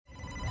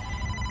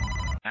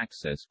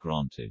Access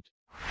granted.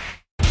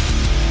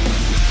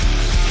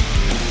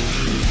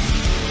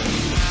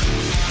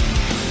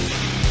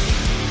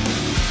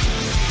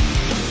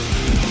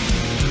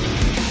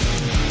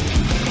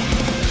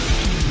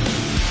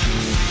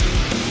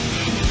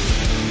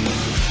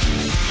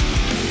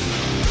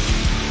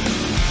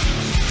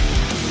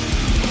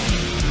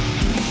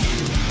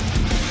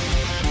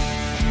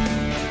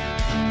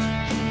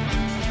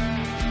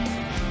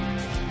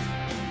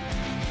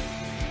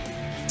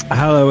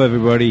 Hello,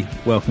 everybody.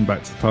 Welcome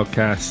back to the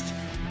podcast.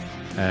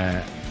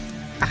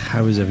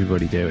 How is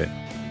everybody doing?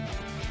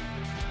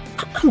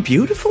 I'm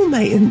beautiful,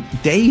 mate. And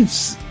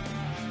Dave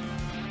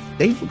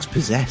looks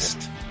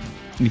possessed.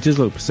 He does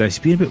look possessed.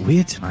 He's been a bit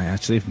weird tonight,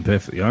 actually, if I'm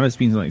perfectly honest.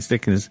 He's been like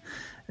sticking his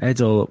head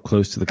all up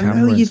close to the camera. I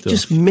know and you've stuff.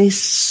 just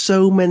missed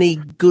so many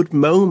good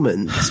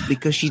moments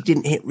because you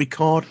didn't hit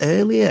record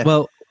earlier.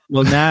 Well,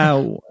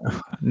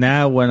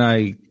 now when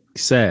I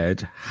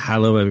said,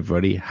 hello,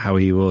 everybody, how are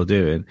you all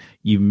doing?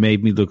 You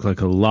made me look like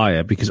a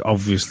liar because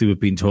obviously we've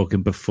been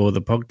talking before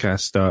the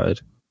podcast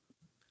started.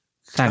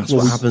 That's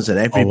what happens in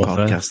every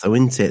Oliver. podcast, though,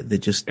 isn't it? They're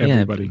just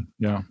Everybody,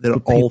 yeah. they're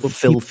But all people-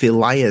 filthy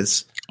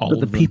liars. All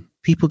But of the them.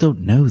 people don't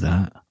know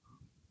that.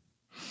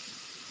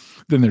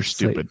 Then they're Like,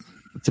 stupid.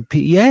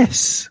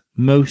 yes,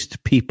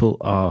 most people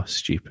are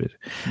stupid.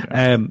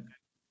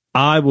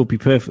 I will be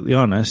perfectly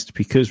honest,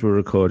 because we're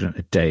recording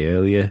a day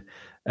earlier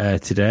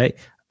today.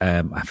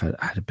 I've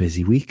had a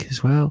busy week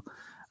as well,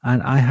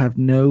 and I have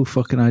no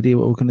fucking idea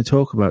what we're going to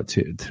talk about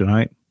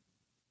tonight.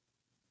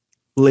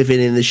 Living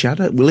in the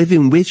shadow. We're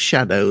living with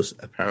shadows,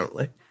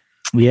 apparently.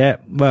 Yeah,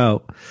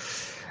 well,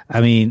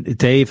 I mean,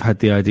 Dave had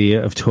the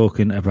idea of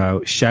talking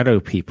about shadow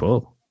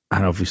people,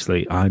 and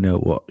obviously I know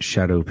what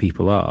shadow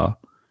people are.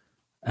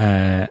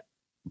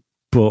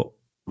 But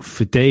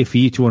for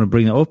you to want to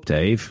bring it up,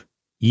 Dave,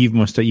 you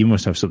must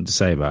have something to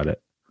say about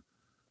it.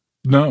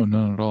 No,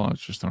 not at all. I was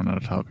just throwing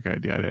out a topic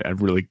idea. I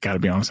really got to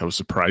be honest. I was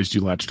surprised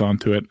you latched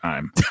onto it.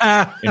 I'm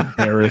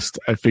embarrassed.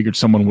 I figured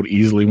someone would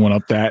easily one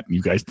up that.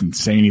 You guys didn't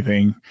say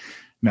anything.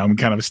 Now I'm in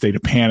kind of a state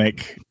of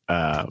panic.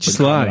 Just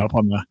lie. Up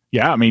on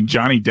I mean,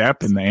 Johnny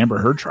Depp and the Amber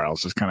Heard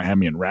trials just kind of had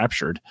me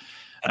enraptured.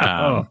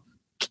 I'm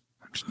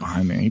just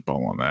behind the eight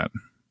ball on that.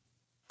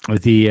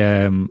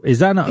 Is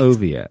that not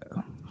over yet?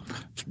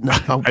 No,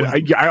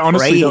 I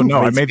honestly don't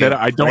know. I made that.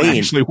 I don't praying.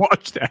 actually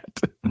watch that.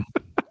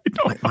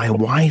 My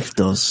wife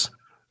does.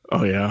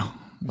 Oh yeah.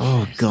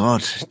 Oh,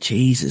 God.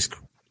 Jesus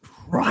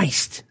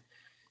Christ.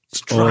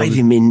 It's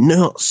driving me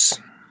nuts.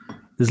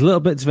 There's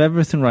little bits of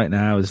everything right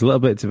now. There's little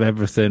bits of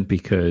everything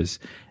because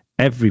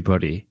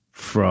everybody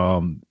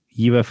from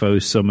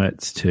UFO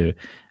summits to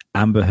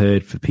Amber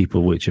Heard for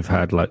people which have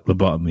had like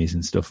lobotomies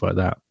and stuff like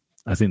that.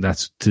 I think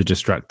that's to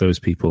distract those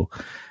people.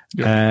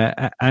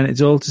 Yeah. And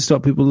it's all to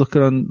stop people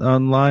looking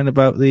online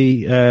about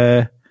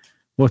the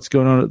what's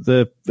going on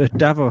at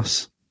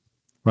Davos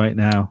right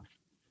now.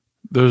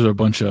 Those are a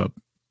bunch of.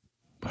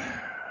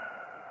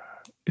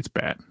 It's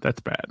bad.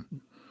 That's bad.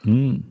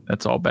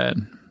 That's all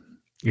bad.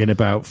 In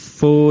about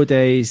 4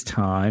 days'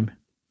 time,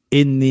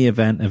 in the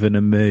event of an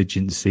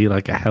emergency,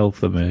 like a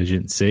health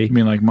emergency, You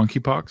mean like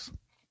monkeypox?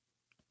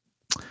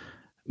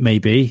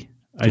 maybe.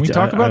 Can we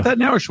talk about that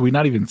now, or should we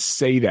not even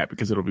say that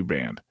because it'll be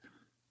banned?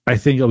 I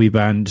think it'll be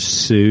banned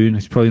soon.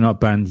 It's probably not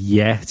banned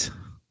yet.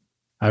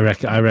 I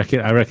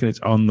reckon it's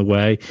on the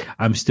way.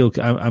 I'm still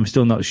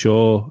not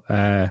sure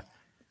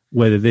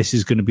whether this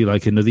is going to be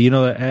like another. You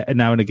know,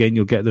 now and again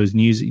you'll get those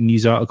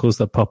news articles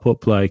that pop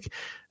up like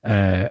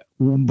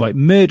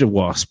murder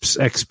wasps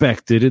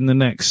expected in the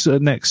next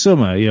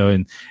summer. You know,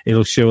 and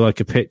it'll show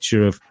like a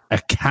picture of a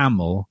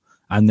camel,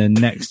 and then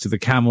next to the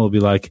camel will be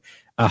like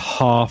a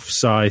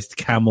half-sized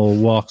camel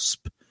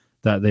wasp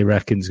that they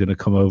reckon is going to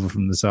come over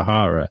from the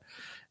Sahara.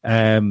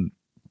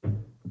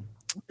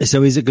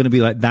 So is it going to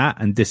be like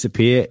that and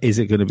disappear? Is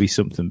it going to be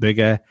something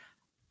bigger?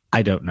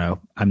 I don't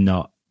know. I'm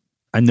not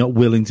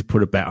willing to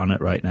put a bet on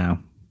it right now.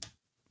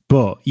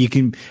 But you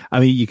can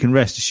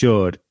rest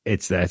assured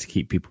it's there to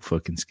keep people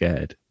fucking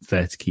scared. It's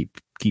there to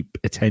keep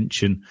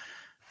attention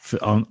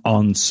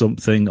on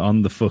something,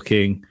 on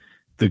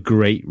the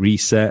Great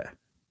Reset.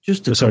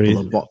 Just a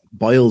couple of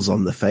boils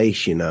on the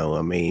face, you know.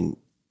 I mean,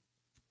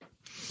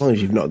 as long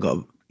as you've not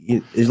got,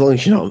 as long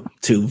as you're not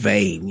too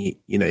vain,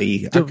 you know.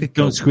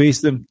 Don't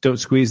squeeze them. Don't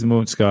squeeze them,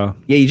 won't scar.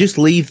 Yeah, you just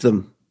leave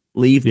them.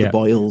 Leave the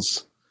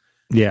boils.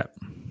 Yeah.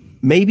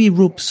 Maybe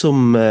rub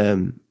some.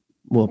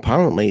 Well,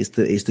 apparently it's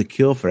the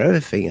cure for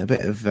everything. A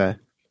bit of,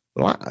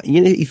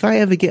 if I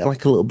ever get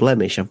like a little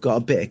blemish, I've got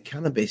a bit of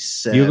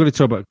cannabis. You're going to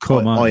talk about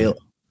cum oil.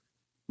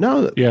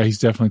 No. Yeah, he's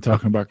definitely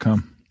talking about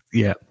cum.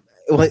 Yeah.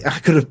 Well, I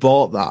could have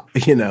bought that,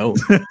 you know,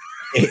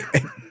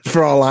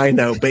 for all I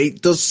know, but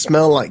it does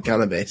smell like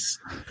cannabis.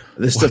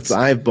 The stuff that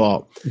I've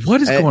bought.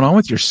 What is going on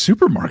with your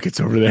supermarkets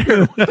over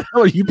there? What the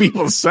hell are you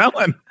people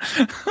selling?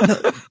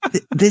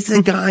 There's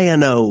a guy I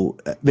know,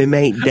 my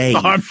mate Dave.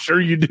 Oh, I'm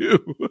sure you do.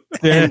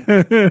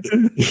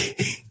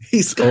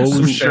 He's got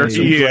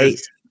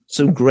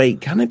some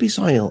great cannabis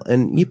oil,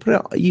 and you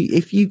put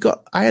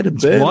it. I had a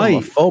burn on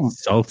my thumb.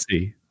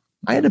 Salty.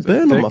 I had a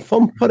burn on my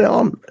thumb, put it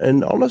on,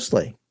 and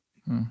honestly,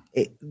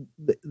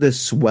 the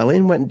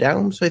swelling went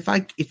down. So if I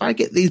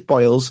get these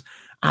boils,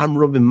 I'm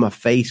rubbing my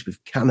face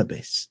with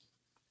cannabis.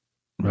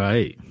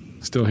 Right.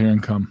 Still hearing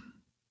come.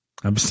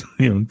 I'm still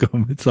hearing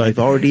come. It's like I've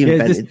already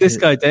invented this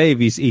guy Dave.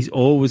 He's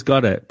always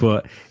got it,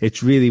 but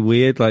it's really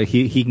weird. Like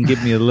he can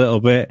give me a little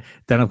bit,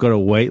 then I've got to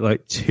wait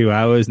like 2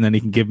 hours, and then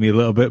he can give me a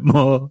little bit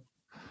more.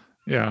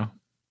 Yeah,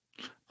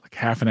 like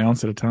half an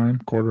ounce at a time,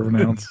 quarter of an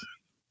ounce.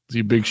 Is he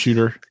a big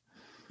shooter?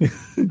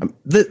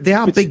 They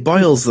are big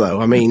boils,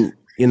 though. I mean,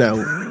 you know,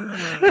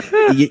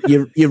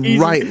 you're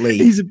rightly.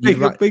 He's a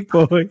big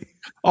boy.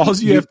 All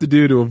you have to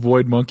do to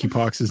avoid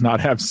monkeypox is not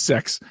have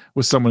sex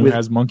with someone who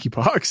has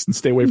monkeypox and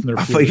stay away from their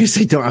food. I thought you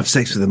said don't have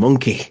sex with a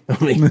monkey.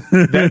 I mean,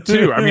 that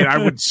too. I mean, I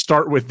would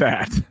start with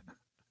that.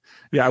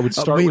 Yeah, I would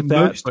start with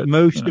that.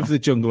 Most of the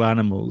jungle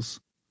animals.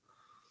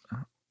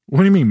 What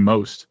do you mean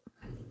most?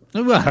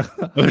 Well,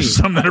 there's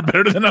some that are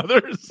better than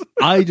others.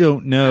 I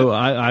don't know.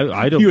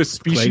 I don't. You a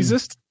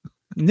speciesist?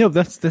 No,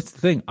 that's the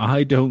thing.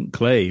 I don't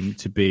claim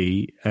to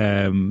be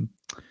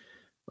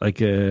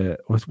like a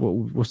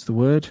what's the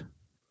word?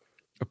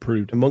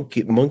 Approved. A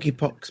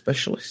monkeypox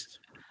specialist.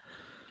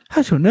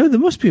 I don't know. There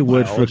must be a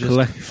word for a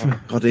collective. Oh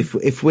God,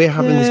 if we're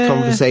having this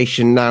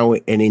conversation now,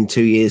 and in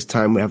 2 years'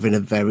 time we're having a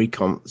very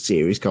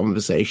serious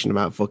conversation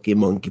about fucking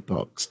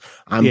monkeypox,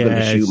 I'm going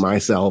to shoot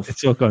myself.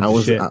 It's all kinds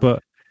of shit,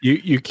 but.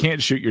 You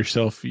can't shoot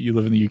yourself. You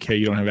live in the UK.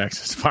 You don't have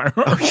access to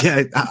firearms.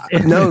 Okay,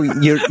 no,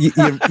 you're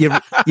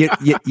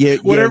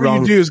whatever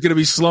wrong. you do is going to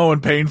be slow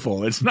and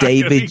painful. It's not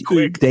David.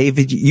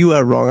 David, you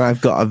are wrong.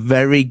 I've got a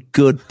very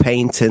good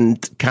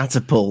patent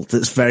catapult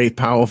that's very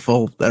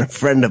powerful that a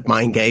friend of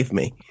mine gave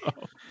me.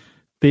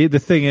 The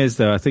thing is,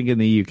 though, I think in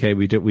the UK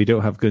we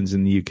don't have guns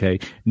in the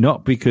UK.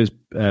 Not because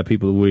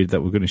people are worried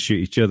that we're going to shoot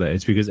each other.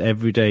 It's because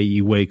every day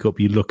you wake up,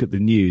 you look at the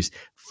news.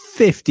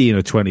 15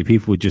 or 20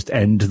 people would just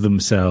end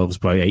themselves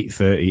by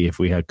 8:30 if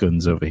we had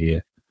guns over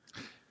here.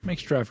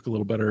 Makes traffic a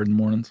little better in the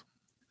mornings.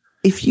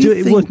 If you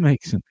it would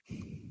make sense.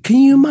 Can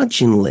you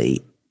imagine,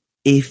 Lee,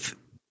 if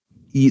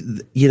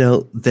you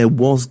know there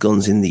was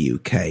guns in the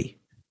UK?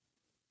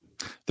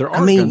 There are.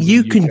 I mean,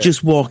 you can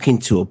just walk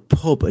into a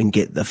pub and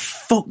get the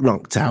fuck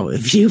knocked out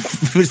of you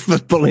for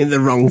pulling the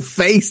wrong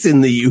face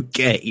in the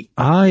UK.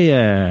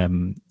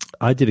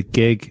 I did a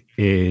gig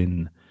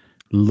in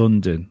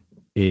London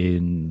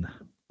in.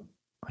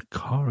 I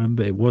can't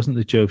remember. It wasn't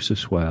the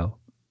Joseph's Well.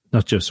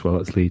 Not Joseph's Well,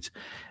 it's Leeds.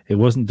 It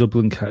wasn't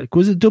Dublin.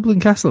 Was it Dublin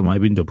Castle? It might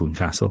have been Dublin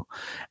Castle.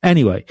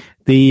 Anyway,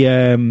 the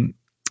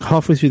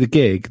halfway through the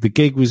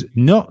gig was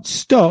not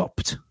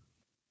stopped.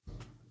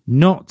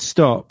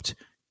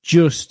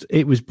 Just,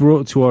 it was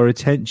brought to our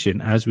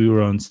attention as we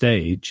were on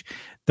stage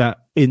that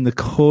in the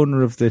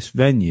corner of this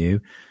venue,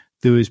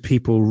 there was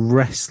people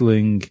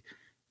wrestling,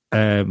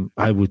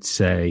 I would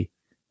say,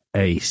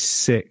 a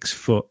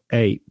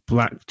 6'8"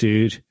 black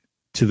dude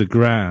to the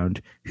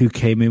ground who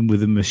came in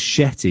with a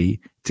machete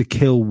to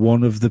kill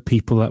one of the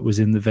people that was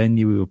in the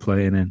venue we were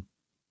playing in.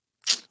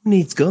 Who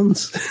needs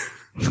guns?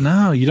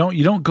 No, you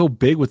don't go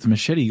big with the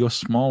machete. You go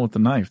small with the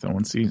knife. No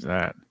one sees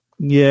that.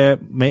 Yeah,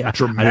 mate.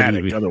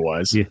 Dramatic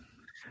otherwise. Yeah.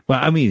 Well,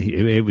 I mean,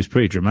 it was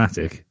pretty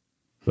dramatic.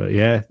 But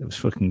yeah, it was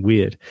fucking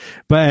weird.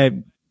 But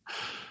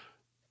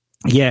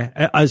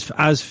yeah,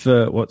 as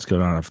for what's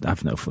going on, I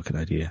have no fucking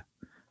idea.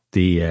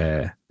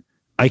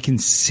 I can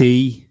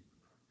see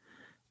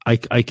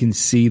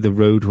the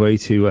roadway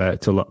to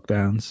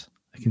lockdowns.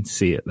 I can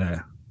see it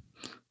there.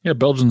 Yeah,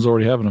 Belgium's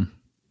already having them.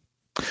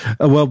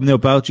 Well, no,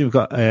 Belgium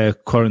got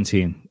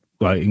quarantine,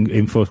 like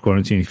enforced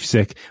quarantine if you're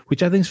sick,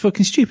 which I think is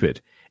fucking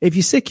stupid. If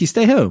you're sick, you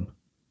stay home.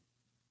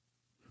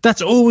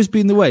 That's always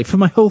been the way for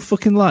my whole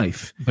fucking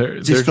life.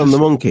 Just from the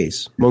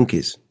monkeys.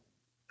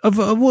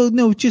 Well,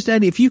 no, just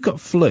any. If you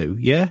got flu,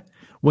 yeah,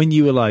 when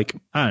you were like,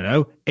 I don't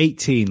know,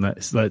 18,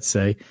 let's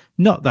say,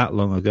 not that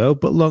long ago,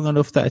 but long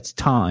enough that it's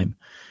time.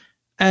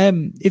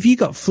 If you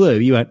got flu,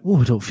 you went,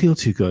 oh, I don't feel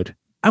too good.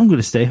 I'm going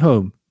to stay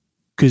home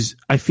because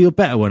I feel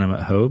better when I'm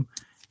at home.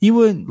 You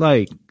weren't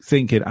like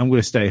thinking, I'm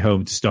going to stay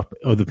home to stop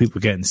other people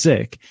getting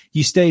sick.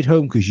 You stayed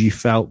home because you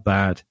felt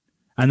bad.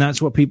 And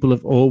that's what people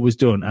have always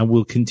done and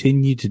will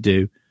continue to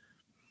do.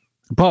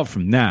 Apart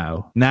from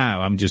now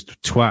I'm just a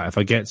twat. If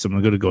I get something,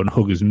 I'm going to go and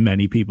hug as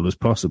many people as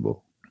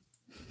possible.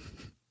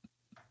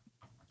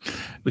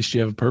 At least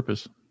you have a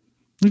purpose.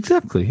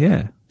 Exactly,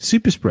 yeah.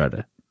 Super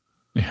spreader.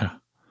 Yeah.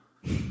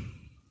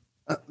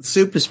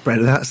 Super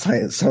spreader, that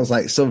sounds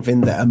like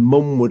something that a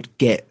mum would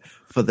get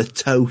for the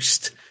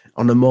toast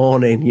on the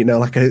morning, you know,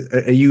 like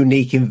a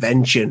unique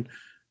invention,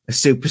 a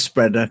super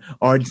spreader,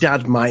 or a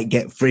dad might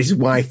get for his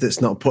wife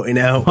that's not putting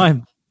out.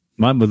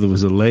 My mother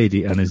was a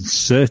lady and is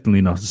certainly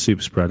not a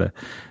super spreader.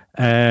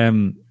 I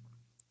can't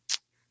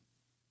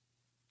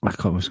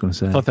what I was going to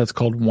say. I thought that's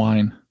called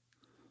wine.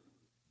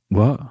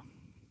 What?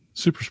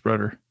 Super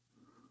spreader.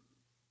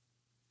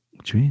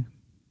 What do you mean?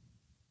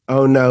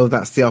 Oh no,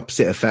 that's the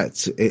opposite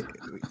effect.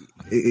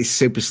 It's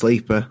super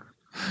sleeper.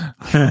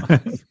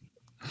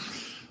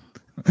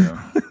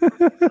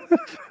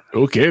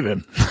 Okay,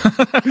 then.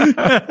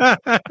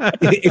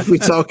 If we're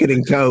talking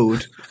in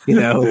code, you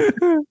know.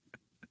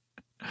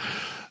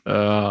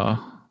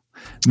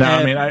 No,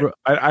 I mean,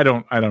 I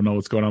don't know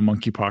what's going on.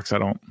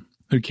 Monkeypox.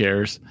 Who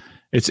cares?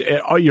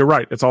 Oh, you're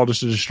right. It's all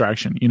just a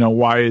distraction. You know,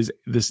 why is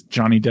this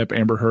Johnny Depp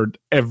Amber Heard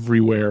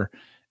everywhere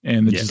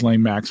and the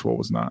Ghislaine Maxwell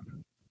was not?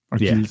 Or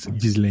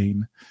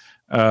Ghislaine.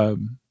 You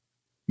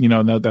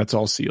know, that's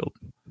all sealed.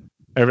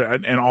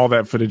 And all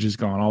that footage is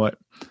gone. All that.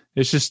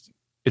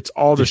 It's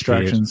all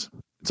distractions.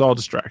 It's all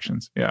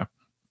distractions. Yeah.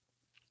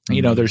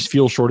 You know, there's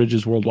fuel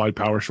shortages, worldwide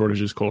power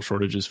shortages, coal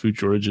shortages, food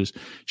shortages,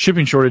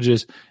 shipping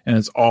shortages, and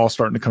it's all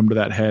starting to come to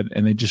that head,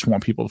 and they just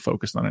want people to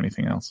focus on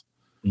anything else.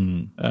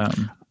 Do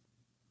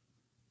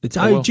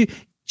you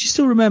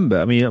still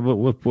remember? I mean,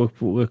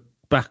 we're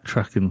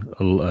backtracking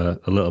a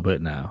little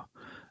bit now.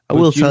 I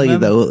will tell you,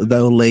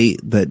 though, Lee,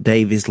 that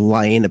Dave is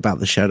lying about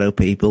the shadow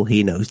people.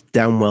 He knows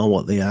damn well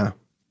what they are.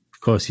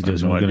 Of course he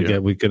does. We're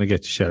going to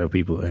get to shadow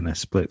people in a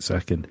split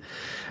second.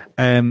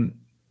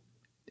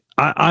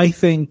 I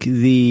think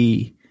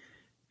the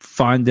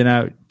finding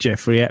out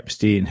Jeffrey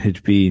Epstein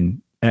had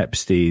been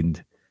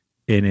Epsteined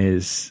in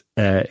his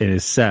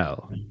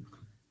cell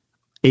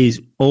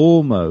is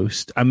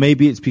almost, and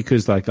maybe it's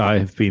because like I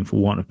have been, for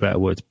want of better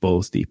words,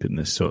 balls deep in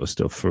this sort of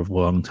stuff for a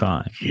long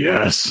time.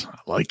 Yes, I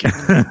like it.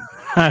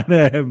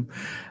 And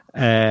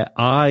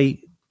I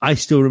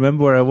still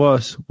remember where I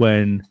was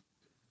when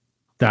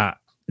that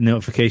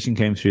notification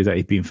came through that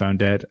he'd been found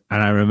dead,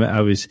 and I remember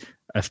I was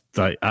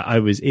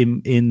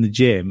in the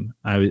gym.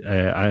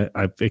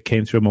 It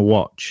came through my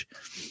watch,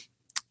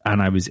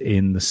 and I was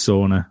in the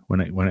sauna when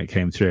it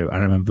came through. And I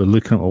remember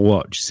looking at my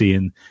watch,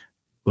 seeing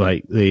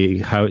like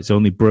how it's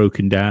only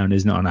broken down,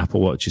 isn't it, on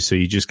Apple Watches? So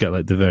you just get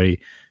like the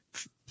very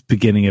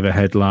beginning of a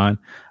headline,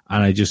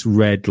 and I just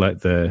read like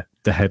the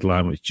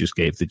headline, which just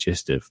gave the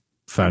gist of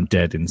found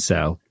dead in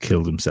cell,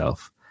 killed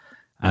himself.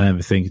 And I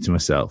remember thinking to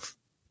myself,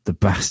 the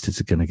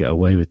bastards are going to get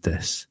away with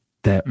this.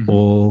 They're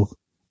all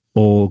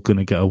going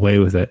to get away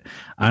with it.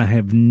 I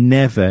have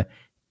never,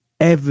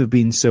 ever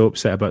been so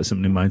upset about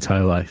something in my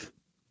entire life.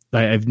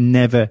 Like I've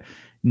never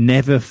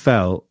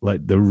felt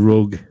like the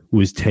rug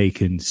was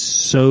taken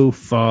so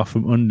far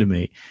from under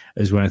me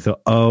as when I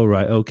thought, oh,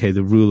 right, okay,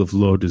 the rule of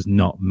law does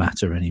not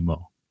matter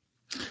anymore.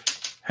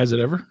 Has it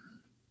ever?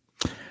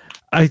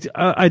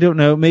 I don't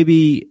know.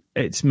 Maybe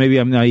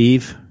I'm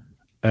naive.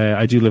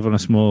 I do live on a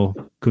small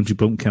country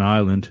bumpkin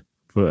island,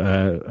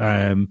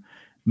 but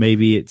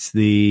maybe it's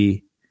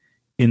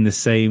in the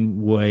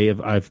same way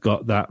of I've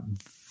got that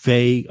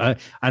vague, and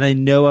I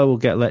know I will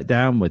get let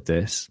down with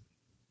this,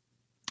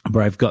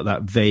 but I've got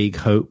that vague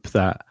hope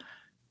that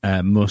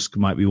Musk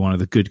might be one of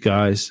the good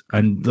guys,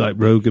 and like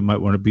Rogan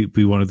might want to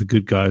be one of the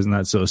good guys and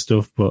that sort of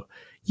stuff. But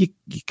I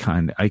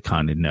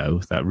kind of know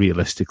that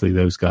realistically,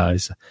 those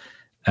guys,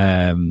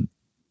 to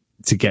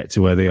get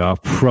to where they are,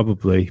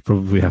 probably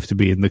have to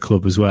be in the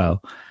club as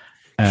well.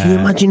 Can you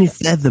imagine if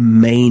they're the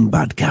main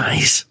bad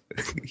guys?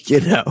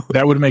 You know,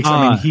 that would make sense.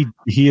 I mean,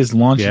 he is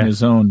launching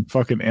his own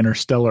fucking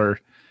interstellar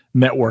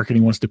network, and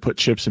he wants to put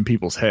chips in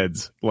people's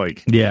heads.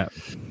 Like, yeah,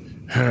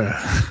 are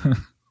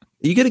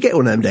you gonna get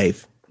one of them,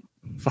 Dave?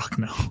 Fuck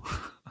no,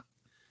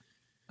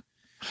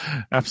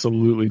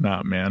 absolutely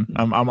not, man.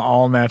 I'm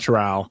all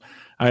natural.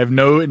 I have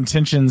no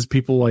intentions.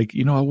 People like,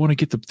 I want to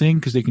get the thing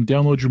because they can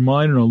download your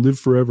mind and I'll live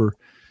forever.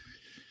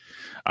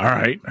 All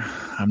right.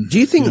 Do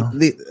you think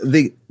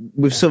the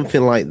with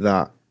something like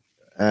that?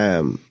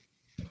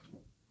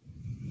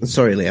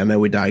 Sorry, Lee. I know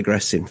we're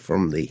digressing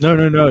from the.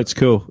 No. It's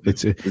cool.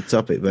 It's the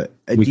topic, but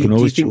we can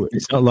always.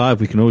 It's not live.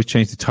 We can always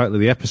change the title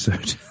of the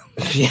episode.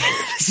 Yeah,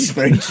 this is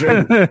very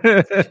true.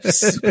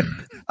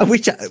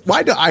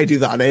 Why don't I do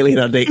that on Alien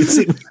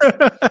Identity?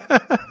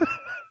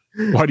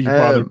 Why do you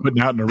bother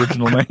putting out an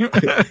original name?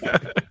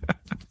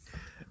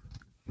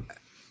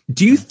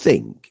 Do you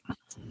think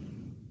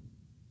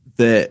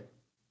that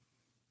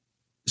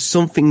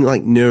something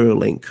like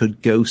Neuralink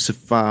could go so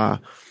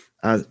far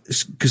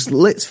as, because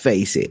let's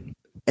face it,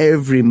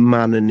 every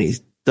man and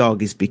his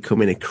dog is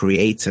becoming a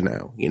creator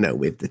now,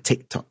 with the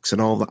TikToks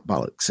and all that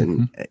bollocks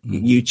and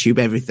YouTube,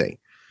 everything.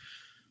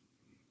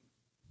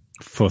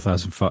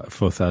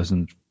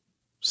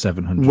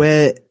 4,700.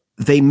 Where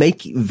they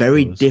make it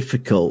very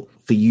difficult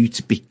for you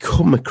to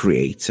become a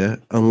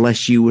creator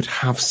unless you would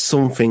have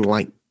something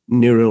like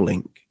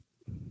Neuralink.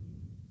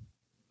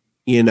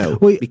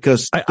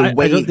 Because the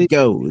way it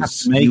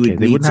goes, you would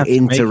need to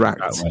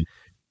interact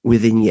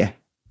within you.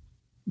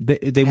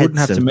 They wouldn't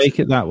have to make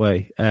it that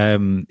way.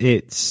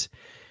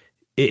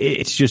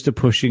 It's just a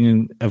pushing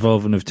and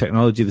evolving of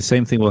technology. The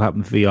same thing will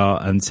happen for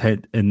VR and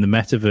in the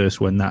metaverse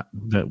when that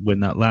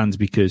lands.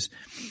 Because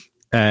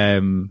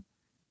when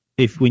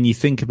you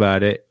think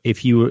about it,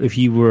 if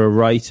you were a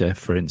writer,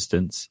 for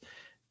instance,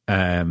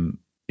 in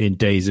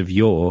days of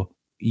yore,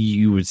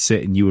 you would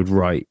sit and you would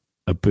write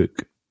a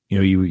book.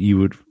 You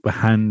would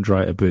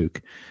handwrite a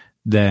book.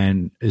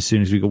 Then, as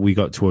soon as we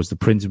got towards the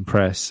printing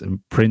press and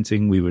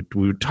printing, we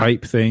would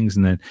type things,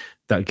 and then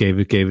that gave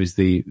us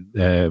the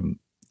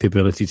the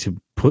ability to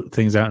put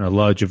things out in a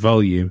larger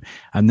volume.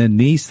 And then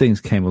these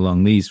things came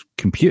along, these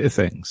computer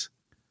things.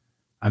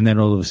 And then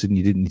all of a sudden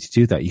you didn't need to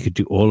do that. You could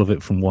do all of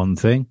it from one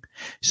thing.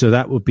 So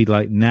that would be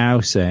like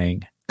now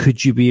saying,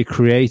 could you be a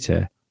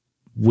creator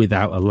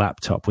without a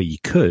laptop? Well, you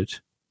could,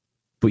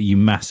 but you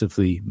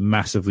massively,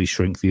 massively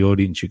shrink the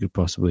audience you could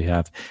possibly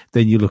have.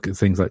 Then you look at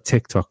things like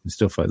TikTok and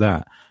stuff like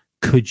that.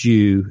 Could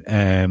you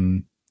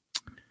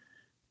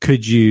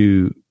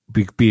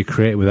be a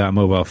creator without a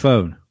mobile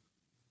phone?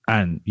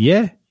 And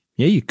yeah,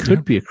 you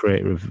could be a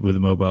creator with a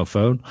mobile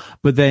phone,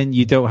 but then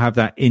you don't have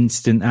that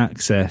instant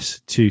access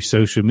to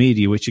social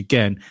media, which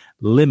again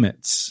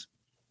limits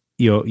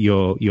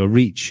your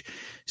reach.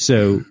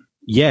 So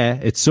yeah,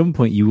 at some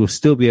point you will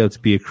still be able to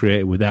be a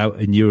creator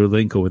without a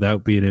Neuralink or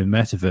without being in a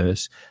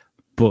metaverse,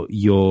 but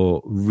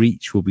your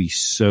reach will be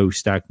so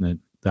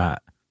stagnant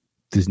that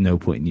there's no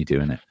point in you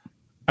doing it.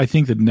 I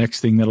think the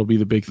next thing that'll be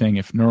the big thing,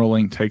 if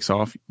Neuralink takes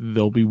off,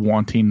 they'll be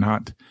wanting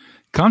not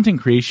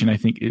content creation. I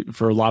think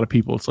for a lot of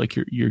people, it's like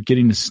you're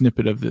getting a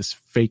snippet of this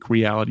fake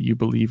reality you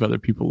believe other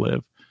people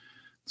live.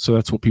 So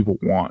that's what people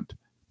want.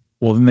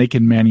 Well, then they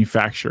can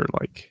manufacture,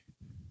 like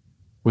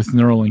with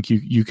Neuralink,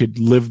 you could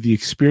live the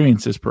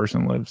experience this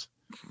person lives.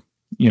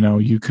 You know,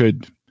 you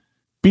could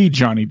be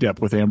Johnny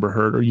Depp with Amber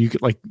Heard, or you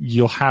could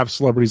you'll have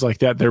celebrities like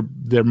that.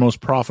 Their most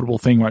profitable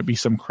thing might be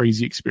some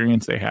crazy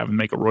experience they have and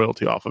make a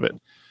royalty off of it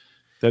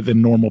that the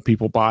normal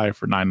people buy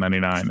for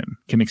 $9.99 and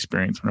can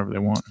experience whenever they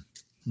want.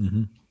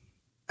 Mm-hmm.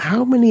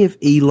 How many of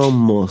Elon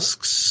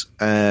Musk's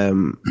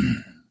thingies,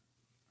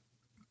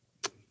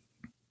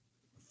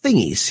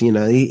 you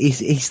know,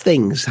 his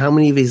things, how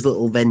many of his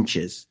little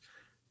ventures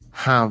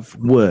have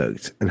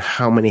worked and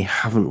how many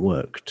haven't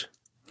worked?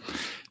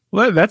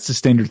 Well, that's the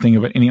standard thing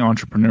about any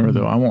entrepreneur,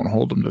 though. I won't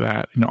hold them to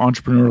that. You know,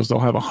 entrepreneurs, they'll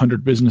have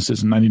 100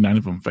 businesses and 99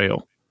 of them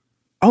fail.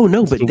 Oh,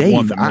 no, It's but the Dave,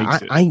 one that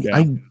makes it.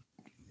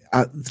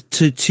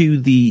 to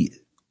the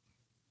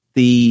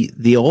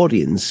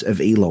audience of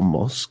Elon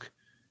Musk,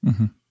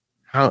 mm-hmm.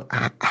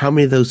 how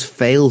many of those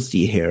fails do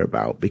you hear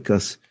about?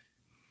 Because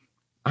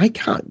I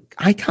can't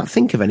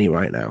think of any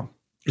right now.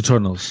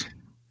 Eternals.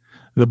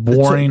 The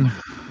boring,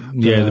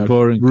 the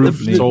boring roof,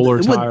 company.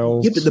 solar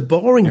tiles. Yeah, but the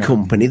boring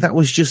company, that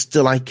was just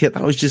like a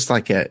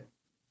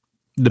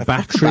the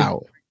battery.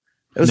 Fuckabout.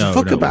 It was a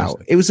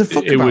fuckabout. It was a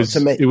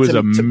fuckabout. It was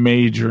a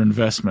major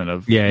investment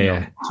of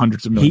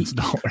hundreds of millions of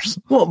dollars.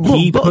 But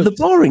the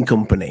boring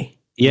company.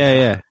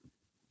 Yeah.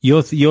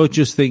 You're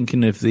just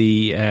thinking of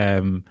the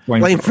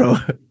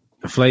Flamethrower.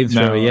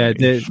 Flamethrower.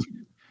 No,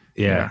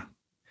 yeah.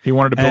 He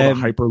wanted to build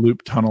a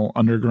Hyperloop tunnel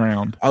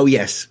underground. Oh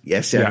yes,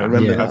 I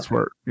remember that. That's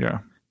where. Yeah.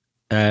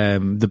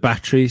 The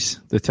batteries,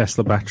 the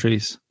Tesla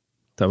batteries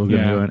that were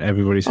going to go in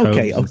everybody's homes.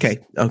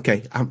 Okay.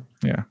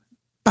 Yeah.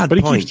 Bad but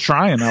point. He keeps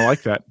trying. I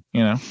like that.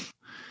 You know.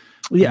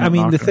 Yeah, I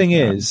mean, the thing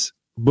is,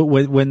 but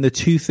when the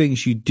two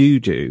things you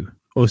do,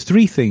 or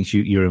three things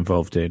you're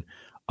involved in,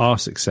 are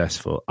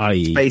successful,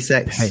 i.e.,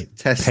 SpaceX,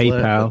 Tesla,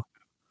 PayPal.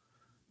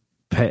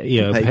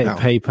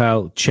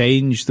 PayPal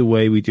changed the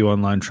way we do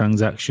online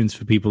transactions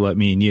for people like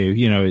me and you.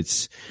 You know,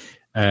 it's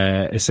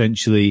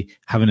essentially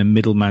having a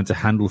middleman to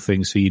handle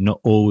things, so you're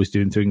not always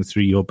doing things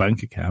through your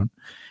bank account.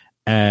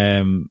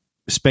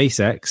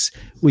 SpaceX,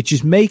 which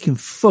is making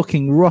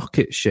fucking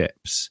rocket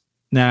ships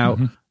now.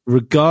 Mm-hmm.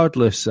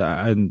 Regardless,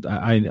 and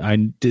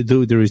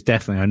there is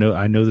definitely,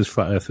 I know there's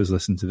flat earthers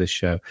listen to this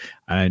show,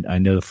 and I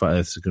know the flat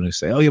earthers are going to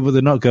say, oh yeah, but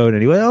they're not going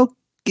anywhere.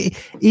 Okay.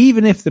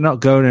 Even if they're not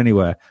going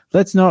anywhere,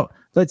 let's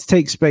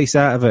take space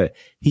out of it.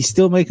 He's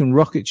still making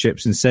rocket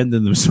ships and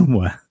sending them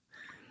somewhere.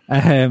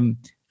 And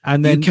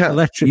then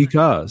electric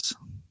cars.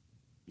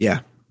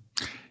 Yeah.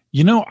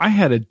 You know, I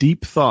had a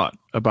deep thought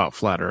about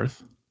flat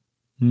Earth.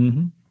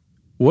 Mm-hmm.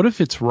 What if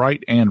it's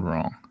right and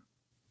wrong?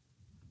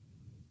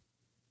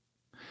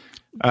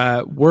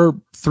 We're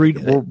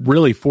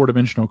really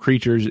 4-dimensional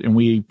creatures, and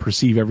we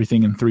perceive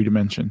everything in 3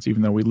 dimensions,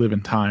 even though we live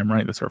in time,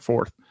 right? That's our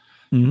 4th.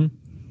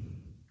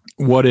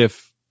 Mm-hmm. What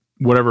if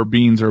whatever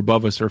beings are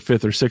above us are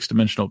 5th or 6th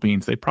dimensional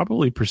beings? They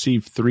probably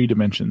perceive 3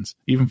 dimensions,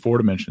 even 4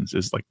 dimensions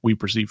is like we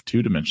perceive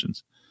 2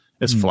 dimensions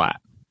as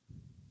flat.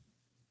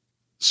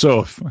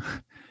 So if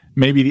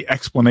maybe the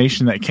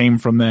explanation that came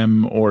from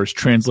them or is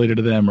translated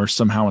to them or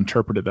somehow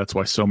interpreted, that's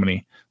why so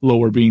many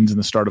lower beings in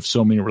the start of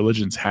so many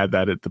religions had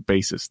that at the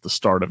basis, the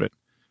start of it.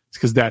 It's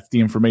because that's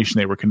the information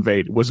they were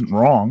conveyed. It wasn't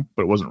wrong,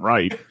 but it wasn't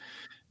right.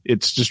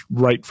 It's just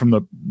right from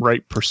the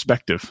right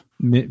perspective.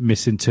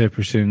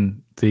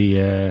 Misinterpreting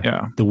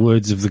the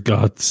words of the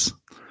gods.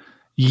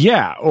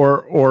 Yeah,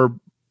 or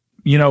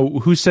you know,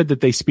 who said that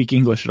they speak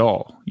English at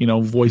all? You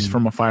know, voice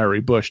from a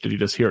fiery bush. Did he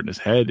just hear it in his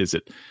head? Is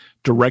it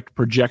direct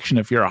projection?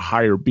 If you're a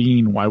higher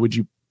being, why would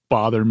you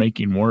bother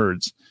making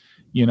words?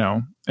 You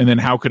know, and then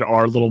how could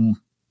our little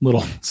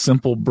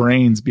simple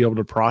brains be able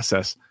to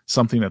process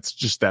something that's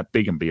just that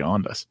big and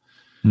beyond us?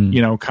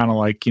 You know, kind of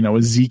like, you know,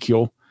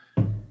 Ezekiel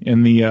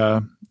in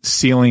the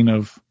ceiling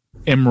of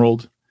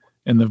emerald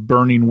and the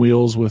burning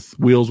wheels with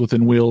wheels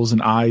within wheels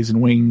and eyes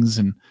and wings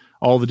and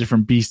all the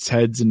different beasts'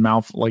 heads and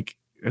mouth. Like,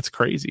 it's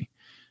crazy.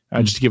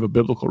 Just to give a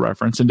biblical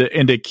reference and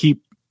to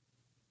keep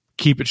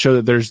keep it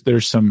show that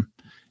there's some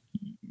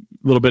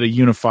little bit of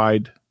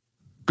unified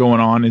going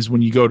on is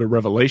when you go to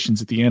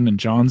Revelations at the end and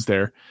John's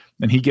there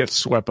and he gets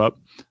swept up,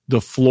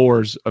 the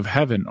floors of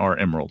heaven are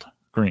emerald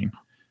green.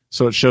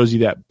 So it shows you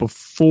that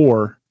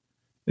before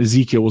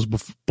Ezekiel was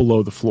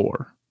below the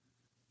floor.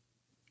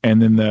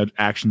 And then the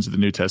actions of the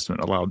New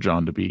Testament allowed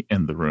John to be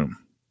in the room.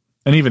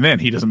 And even then,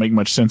 he doesn't make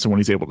much sense of when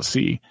he's able to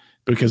see,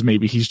 because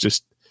maybe he's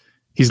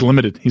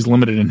limited. He's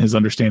limited in his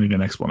understanding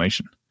and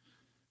explanation.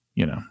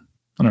 I don't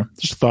know.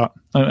 Just a thought.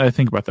 I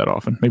think about that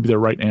often. Maybe they're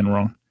right and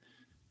wrong.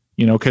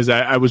 Because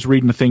I was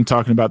reading a thing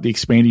talking about the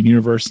expanding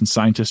universe, and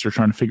scientists are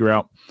trying to figure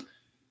out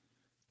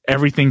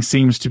everything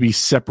seems to be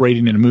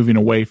separating and moving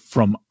away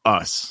from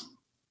us.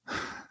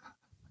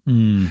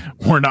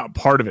 We're not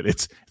part of it.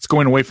 It's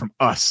going away from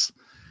us.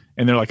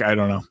 And they're like, I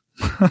don't know.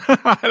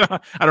 I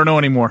don't know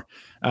anymore.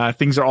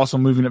 Things are also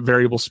moving at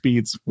variable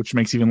speeds, which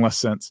makes even less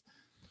sense.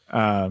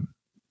 I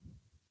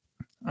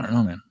don't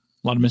know, man.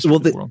 A lot of mystery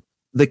in the world.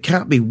 There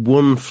can't be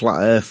one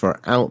flat earther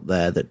out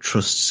there that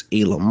trusts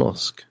Elon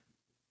Musk.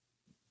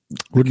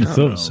 Wouldn't have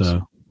thought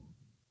so.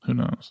 Who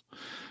knows?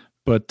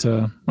 But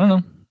I don't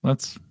know.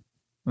 That's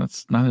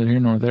neither here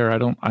nor there. I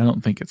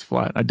don't think it's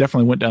flat. I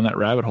definitely went down that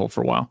rabbit hole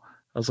for a while.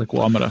 I was like,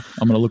 well, I'm gonna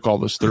look all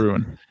this through,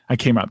 and I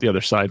came out the other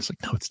side. It's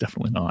like, no, it's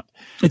definitely not.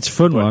 It's a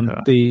fun one.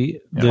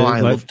 I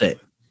loved it.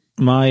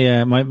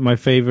 My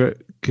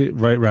favorite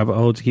rabbit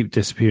hole to keep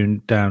disappearing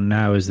down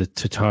now is the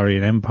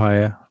Tartarian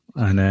Empire,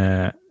 and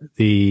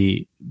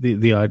the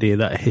idea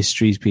that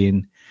history's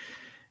being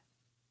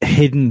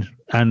hidden,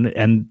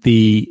 and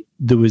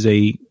there was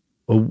a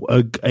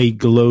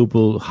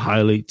global,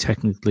 highly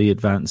technically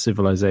advanced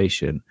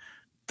civilization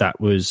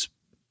that was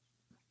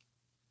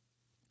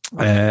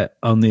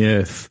on the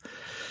earth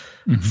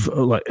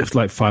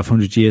like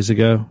 500 years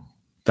ago.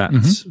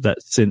 That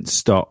since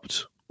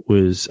stopped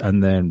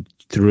and then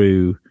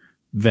through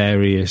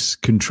various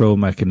control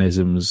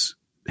mechanisms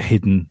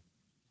hidden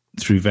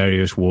through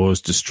various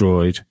wars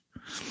destroyed.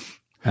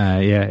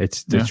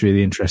 It's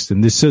really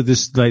interesting.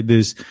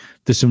 There's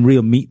some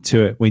real meat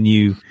to it when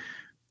you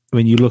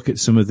look at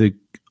some of the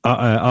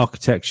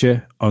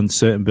architecture on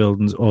certain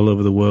buildings all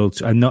over the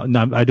world. I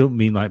don't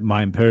mean like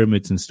Mayan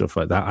pyramids and stuff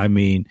like that. I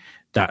mean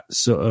that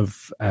sort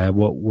of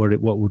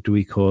what do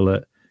we call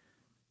it?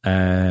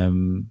 I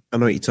know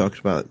what you're talking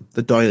about.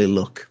 The doily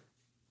look.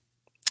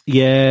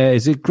 Yeah,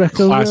 is it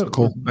Greco?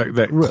 Classical,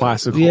 that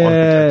classical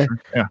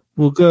architecture. Yeah,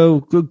 we'll go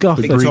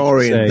Gothic.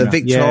 The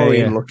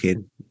Victorian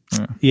looking.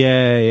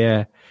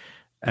 Yeah.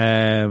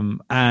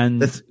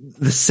 And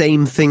the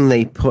same thing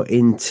they put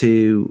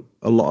into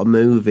a lot of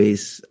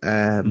movies.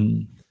 That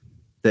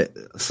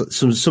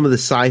some of the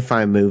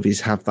sci-fi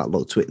movies have that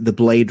look to it. The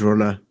Blade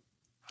Runner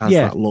has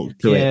that look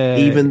to it.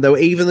 Even though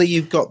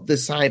you've got the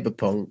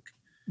cyberpunk,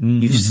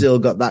 you've still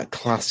got that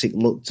classic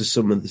look to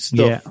some of the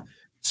stuff,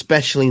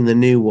 especially in the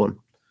new one.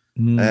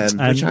 Which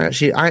I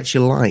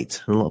actually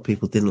liked, and a lot of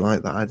people didn't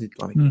like that. I did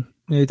like it.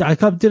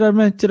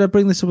 Did I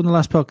bring this up in the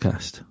last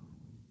podcast?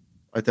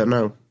 I don't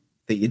know.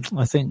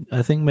 I think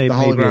maybe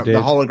the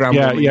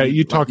hologram. Yeah.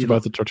 You talked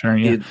about the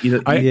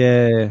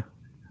Tartarian.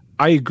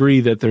 I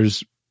agree that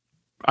there's.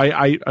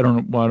 I don't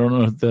know. Well, I don't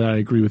know that I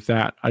agree with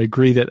that. I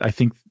agree that I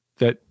think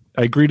that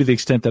I agree to the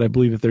extent that I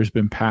believe that there's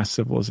been past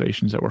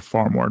civilizations that were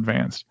far more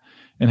advanced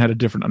and had a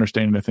different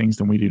understanding of things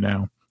than we do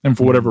now, and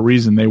for whatever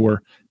reason they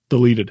were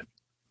deleted.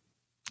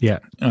 Yeah.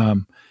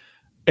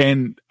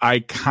 And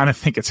I kind of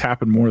think it's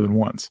happened more than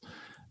once.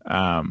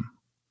 And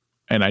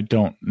I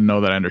don't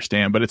know that I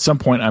understand, but at some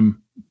point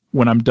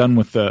when I'm done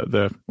with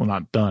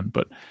not done,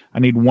 but I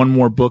need one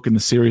more book in the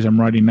series I'm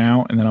writing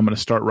now. And then I'm going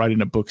to start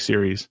writing a book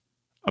series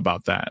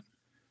about that.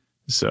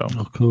 So,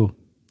 cool.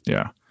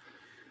 Yeah.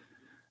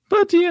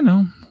 But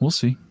we'll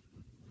see.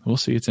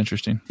 It's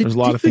interesting. There's a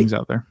lot of things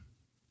out there.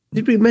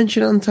 Did we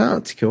mention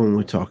Antarctica when we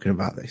were talking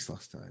about this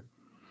last time?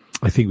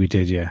 I think we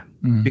did, yeah.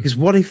 Because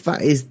what if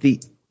that is the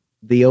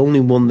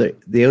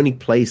only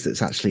place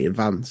that's actually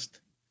advanced?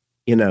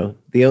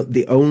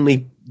 The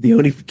only.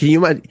 Can you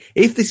imagine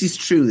if this is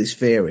true, this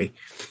theory,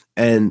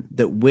 and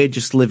that we're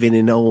just living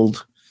in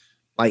old,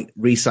 like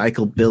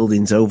recycled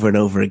buildings over and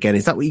over again?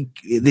 Is that what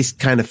this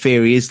kind of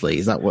theory is, Lee?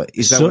 Is that what?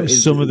 Is that what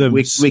some of them?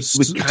 We're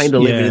kind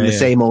of living in the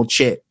same old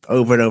shit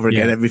over and over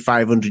again. Every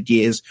 500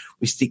 years,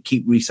 we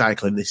keep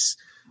recycling this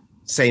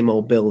same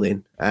old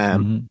building.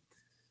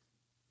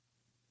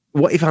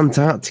 What if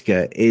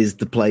Antarctica is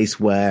the place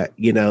where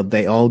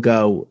they all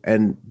go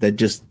and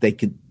it's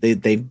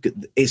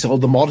all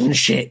the modern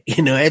shit,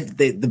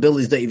 the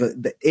buildings don't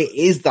even, it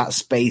is that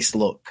space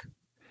look,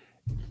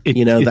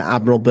 that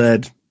Admiral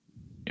Byrd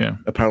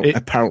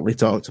apparently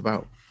talked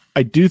about.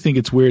 I do think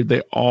it's weird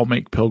they all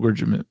make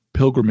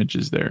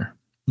pilgrimages there.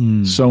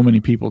 So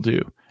many people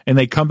do, and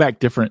they come back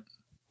different.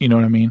 You know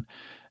what I mean?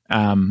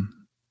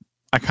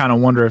 I kind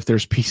of wonder if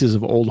there's pieces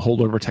of old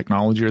holdover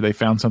technology, or they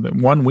found something.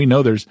 One, we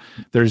know there's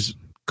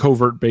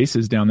covert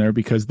bases down there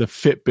because the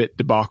Fitbit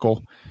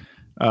debacle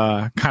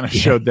kind of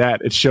showed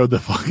that. It showed the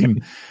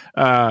fucking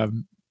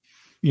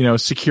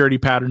security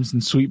patterns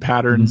and sweep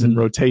patterns and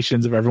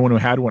rotations of everyone who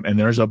had one. And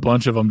there's a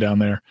bunch of them down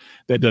there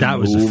that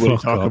nobody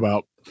talk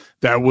about.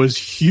 That was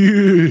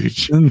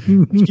huge,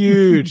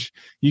 huge.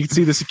 You can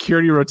see the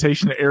security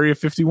rotation at Area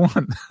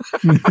 51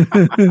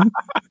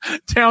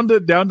 down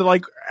to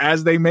like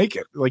as they make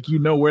it, like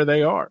where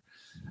they are.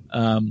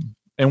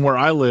 And where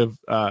I live,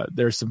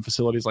 there's some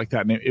facilities like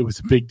that, and it was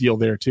a big deal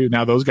there too.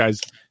 Now those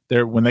guys,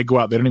 when they go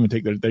out, they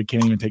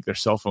can't even take their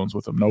cell phones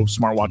with them. No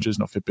smartwatches,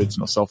 no Fitbits,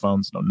 no cell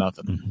phones, no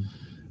nothing.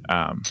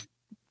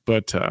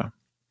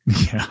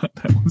 Yeah,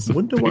 that was. I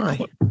wonder why.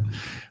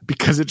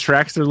 Because it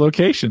tracks their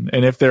location,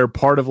 and if they're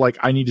part of like,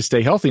 I need to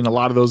stay healthy, and a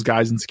lot of those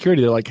guys in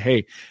security, they're like,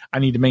 hey, I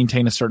need to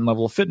maintain a certain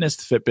level of fitness.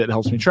 The Fitbit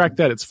helps me track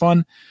that. It's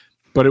fun,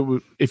 but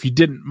if you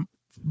didn't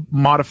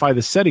modify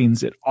the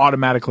settings, it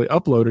automatically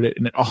uploaded it,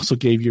 and it also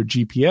gave your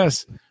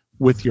GPS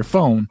with your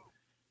phone,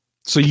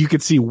 so you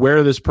could see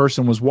where this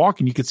person was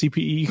walking. You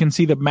can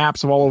see the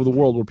maps of all over the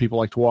world where people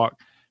like to walk.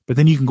 But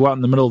then you can go out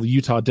in the middle of the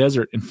Utah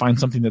desert and find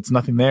something that's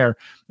nothing there,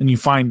 and you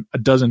find a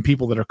dozen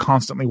people that are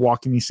constantly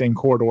walking these same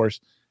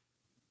corridors.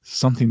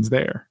 Something's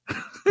there.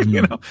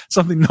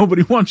 Something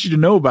nobody wants you to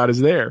know about is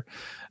there.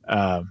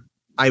 I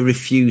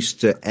refuse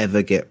to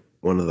ever get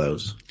one of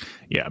those.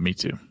 Yeah, me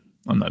too.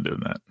 I'm not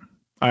doing that.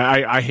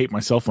 I hate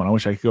my cell phone. I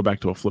wish I could go back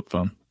to a flip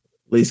phone.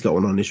 Lee's got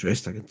one on his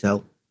wrist, I can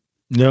tell.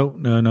 No,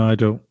 I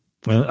don't.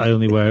 Well, I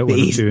only wear it when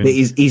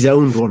he's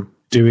owned one.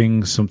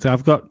 Doing something.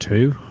 I've got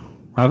two.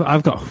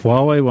 I've got a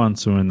Huawei one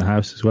somewhere in the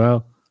house as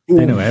well. Oof.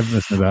 They know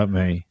everything about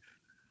me.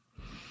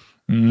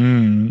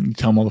 You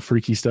tell them all the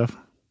freaky stuff.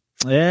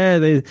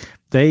 Yeah,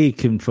 they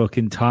can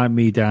fucking time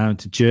me down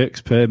to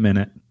jerks per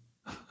minute.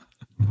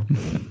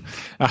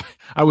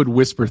 I would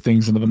whisper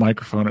things into the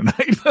microphone at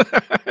night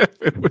if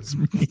it was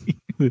me.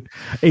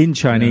 In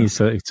Chinese,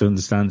 so it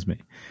understands me.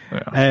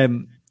 Yeah.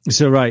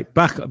 So right,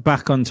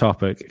 back on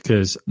topic,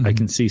 because I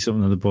can see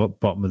something on the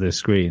bottom of the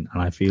screen,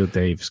 and I feel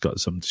Dave's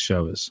got something to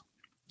show us.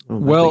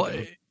 Well,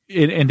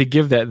 and to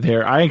give that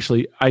there, I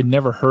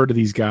never heard of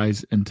these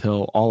guys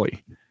until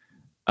Ollie.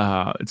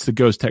 It's the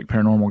Ghost Tech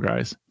Paranormal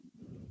guys.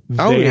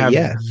 They have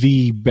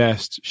the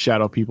best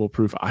shadow people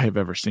proof I have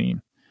ever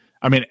seen.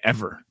 I mean,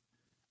 ever.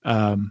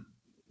 My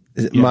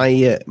good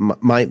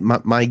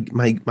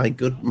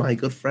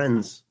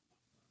friends.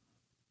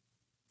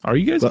 Are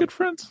you guys good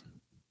friends?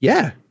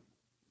 Yeah,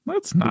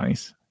 that's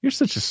nice. You're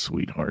such a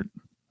sweetheart.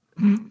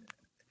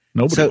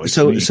 Nobody.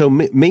 So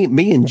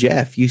me and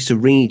Jeff used to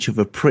ring each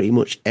other pretty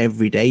much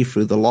every day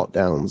through the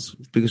lockdowns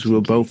because we were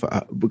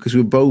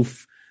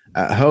both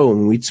at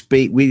home. We'd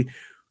speak.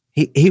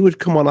 He would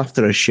come on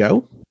after a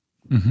show,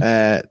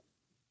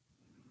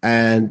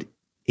 and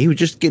he would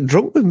just get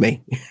drunk with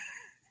me.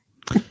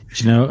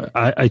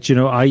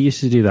 I used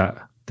to do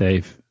that,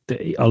 Dave.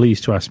 Ollie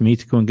used to ask me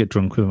to go and get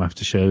drunk with him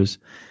after shows.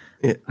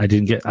 Yeah. I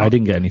didn't get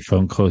any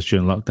phone calls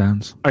during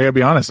lockdowns. I gotta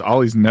be honest,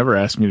 Ollie's never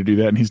asked me to do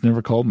that, and he's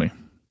never called me.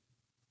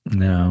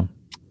 No.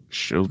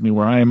 Shows me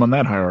where I am on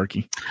that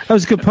hierarchy. That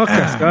was a good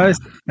podcast, guys.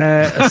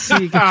 I'll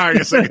see you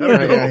guys. I guess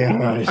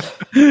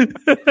I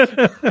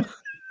gotta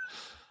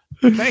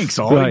Thanks,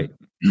 Ollie. Right.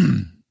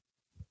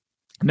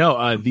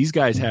 No, these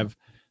guys have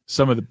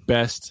some of the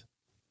best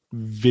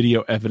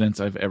video evidence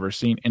I've ever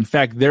seen. In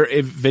fact, their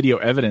video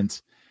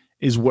evidence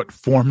is what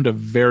formed a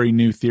very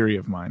new theory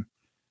of mine.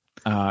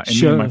 And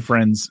me and my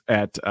friends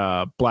at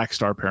Black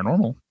Star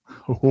Paranormal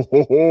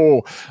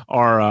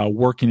are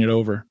working it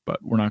over,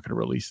 but we're not going to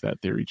release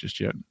that theory just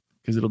yet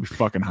because it'll be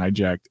fucking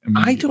hijacked.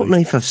 I don't know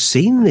if I've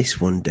seen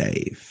this one,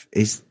 Dave.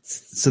 This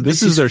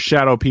is their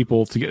shadow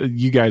people.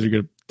 You guys are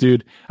good,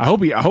 dude. I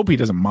hope he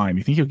doesn't mind.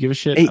 You think he'll give a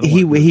shit?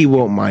 He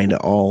won't mind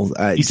at all.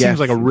 He Jeff, seems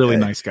like a really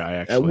nice guy.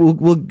 Actually,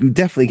 we'll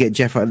definitely get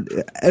Jeff on.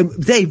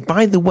 Dave,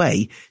 by the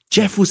way,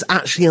 Jeff was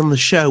actually on the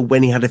show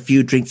when he had a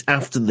few drinks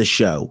after the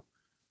show.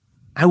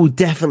 I would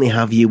definitely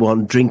have you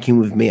on drinking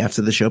with me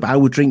after the show, but I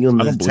would drink you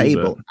under the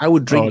table. I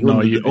would drink you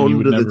under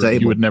the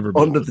table. You would never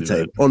under the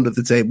table. Under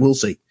the table. We'll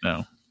see.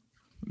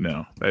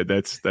 No,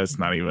 that's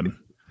not even.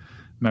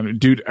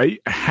 Dude,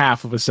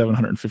 half of a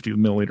 750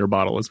 milliliter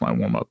bottle is my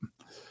warm up.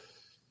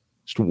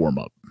 Just a warm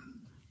up.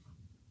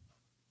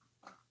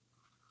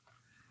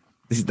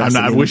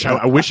 I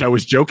wish I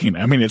was joking.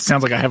 I mean, it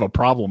sounds like I have a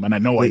problem, and I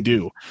know I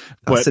do.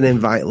 That's an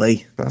invite,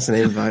 Lee. That's an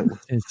invite.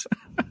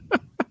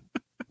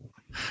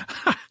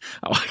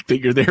 I like that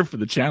you're there for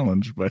the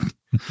challenge, but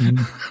me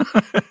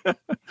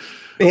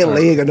and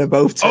Lee are going to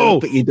both turn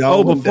up at your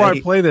door. Before I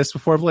play this,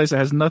 it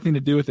has nothing to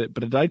do with it.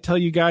 But did I tell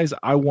you guys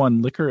I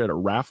won liquor at a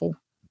raffle?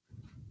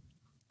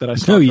 That I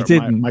no, you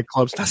didn't. My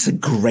club's. That's a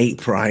great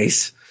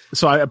prize.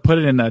 So I put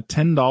it in a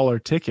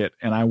 $10 ticket,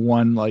 and I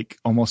won like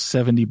almost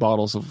 70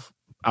 bottles of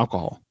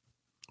alcohol.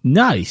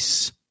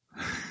 Nice.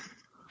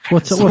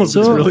 What's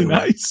really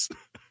nice?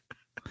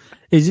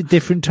 Is it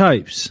different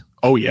types?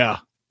 Oh yeah.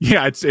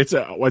 Yeah, it's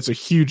a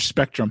huge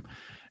spectrum,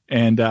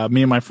 and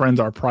me and my friends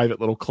are a private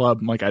little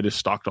club. Like I just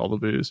stocked all the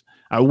booze.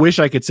 I wish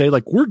I could say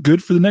like we're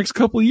good for the next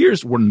couple of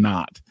years. We're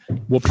not.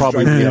 We'll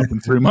probably be up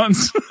in 3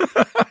 months.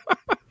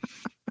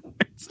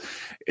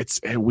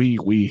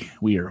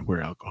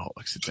 we're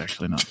alcoholics. It's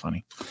actually not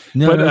funny.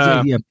 No, But,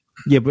 but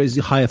but it's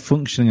higher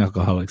functioning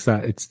alcoholics.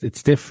 That it's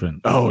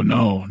different. Oh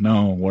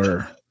no,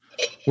 we're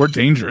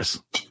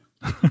dangerous.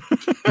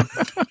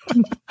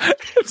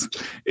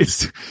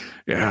 it's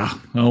yeah.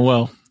 Oh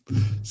well,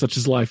 such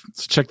is life.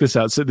 So check this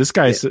out. So this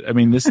guy, I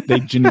mean, they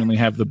genuinely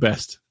have the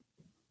best.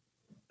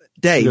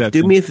 Dave,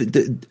 do me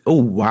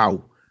oh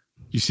wow.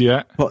 You see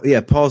that?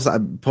 Pause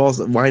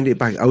that, wind it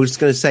back. I was just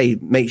going to say,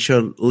 make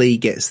sure Lee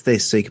gets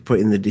this so he can put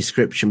it in the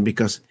description,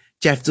 because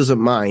Jeff doesn't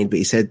mind, but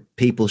he said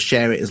people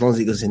share it as long as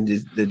it goes in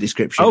the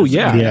description. Oh,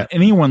 yeah.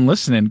 Anyone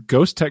listening,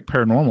 Ghost Tech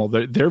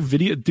Paranormal, their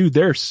video, dude,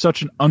 they're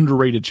such an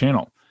underrated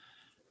channel.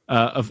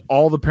 Of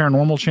all the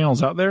paranormal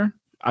channels out there,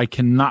 I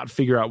cannot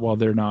figure out why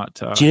they're not.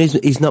 Do you know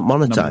he's not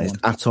monetized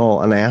at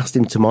all? And I asked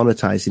him to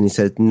monetize, and he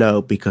said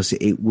no, because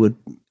it would.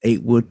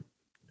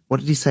 What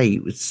did he say?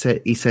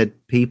 He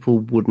said people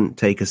wouldn't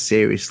take us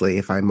seriously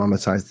if I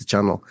monetize the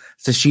channel.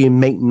 So she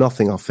make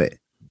nothing off it.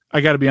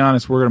 I got to be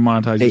honest, we're going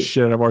to monetize the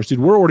shit out of ours, dude.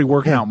 We're already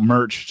working out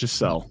merch to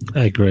sell.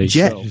 I agree.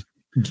 Jeff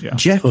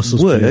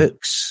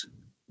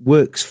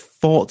works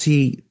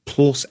 40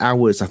 plus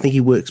hours. I think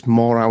he works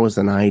more hours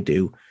than I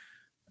do.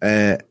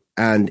 And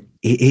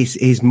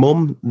his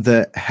mum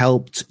that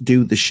helped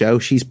do the show,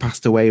 she's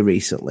passed away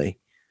recently.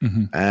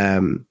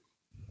 Mm-hmm.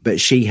 But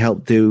she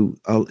helped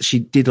she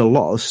did a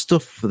lot of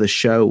stuff for the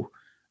show.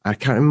 I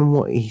can't remember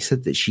what he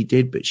said that she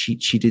did, but she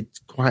did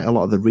quite a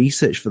lot of the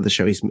research for the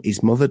show.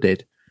 His mother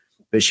did,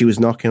 but she was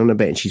knocking on a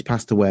bit and she's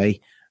passed away.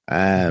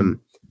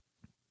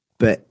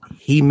 But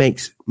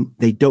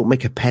they don't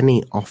make a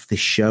penny off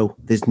this show.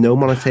 There's no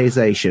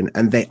monetization,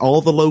 and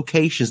all the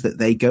locations that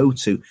they go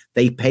to,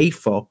 they pay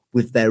for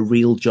with their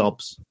real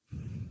jobs.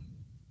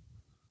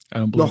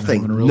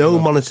 Nothing, no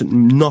monitor,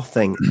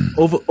 nothing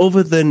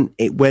other than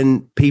it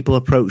when people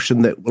approach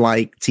them that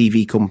like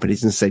TV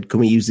companies and said,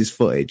 "Can we use this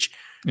footage?"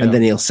 Yeah. And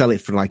then he'll sell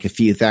it for like a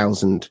few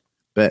thousand,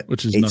 but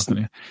which is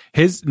nothing.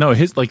 His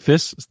like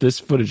this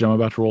footage I'm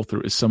about to roll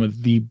through is some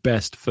of the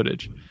best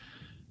footage,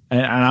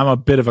 and I'm a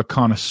bit of a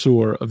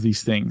connoisseur of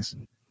these things,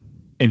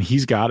 and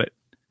he's got it.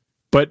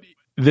 But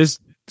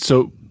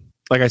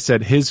like I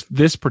said,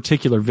 this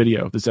particular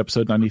video, this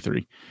episode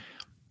 93,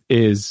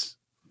 is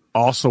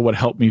also what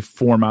helped me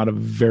form out a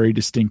very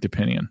distinct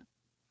opinion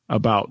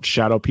about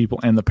shadow people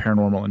and the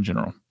paranormal in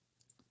general.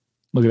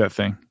 Look at that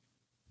thing.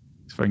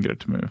 See if I can get it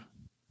to move.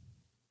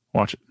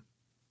 Watch it.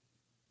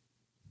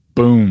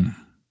 Boom.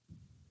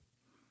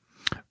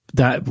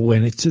 That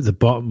when it's at the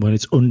bottom, when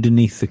it's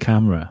underneath the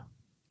camera,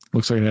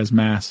 looks like it has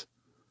mass.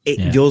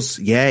 It does.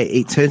 Yeah,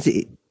 it turns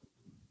it.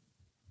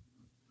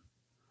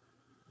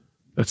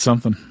 That's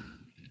something.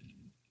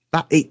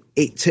 That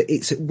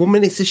it's 1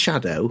 minute's a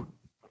shadow.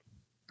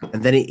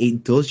 And then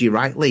it does, you're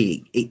right,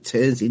 Lee. It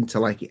turns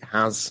into like it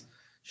has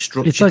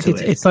structure. It's like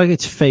it's like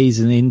it's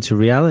phasing into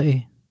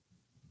reality.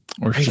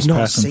 Or it's I've just not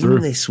passing seen through.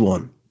 This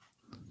one.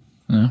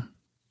 Yeah,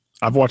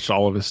 I've watched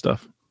all of his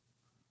stuff.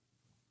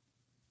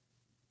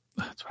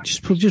 That's right.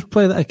 Just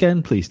play that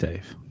again, please,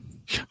 Dave.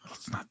 Yeah,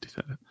 let's not do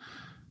that.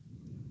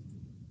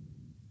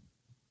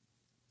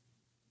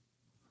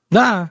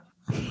 Nah.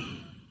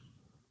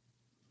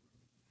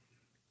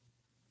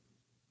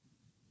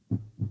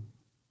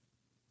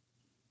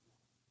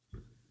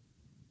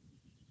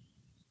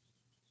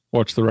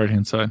 Watch the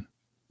right-hand side.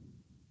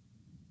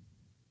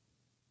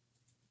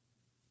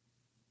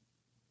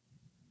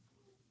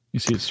 You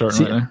see it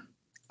starting right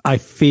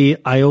there?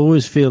 I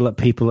always feel that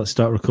people that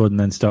start recording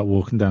then start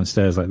walking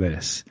downstairs like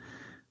this,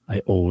 I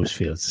always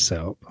feel it's a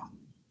setup.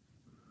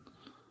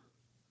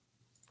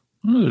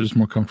 Oh, they're just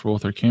more comfortable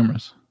with their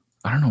cameras.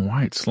 I don't know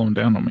why it's slowing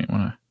down on me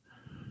when I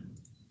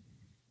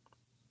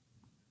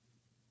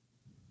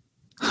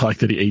like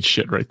that he ate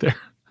shit right there.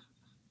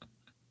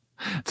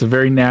 It's a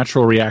very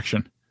natural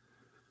reaction.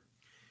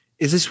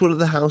 Is this one of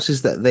the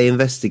houses that they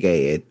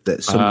investigated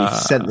that somebody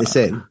sent this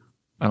in?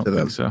 I don't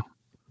think so.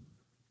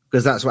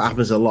 Because that's what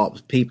happens a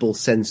lot. People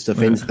send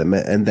stuff into them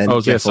and then...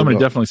 somebody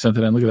definitely sent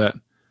it in. Look at that.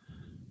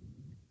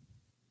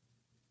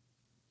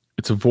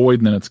 It's a void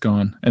and then it's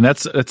gone. And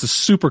that's a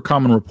super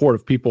common report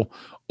of people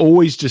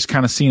always just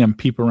kind of seeing them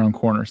peep around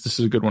corners. This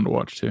is a good one to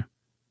watch too.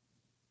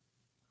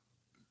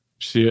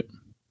 See it?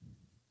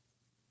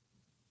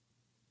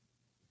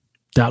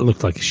 That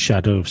looked like a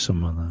shadow of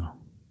someone though.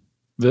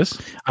 This?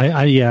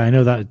 I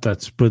know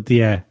that's, but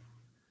yeah.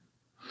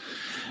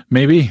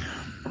 Maybe.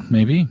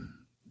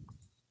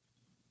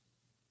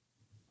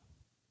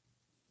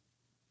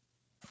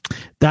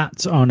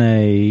 That's on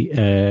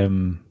a,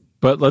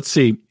 but let's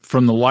see.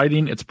 From the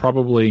lighting, it's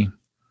probably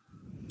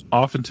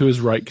off and to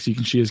his right because you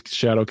can see his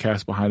shadow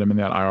cast behind him in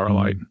that IR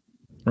light,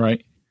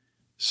 right?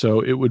 So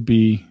it would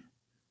be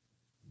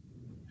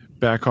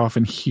back off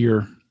in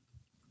here.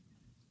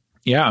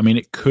 Yeah, I mean,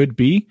 it could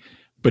be,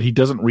 but he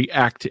doesn't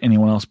react to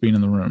anyone else being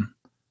in the room.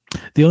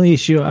 The only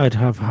issue I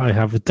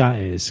have with that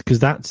is because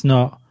that's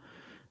not,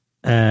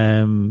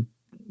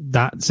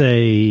 that's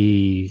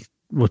a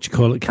what you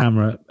call it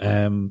camera,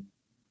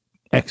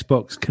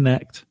 Xbox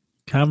Connect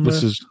camera.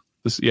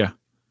 This yeah.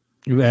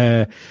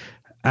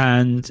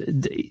 And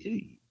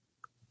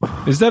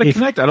Is that a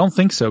Kinect? I don't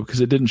think so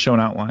because it didn't show an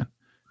outline.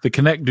 The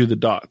Kinect do the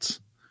dots.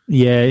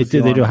 Yeah,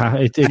 they do have.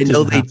 I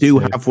know they do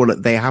have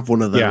one. They have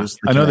one of those.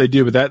 Yeah, I know they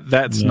do, but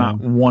that's not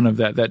one of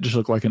that. That just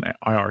looked like an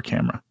IR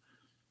camera.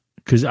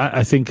 Because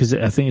I think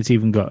it's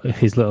even got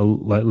his little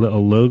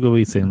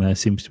logo-y thing there.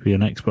 Seems to be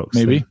an Xbox.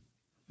 Maybe.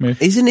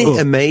 Isn't it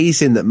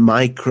amazing that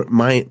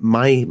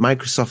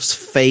Microsoft's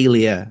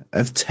failure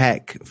of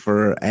tech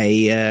for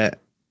a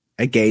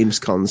games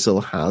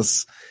console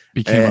has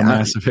became a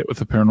massive hit with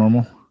the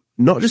paranormal?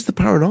 Not just the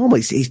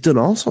paranormal. He's done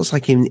all sorts,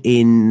 like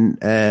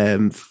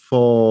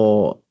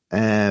for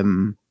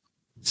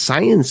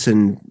science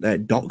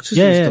and doctors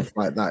and stuff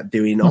like that,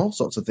 doing all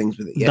sorts of things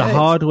with it. Yeah, the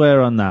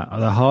hardware on that,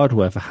 the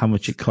hardware for how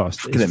much it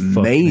costs, is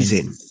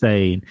amazing,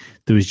 insane.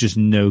 There was just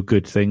no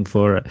good thing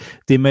for it.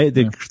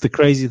 The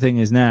crazy thing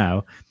is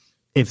now,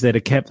 if they'd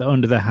have kept it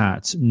under the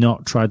hat,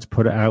 not tried to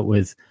put it out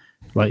with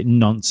like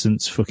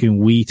nonsense fucking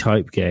Wii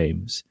type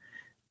games,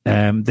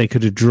 they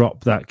could have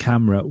dropped that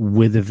camera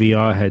with a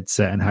VR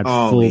headset and had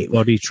full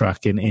body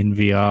tracking in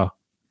VR.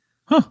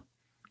 Huh.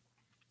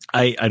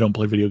 I don't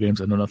play video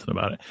games. I know nothing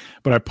about it.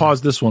 But I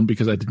paused this one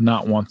because I did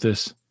not want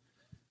this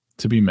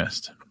to be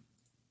missed.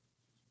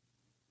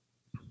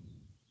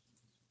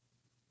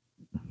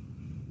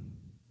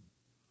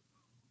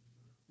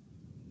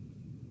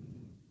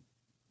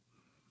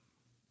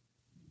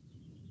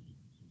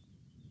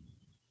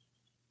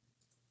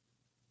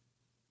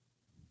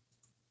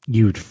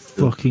 You would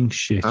fucking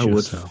shit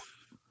yourself.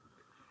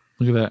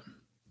 Look at that.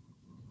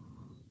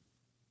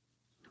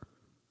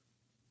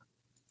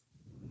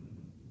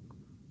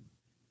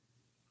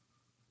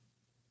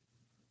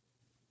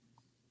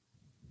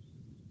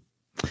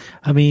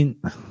 I mean,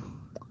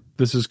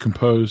 this is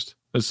composed.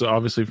 This is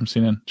obviously from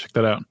CNN. Check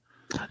that out.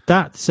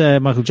 That's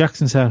Michael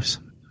Jackson's house.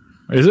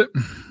 Is it?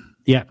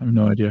 Yeah. I have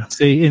no idea.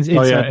 See,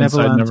 Inside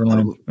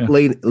Neverland. Yeah.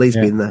 Lee's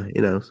been there,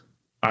 you know.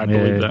 I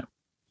believe that.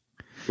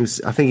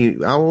 I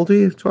think how old are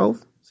you?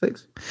 12?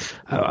 6?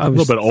 I was a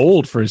little bit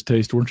old for his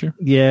taste, weren't you?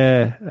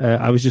 Yeah.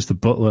 I was just the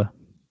butler.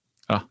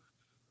 Ah.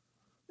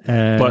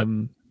 But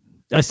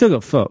I still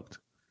got fucked.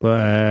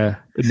 But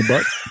in the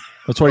butt?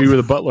 That's why you were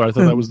the butler. I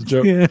thought that was the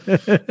joke.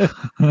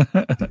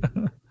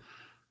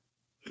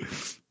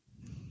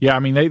 Yeah, I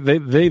mean,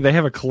 they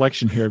have a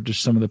collection here of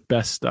just some of the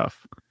best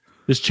stuff.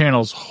 This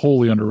channel is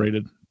wholly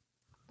underrated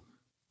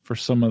for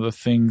some of the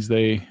things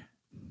they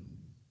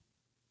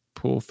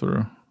pull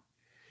through.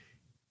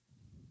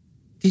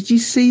 Did you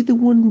see the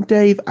one,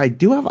 Dave? I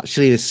do have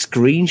actually a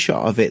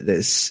screenshot of it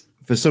that's,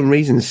 for some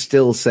reason,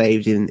 still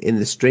saved in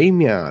the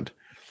StreamYard.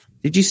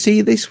 Did you see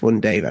this one,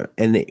 Dave?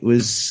 And it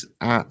was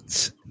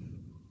at...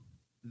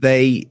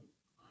 They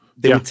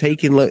were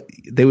taking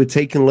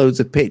loads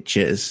of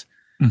pictures.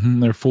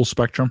 Mm-hmm, they're full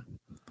spectrum.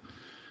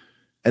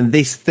 And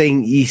this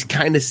thing, you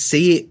kind of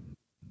see it,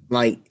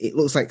 like it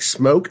looks like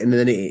smoke, and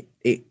then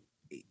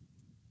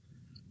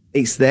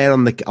it's there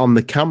on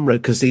the camera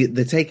because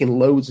they're taking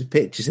loads of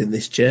pictures in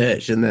this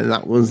church, and then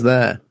that one's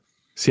there.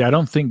 See, I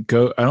don't think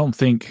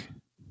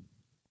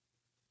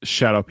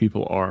shadow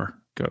people are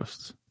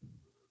ghosts.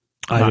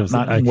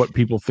 Not what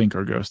people think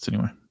are ghosts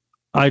anyway.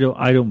 I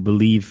don't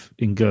believe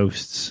in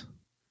ghosts.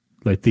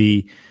 Like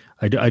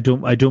I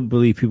don't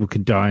believe people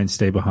can die and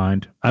stay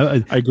behind.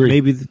 I agree.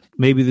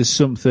 Maybe there's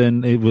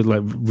something with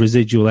like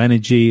residual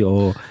energy,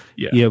 or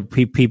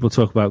people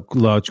talk about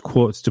large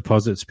quartz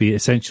deposits be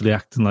essentially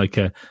acting like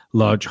a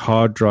large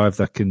hard drive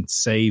that can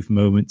save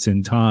moments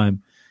in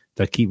time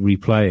that keep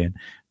replaying.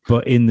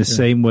 But in the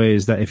same way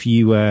as that, if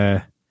you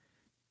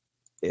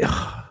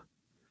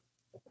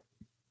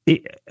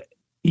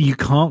you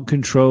can't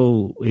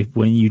control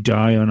when you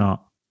die or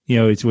not. You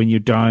know, it's when you're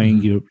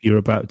dying, you're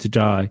about to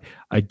die.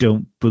 I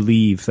don't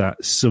believe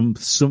that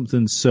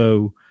something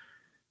so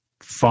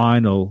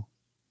final,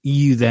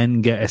 you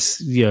then get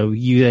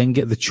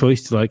the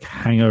choice to like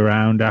hang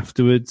around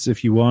afterwards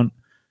if you want.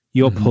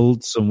 You're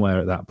pulled somewhere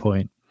at that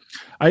point.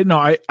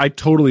 I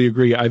totally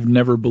agree. I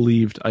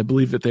believe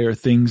that there are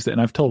things that,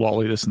 and I've told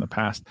Ollie this in the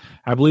past,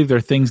 I believe there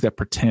are things that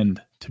pretend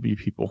to be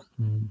people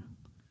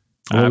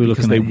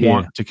because they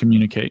want to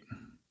communicate.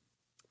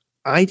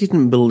 I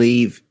didn't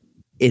believe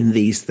in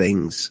these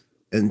things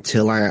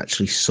until I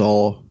actually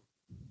saw.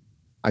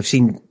 I've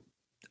seen,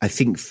 I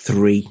think,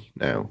 3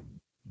 now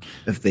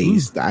of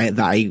these that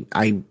I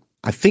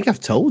think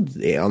I've told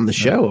it on the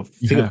show. I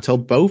think I've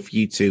told both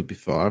you two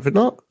before. Have I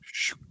not?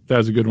 That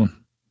was a good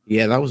one.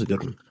 Yeah, that was a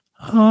good one.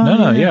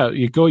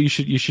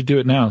 You should do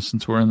it now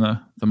since we're in the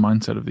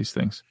mindset of these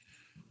things.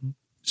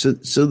 So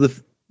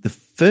the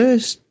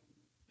first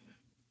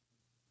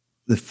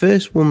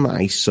one that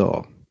I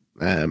saw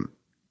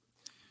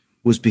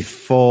was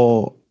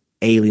before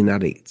Alien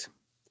Addict,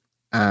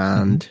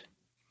 and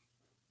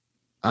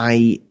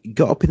I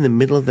got up in the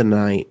middle of the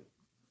night.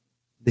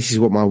 This is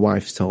what my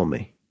wife told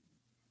me.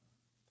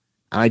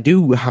 I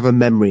do have a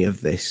memory of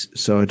this,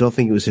 so I don't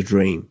think it was a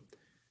dream.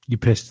 You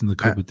pissed in the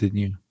cupboard, didn't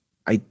you?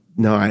 I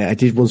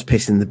did once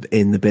piss in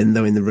the bin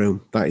though, in the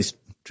room. That is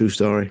true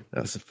story.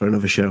 That's for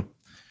another show.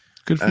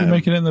 Good for you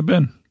making it in the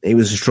bin. It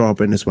was a straw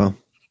bin as well.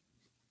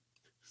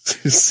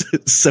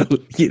 So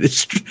you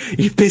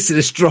piss in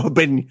a straw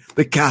bin,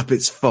 the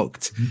carpet's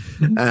fucked.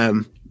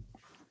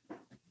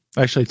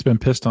 Actually, it's been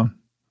pissed on.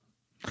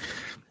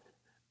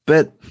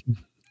 But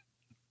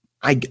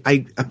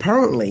I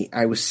apparently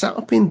I was sat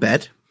up in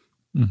bed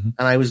and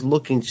I was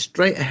looking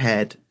straight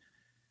ahead,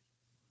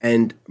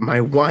 and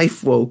my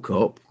wife woke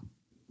up,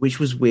 which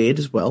was weird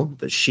as well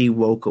that she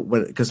woke up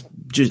because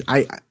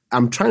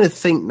I'm trying to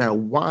think now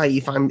why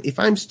if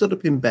I'm stood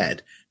up in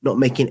bed not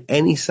making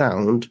any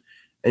sound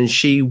and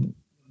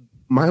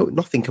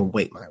nothing can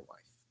wake my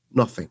wife,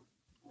 nothing,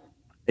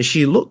 and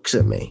she looks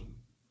at me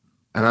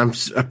and I'm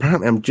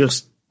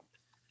just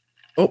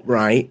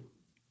upright.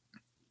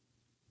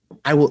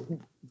 I will.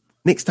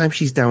 Next time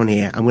she's down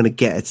here, I'm going to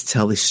get her to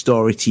tell this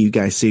story to you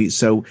guys.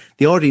 So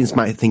the audience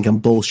might think I'm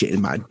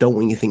bullshitting, but I don't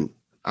want you to think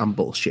I'm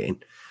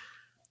bullshitting.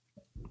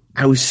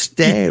 I was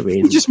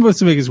staring. He just wants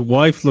to make his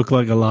wife look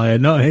like a liar,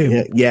 not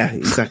him. Yeah,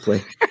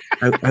 exactly.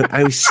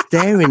 I was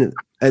staring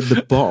at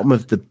the bottom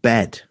of the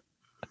bed,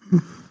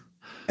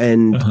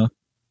 and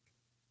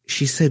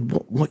she said,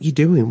 "What you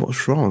doing?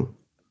 What's wrong?"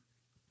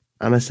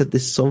 And I said,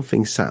 "There's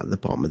something sat at the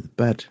bottom of the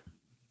bed."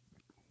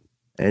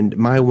 And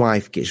my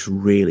wife gets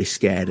really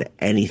scared at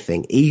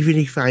anything. Even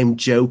if I'm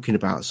joking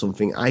about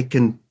something, I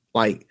can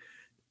like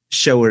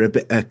show her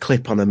a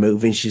clip on a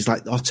movie and she's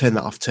like, "Oh, turn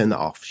that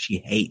off." She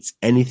hates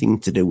anything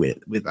to do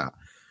with that.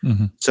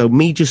 So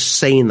me just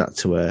saying that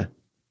to her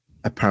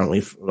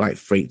apparently like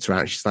freaked her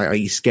out. She's like, "Are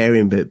you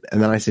scaring me?"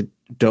 And then I said,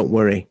 "Don't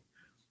worry."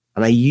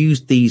 And I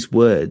used these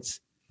words,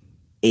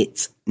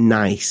 "It's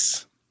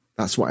nice."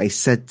 That's what I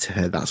said to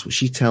her. That's what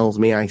she tells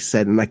me I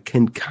said. And I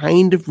can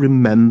kind of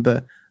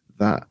remember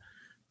that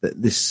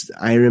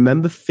I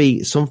remember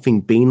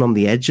something being on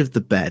the edge of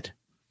the bed,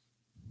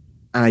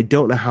 and I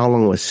don't know how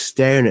long I was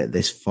staring at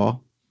this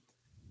for,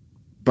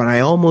 but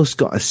I almost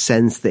got a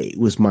sense that it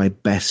was my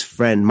best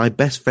friend. My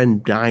best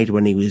friend died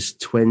when he was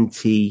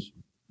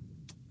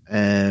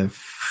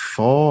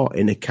 24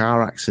 in a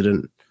car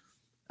accident.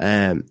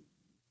 And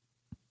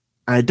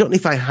I don't know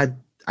if I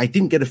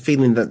didn't get a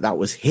feeling that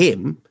was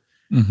him,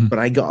 but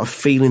I got a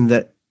feeling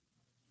that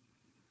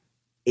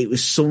it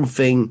was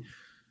something.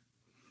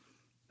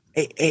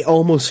 It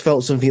almost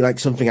felt something like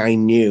something I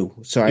knew.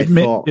 So I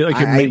thought it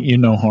meant you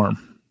no harm.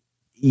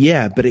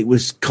 Yeah, but it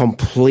was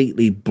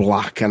completely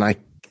black, and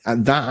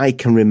that I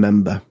can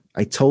remember.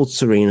 I told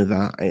Serena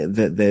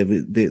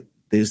that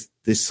there's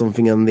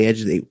something on the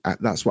edge of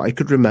that's what I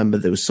could remember.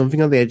 There was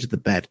something on the edge of the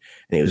bed,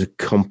 and it was a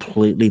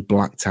completely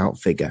blacked out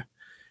figure.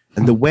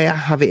 And the way I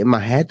have it in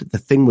my head, the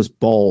thing was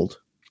bald,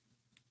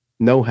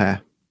 no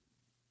hair,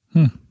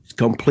 it's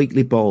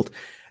completely bald.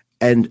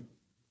 And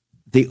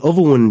the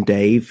other one,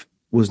 Dave,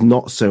 was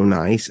not so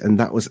nice, and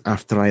that was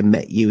after I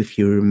met you, if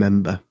you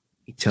remember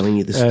me telling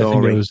you the story. I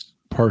think it was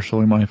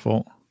partially my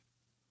fault.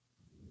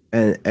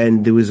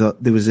 And there was a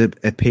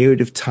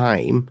period of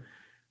time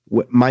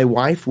where my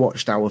wife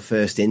watched our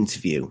first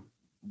interview,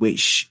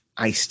 which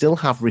I still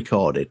have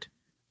recorded.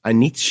 I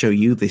need to show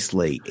you this,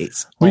 Lee.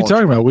 It's what are you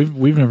talking about?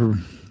 We've never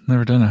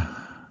done a.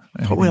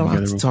 We're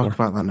allowed to talk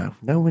about that now.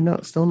 No, we're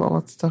not. Still not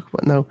allowed to talk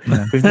about. No,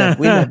 we've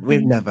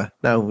never.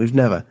 No, we've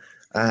never.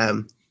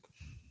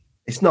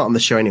 It's not on the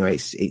show anyway.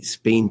 It's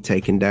been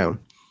taken down.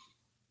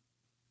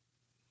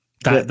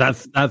 That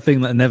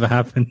thing that never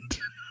happened.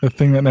 The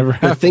thing that never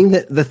happened.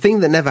 The thing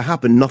that never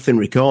happened. Nothing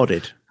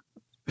recorded.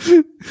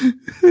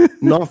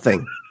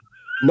 Nothing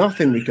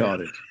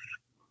recorded.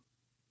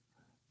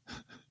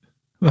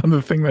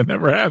 The thing that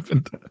never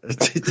happened.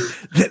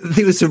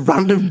 There was a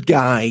random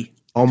guy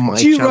on my channel.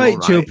 Do you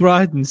write Joe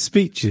Biden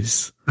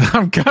speeches?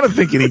 I'm kind of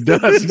thinking he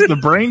does. He's the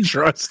brain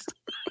trust.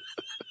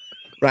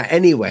 Right,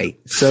 anyway,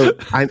 so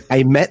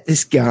I met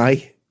this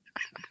guy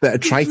that I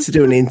tried to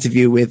do an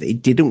interview with.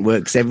 It didn't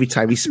work because every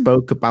time he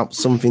spoke about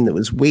something that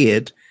was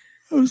weird,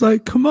 I was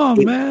like, come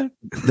on, man.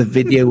 The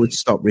video would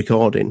stop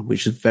recording,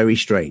 which was very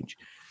strange.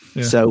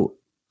 Yeah. So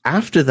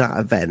after that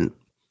event,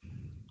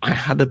 I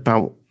had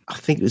I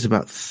think it was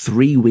about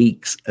 3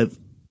 weeks of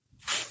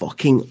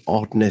fucking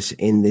oddness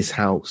in this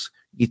house.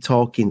 You're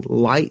talking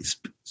lights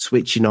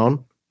switching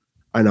on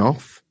and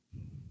off,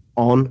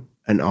 on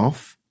and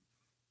off.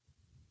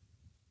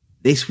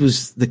 This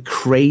was the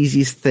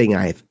craziest thing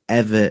I've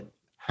ever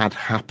had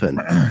happen.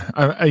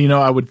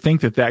 I would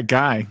think that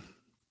guy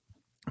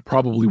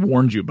probably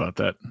warned you about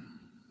that.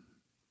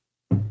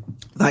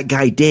 That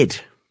guy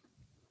did.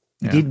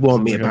 He did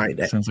warn me about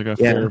it. Sounds like a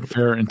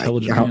fair,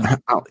 intelligent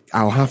man.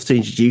 I'll have to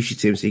introduce you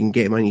to him so you can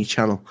get him on your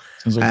channel.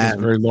 Sounds like he has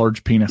a very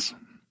large penis.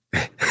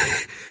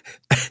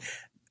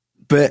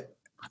 But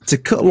to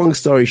cut a long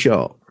story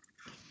short,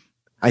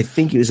 I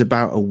think it was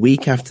about a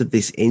week after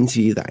this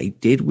interview that I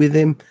did with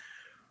him.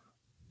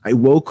 I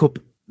woke up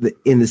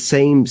in the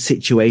same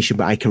situation,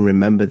 but I can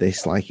remember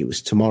this like it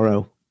was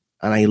tomorrow.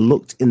 And I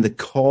looked in the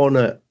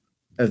corner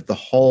of the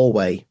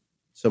hallway.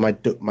 So my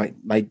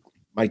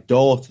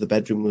door to the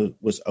bedroom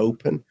was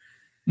open.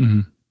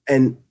 And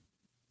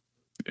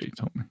yeah, you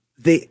told me.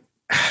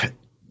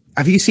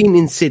 Have you seen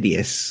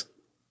Insidious?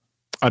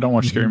 I don't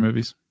watch scary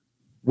movies.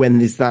 When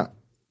there's that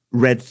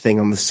red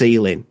thing on the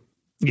ceiling.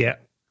 Yeah.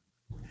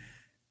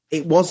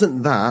 it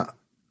wasn't that,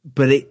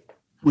 but it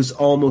was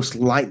almost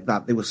like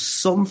that. There was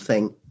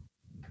something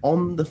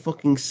on the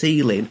fucking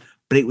ceiling,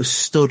 but it was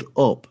stood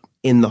up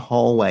in the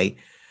hallway.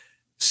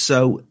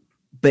 So,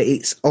 but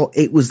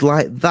it was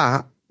like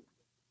that.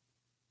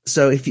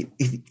 So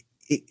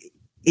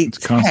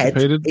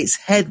its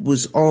head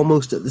was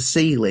almost at the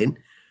ceiling.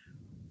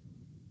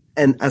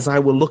 And as I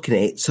were looking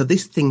at it, so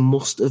this thing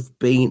must have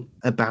been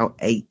about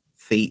 8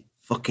 feet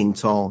fucking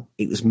tall.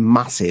 It was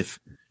massive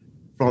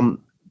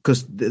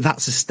because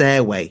that's a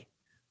stairway.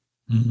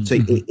 Mm-hmm. So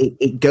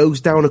it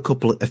goes down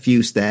a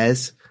few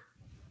stairs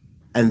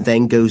and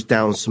then goes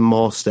down some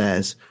more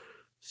stairs.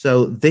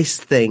 So this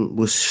thing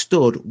was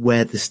stood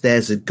where the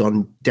stairs had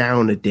gone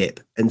down a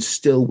dip and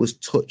still was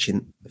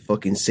touching the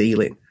fucking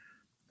ceiling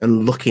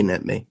and looking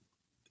at me.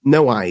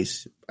 No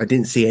eyes. I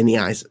didn't see any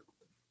eyes.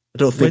 I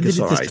don't think I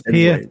saw eyes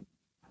anyway.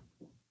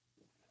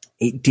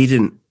 It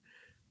didn't,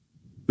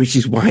 which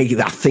is why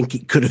I think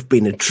it could have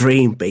been a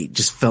dream, but it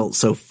just felt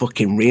so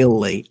fucking real,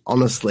 Lee,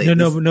 honestly.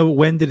 No, but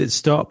when did it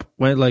stop?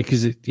 When, like,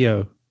 is it,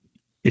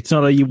 it's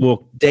not like you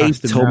walk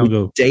Dave past told me,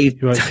 go,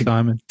 Dave, right,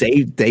 Simon.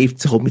 Dave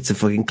told me to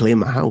fucking clean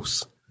my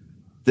house.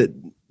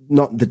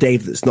 Not the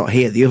Dave that's not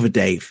here, the other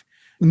Dave.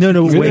 No,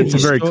 it's a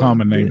very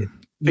common name.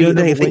 When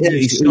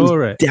you saw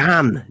it.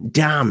 Dan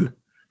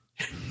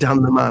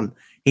the man.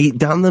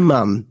 Dan the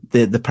man,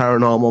 the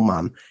paranormal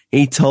man,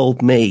 he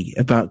told me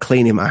about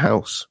cleaning my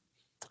house.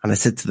 And I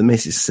said to the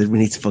missus, I said, we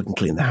need to fucking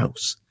clean the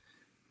house.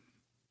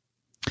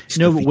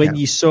 No, but when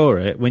you saw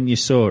it, when did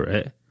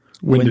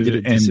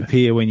it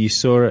disappear when you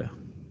saw it?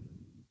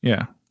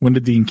 Yeah. When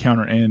did the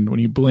encounter end? When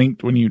you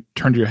blinked, when you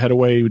turned your head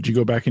away, would you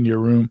go back into your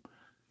room?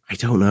 I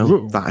don't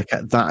know.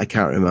 That I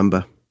can't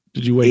remember.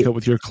 Did you wake up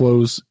with your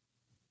clothes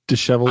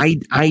disheveled?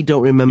 I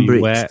don't remember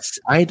it.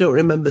 I don't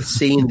remember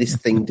seeing this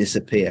thing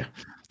disappear.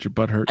 Did your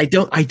butt hurt? I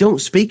don't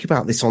speak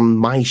about this on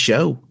my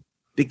show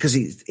because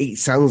it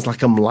sounds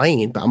like I'm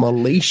lying, but I'm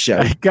on Lee's show.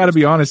 I got to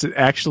be honest, it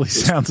actually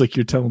sounds like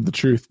you're telling the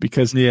truth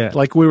because,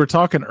 like we were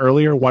talking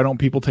earlier, why don't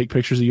people take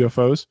pictures of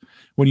UFOs?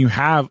 When you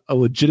have a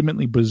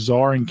legitimately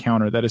bizarre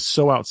encounter that is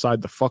so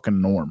outside the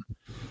fucking norm.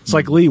 It's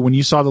like, Lee, when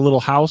you saw the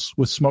little house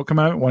with smoke come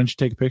out, why didn't you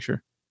take a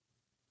picture?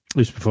 It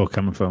was before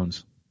camera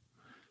phones.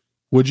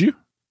 Would you?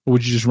 Or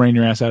would you just rain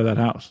your ass out of that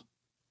house?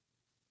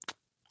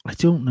 I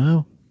don't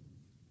know.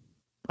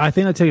 I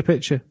think I'd take a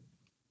picture.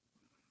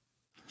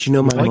 Do you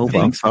know my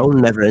mobile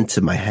phone never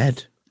entered my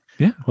head?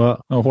 Yeah.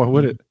 Well, why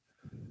would it?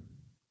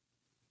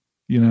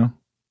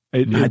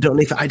 I don't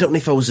know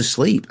if I was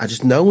asleep. I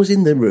just know I was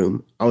in the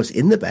room. I was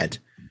in the bed.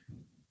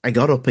 I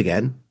got up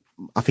again.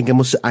 I think I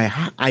must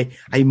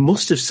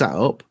have sat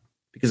up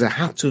because I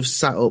had to have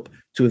sat up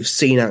to have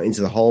seen out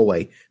into the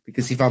hallway.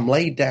 Because if I'm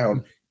laid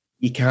down,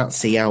 you can't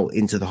see out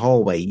into the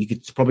hallway. You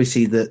could probably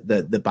see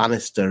the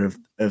banister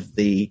of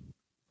the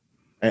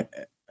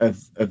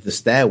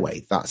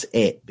stairway. That's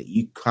it. But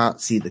you can't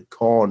see the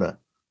corner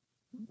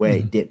where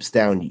it dips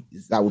down.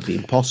 That would be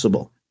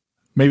impossible.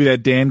 Maybe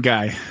that Dan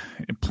guy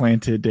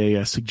planted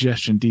a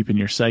suggestion deep in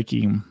your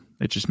psyche.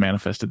 It just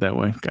manifested that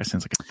way. Guy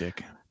sounds like a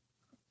dick.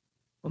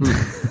 I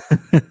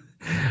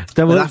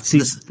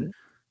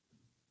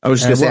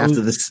was going to say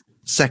after this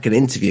second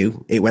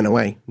interview, it went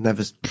away.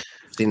 Never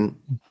seen.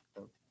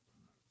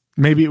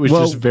 Maybe it was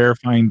just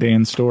verifying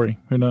Dan's story.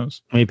 Who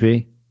knows?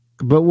 Maybe.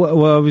 But what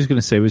I was going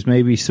to say was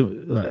maybe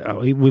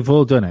we've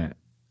all done it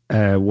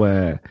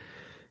where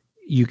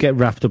you get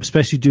wrapped up,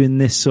 especially doing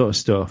this sort of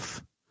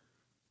stuff,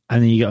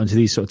 and then you get onto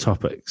these sort of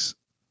topics.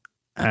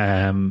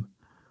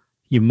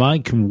 Your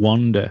mind can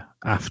wander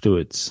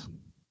afterwards.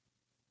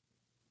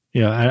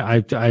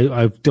 I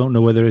don't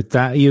know whether it's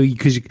that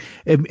because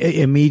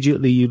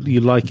immediately you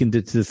likened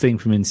it to the thing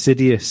from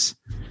Insidious.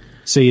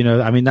 So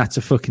that's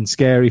a fucking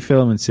scary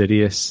film,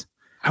 Insidious.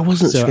 I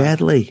wasn't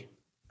scared, Lee.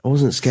 I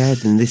wasn't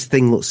scared, and this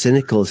thing looks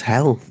cynical as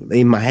hell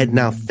in my head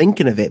now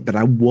thinking of it. But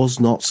I was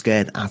not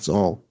scared at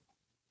all.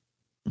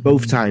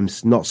 Both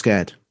times, not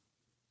scared.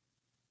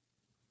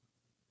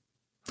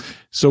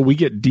 So we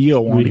get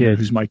Dio on here,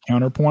 who's my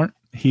counterpoint.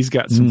 He's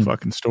got some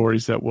fucking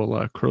stories that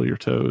will curl your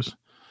toes.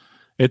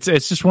 It's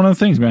just one of the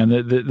things, man.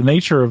 The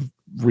nature of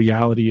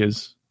reality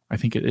is, I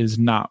think it is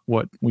not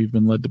what we've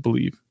been led to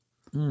believe.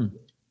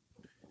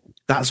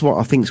 That's what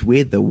I think's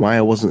weird, though. Why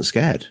I wasn't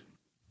scared?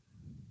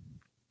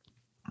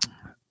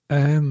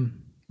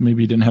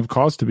 Maybe you didn't have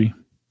cause to be.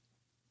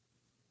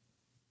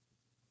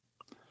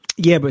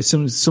 Yeah, but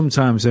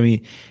sometimes, I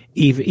mean,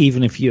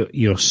 even if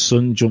your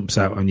son jumps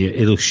out on you,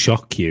 it'll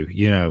shock you.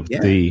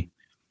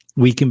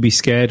 We can be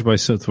scared by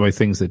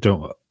things that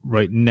don't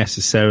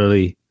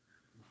necessarily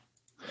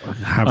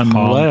have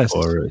harm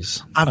for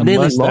us. I've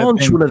nearly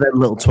launched one of them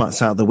little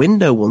twats out the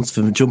window once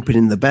for jumping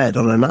in the bed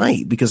on a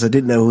night because I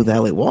didn't know who the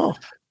hell it was.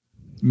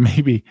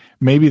 Maybe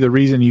the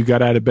reason you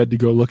got out of bed to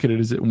go look at it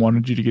is it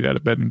wanted you to get out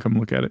of bed and come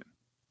look at it.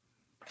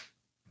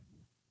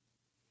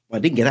 Well, I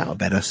didn't get out of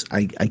bed.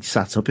 I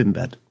sat up in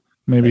bed.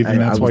 Maybe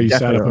that's why you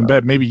sat up in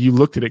bed. Maybe you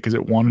looked at it because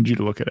it wanted you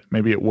to look at it.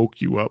 Maybe it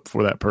woke you up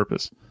for that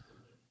purpose.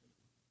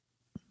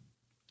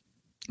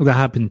 That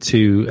happened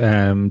to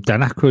Dan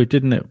Aykroyd,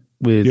 didn't it?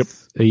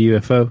 with a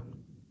UFO.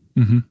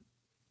 Mm-hmm.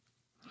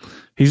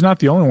 He's not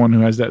the only one who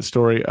has that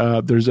story.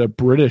 There's a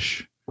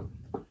British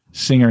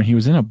singer. He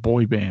was in a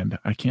boy band.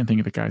 I can't think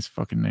of the guy's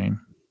fucking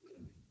name.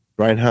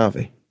 Brian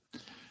Harvey.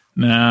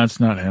 Nah, it's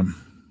not him.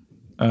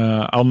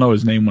 I'll know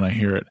his name when I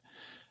hear it.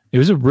 It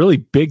was a really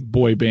big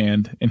boy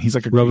band, and he's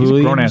like a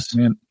grown-ass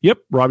man. Yep,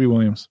 Robbie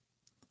Williams.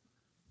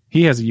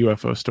 He has a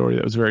UFO story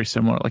that was very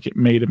similar. Like it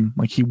made him,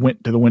 like he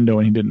went to the window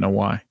and he didn't know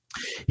why.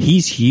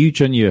 He's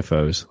huge on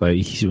UFOs. Like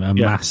he's a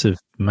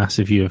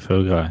massive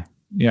UFO guy.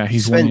 Yeah,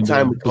 he's spent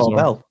time with Carl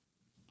Bell.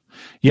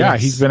 Yeah,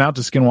 he's been out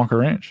to Skinwalker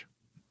Ranch.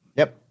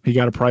 Yep. He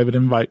got a private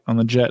invite on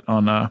the jet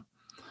on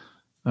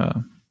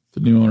the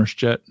new owner's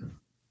jet.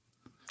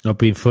 Not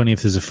being funny,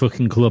 if there's a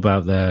fucking club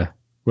out there,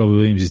 Robbie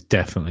Williams is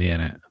definitely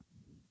in it.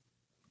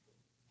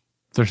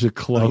 There's a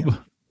club.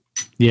 Oh,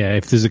 yeah,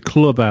 if there's a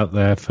club out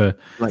there for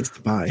likes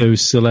to buy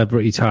those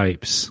celebrity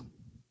types,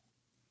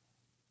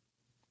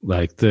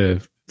 like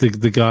the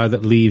guy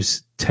that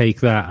leaves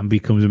Take That and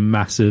becomes a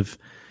massive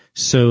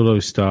solo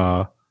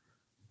star,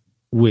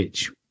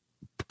 which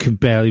can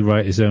barely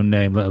write his own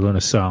name, let alone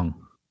a song.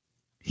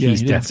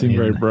 He's definitely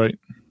very bright.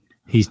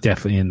 He's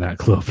definitely in that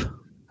club.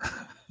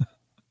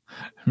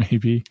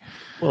 Maybe.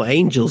 Well,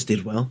 Angels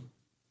did well.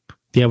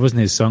 Yeah, it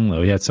wasn't his song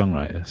though. He had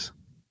songwriters.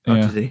 Oh,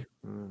 yeah. did he?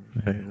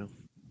 Fair enough.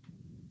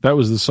 That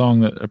was the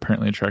song that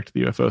apparently attracted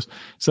the UFOs.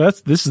 So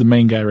this is the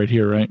main guy right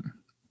here, right?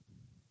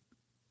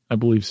 I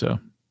believe so.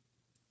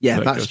 Yeah,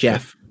 that's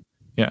Jeff.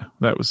 Yeah,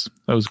 that was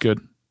good.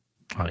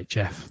 All right,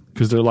 Jeff.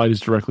 Because their light is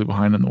directly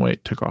behind them the way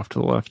it took off to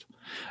the left.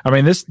 I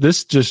mean,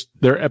 this just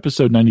their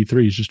episode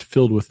 93 is just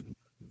filled with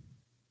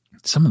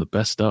some of the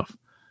best stuff.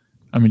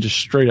 I mean, just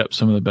straight up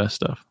some of the best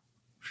stuff.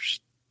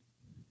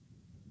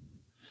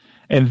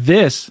 And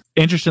this,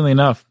 interestingly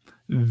enough,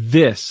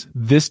 this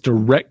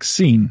direct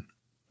scene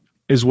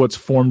is what's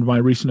formed my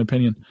recent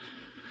opinion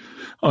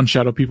on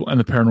shadow people and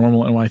the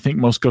paranormal, and why I think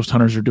most ghost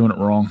hunters are doing it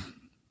wrong.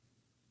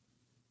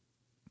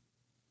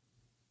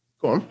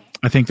 Go on.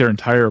 I think their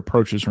entire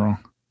approach is wrong.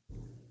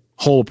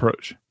 Whole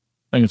approach.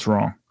 I think it's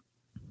wrong.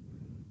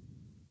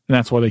 And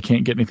that's why they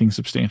can't get anything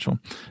substantial.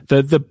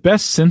 The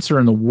best sensor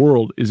in the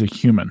world is a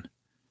human.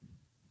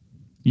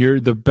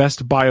 You're the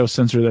best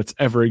biosensor that's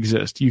ever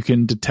existed. You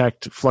can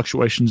detect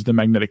fluctuations in the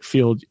magnetic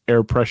field,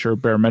 air pressure,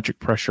 barometric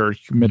pressure,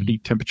 humidity,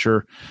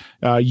 temperature.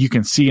 You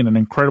can see in an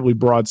incredibly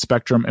broad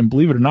spectrum. And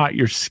believe it or not,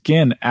 your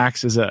skin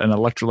acts as an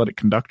electrolytic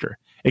conductor.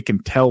 It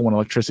can tell when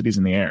electricity is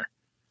in the air.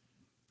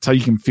 That's how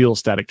you can feel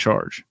static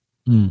charge.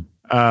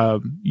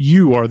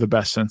 You are the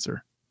best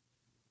sensor.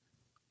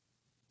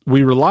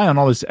 We rely on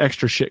all this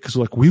extra shit because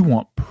we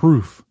want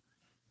proof.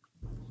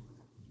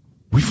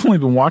 We've only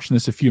been watching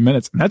this a few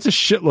minutes, and that's a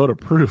shitload of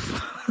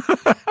proof.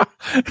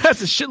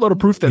 That's a shitload of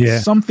proof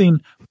that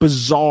something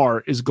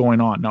bizarre is going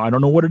on. Now, I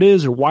don't know what it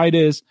is or why it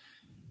is,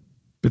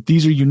 but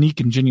these are unique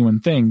and genuine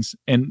things.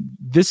 And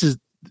this is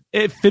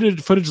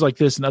footage like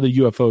this and other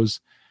UFOs,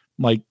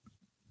 like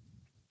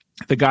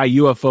the guy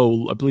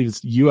UFO, I believe it's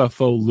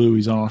UFO Lou.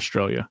 He's in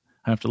Australia.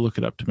 I have to look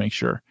it up to make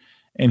sure.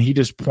 And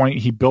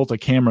he built a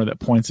camera that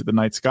points at the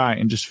night sky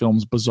and just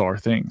films bizarre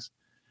things.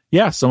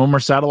 Yeah, some of them are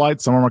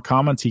satellites, some of them are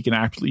comets. You can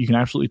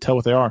absolutely tell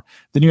what they are.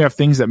 Then you have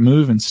things that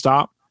move and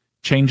stop,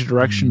 change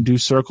direction, do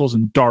circles,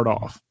 and dart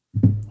off.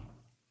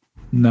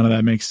 None of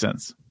that makes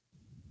sense.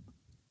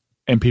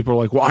 And people are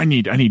like, "Well, I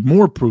need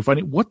more proof.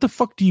 What the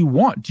fuck do you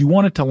want? Do you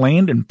want it to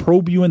land and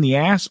probe you in the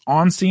ass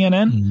on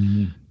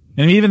CNN?"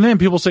 And even then,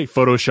 people say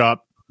Photoshop.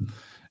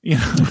 You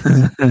know,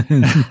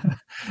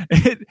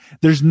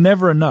 there's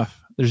never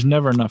enough. There's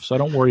never enough. So I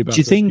don't worry about.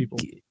 People.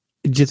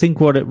 Do you think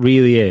what it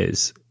really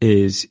is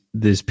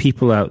there's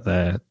people out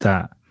there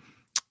that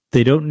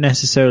they don't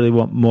necessarily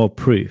want more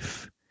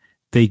proof.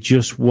 They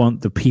just want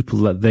the people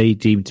that they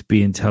deem to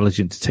be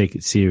intelligent to take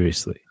it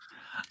seriously.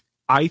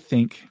 I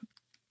think,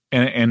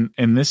 and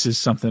this is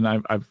something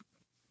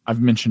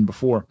I've mentioned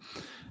before,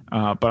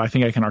 but I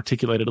think I can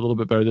articulate it a little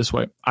bit better this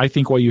way. I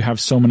think while you have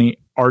so many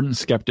ardent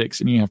skeptics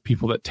and you have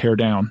people that tear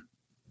down,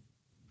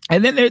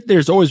 and then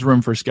there's always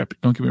room for a skeptic.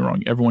 Don't get me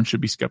wrong. Everyone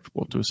should be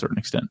skeptical to a certain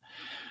extent.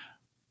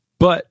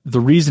 But the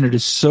reason it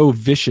is so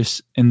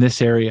vicious in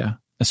this area,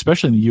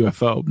 especially in the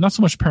UFO, not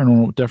so much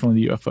paranormal, but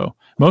definitely the UFO.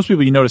 Most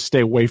people, to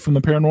stay away from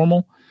the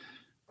paranormal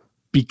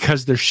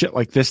because there's shit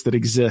like this that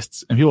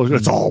exists. And people are like,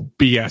 it's all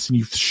BS. And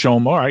you show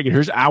them, all right,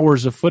 here's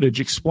hours of footage,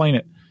 explain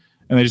it.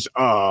 And they just,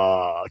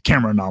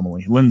 camera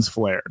anomaly, lens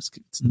flare. It's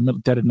in the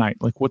middle, dead of night.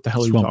 Like, what the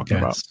hell are you talking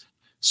about?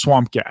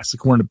 Swamp gas.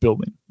 Like, we're in a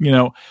building,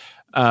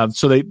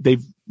 So a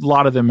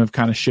lot of them have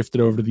kind of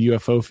shifted over to the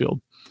UFO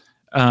field.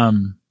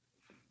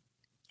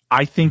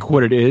 I think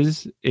what it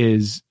is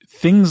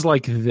things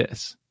like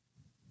this,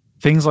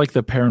 things like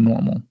the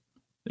paranormal,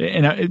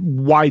 and a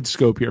wide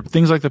scope here.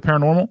 Things like the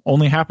paranormal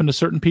only happen to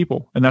certain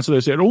people, and that's what they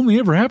say. It only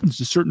ever happens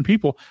to certain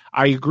people.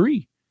 I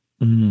agree.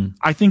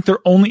 I think they're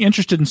only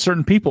interested in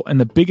certain people, and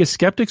the biggest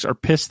skeptics are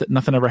pissed that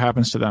nothing ever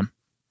happens to them.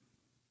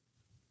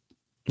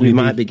 We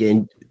might be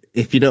getting,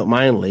 if you don't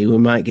mind, Lee, we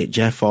might get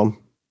Jeff on.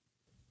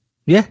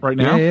 Yeah, right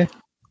now. Yeah.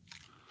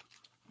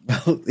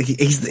 Well,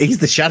 he's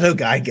the shadow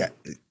guy.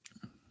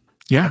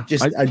 Yeah.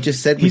 I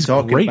just said we're he's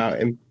talking great. about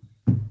him.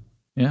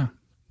 Yeah.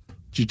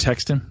 Did you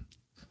text him?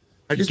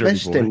 I just dirty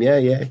messaged boy. him.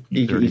 Yeah.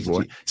 Dirty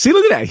boy. See,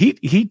 look at that. He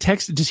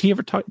texted. Does he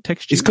ever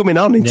text you? He's coming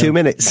on in Never. 2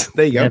 minutes.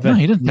 There you go. Never. No,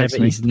 he doesn't text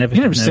Never. me. He's never- he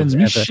never never, sends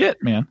me ever.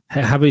 shit, man.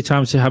 How many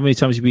times have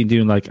you been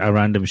doing like a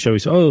random show?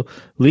 He's, oh,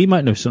 Lee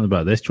might know something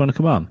about this. Do you want to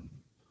come on?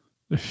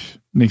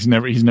 He's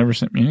never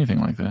sent me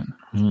anything like that.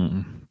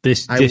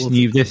 This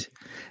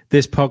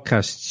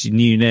podcast's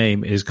new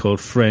name is called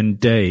Friend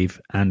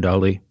Dave and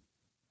Ollie.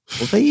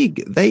 Well, there you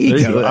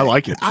go. I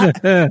like it.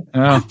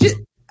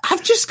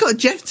 I've just got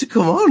Jeff to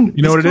come on.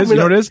 You know what it is? You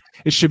know what it is?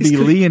 It should be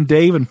Lee and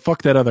Dave and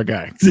fuck that other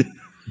guy.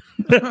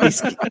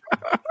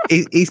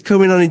 He's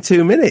coming on in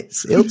 2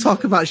 minutes. He'll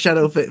talk about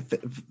shadow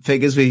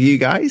figures with you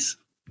guys.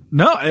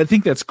 No, I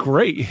think that's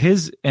great.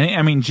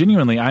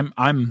 Genuinely, I'm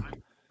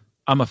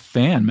a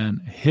fan,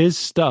 man. His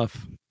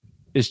stuff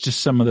is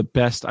just some of the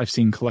best I've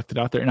seen collected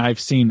out there, and I've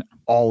seen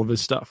all of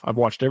his stuff. I've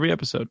watched every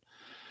episode,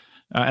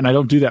 and I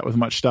don't do that with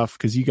much stuff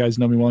because you guys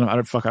know me well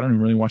enough. I don't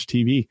even really watch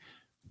TV,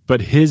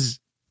 but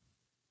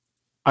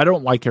I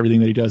don't like everything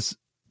that he does,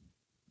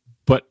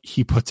 but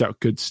he puts out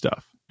good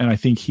stuff, and I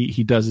think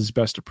he does his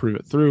best to prove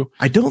it through.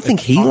 I don't think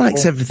he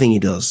likes everything he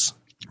does.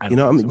 You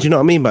know what I mean? Do you know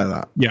what I mean by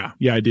that?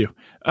 Yeah, I do.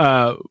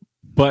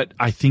 But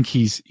I think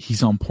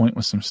he's on point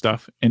with some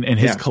stuff, and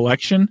his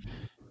collection,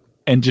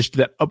 and just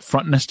that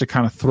upfrontness to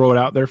kind of throw it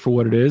out there for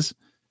what it is.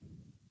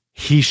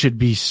 He should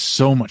be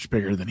so much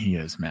bigger than he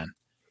is, man.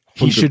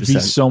 He 100%. should be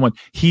so much.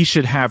 He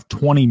should have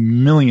 20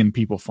 million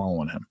people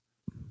following him.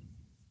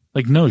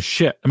 Like, no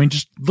shit. I mean,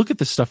 just look at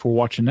the stuff we're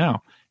watching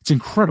now. It's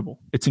incredible.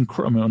 It's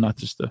incredible. Not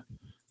just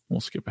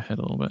we'll skip ahead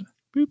a little bit.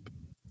 Boop.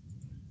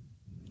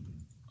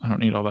 I don't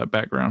need all that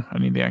background. I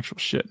need the actual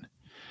shit.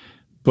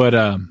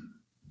 But,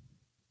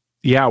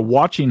 yeah,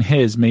 watching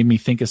his made me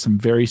think of some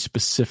very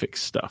specific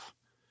stuff.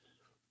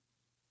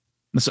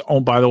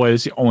 By the way,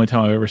 this is the only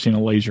time I've ever seen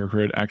a laser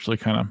grid actually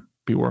kind of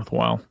be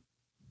worthwhile.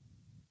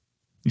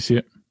 You see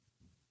it?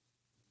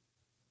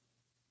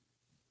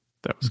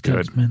 That was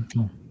good.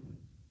 Judgmental.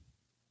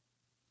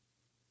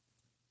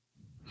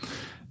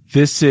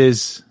 This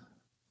is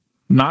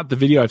not the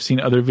video. I've seen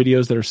other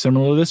videos that are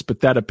similar to this,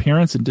 but that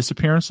appearance and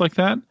disappearance like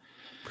that,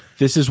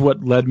 this is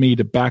what led me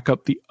to back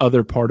up the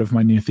other part of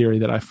my new theory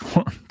that I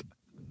formed.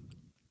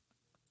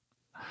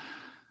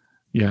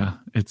 Yeah,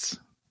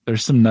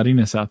 there's some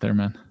nuttiness out there,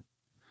 man.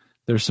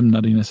 There's some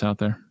nuttiness out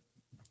there.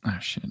 Oh,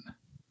 shit.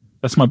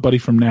 That's my buddy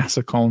from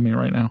NASA calling me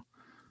right now.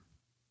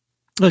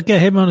 Look,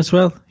 get him on as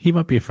well. He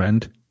might be a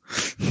friend.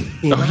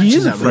 He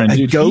is a friend, A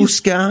dude.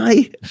 ghost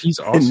guy? He's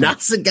awesome. A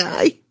NASA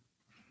guy?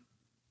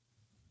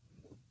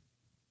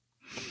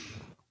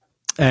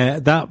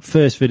 That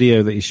first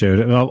video that you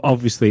showed, well,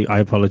 obviously, I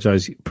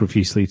apologize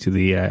profusely to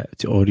the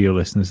to audio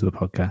listeners of the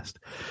podcast,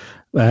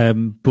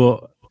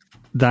 but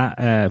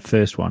that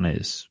first one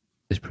is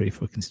pretty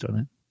fucking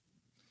stunning.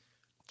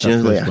 Do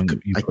you know,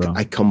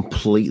 I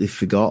completely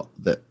forgot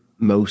that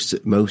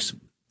most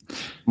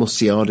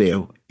Must-See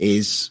Audio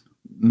is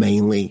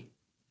mainly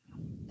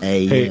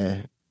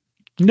a...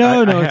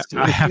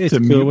 I have to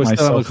mute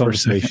myself for a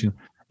conversation. second.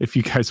 If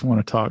you guys want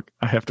to talk,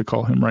 I have to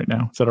call him right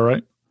now. Is that all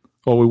right?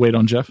 While we wait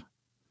on Jeff?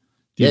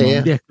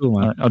 Yeah. Cool,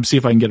 man. All right, I'll see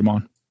if I can get him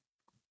on.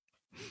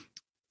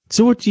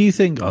 So what do you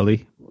think,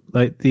 Ollie?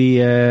 Like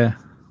the...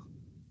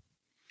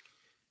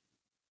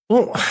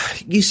 Well,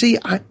 you see,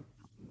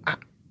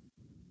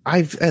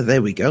 I've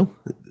there we go.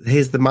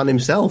 Here's the man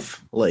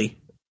himself, Lee.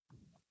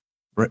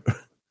 Right.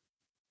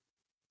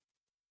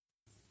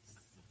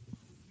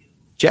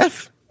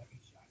 Jeff?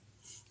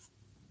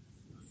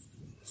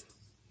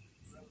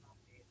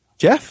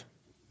 It's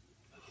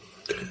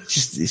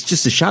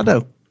just a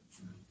shadow.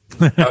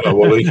 Hello,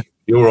 Wally.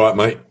 You all right,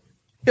 mate?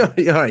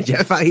 You're all right,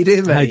 Jeff. How you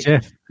doing, mate? Hi,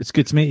 Jeff. It's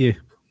good to meet you.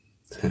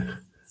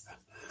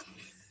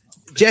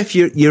 Jeff,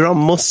 you're on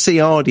Must-See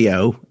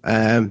Audio.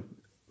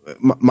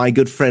 My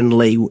good friend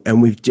Lee,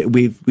 and we've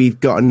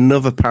got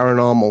another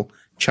paranormal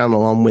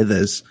channel on with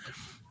us,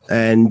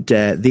 and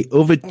the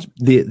other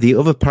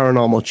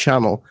paranormal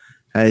channel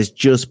has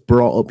just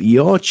brought up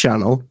your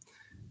channel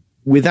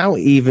without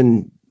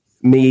even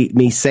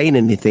me saying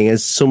anything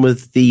as some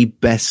of the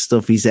best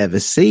stuff he's ever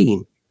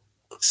seen.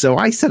 So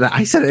I said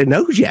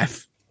no,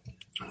 Jeff.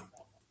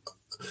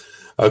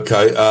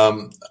 Okay.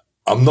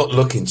 I'm not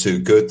looking too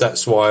good.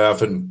 That's why I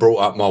haven't brought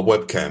up my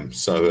webcam.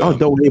 So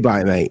Don't worry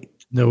about it, mate.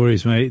 No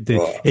worries, mate.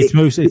 Right.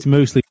 It's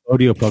mostly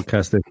audio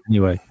podcasting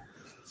anyway.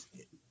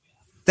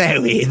 There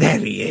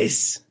he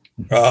is.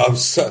 I'm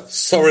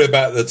sorry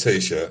about the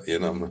t-shirt. You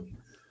know.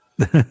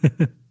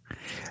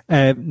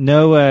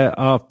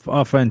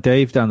 Our friend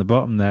Dave down the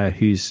bottom there,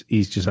 he's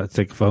just had to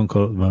take a phone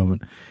call at the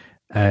moment.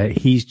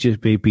 He's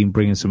just been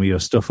bringing some of your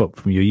stuff up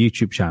from your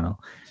YouTube channel,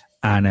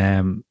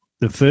 and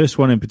the first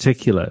one in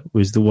particular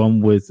was the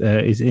one with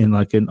is in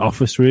like an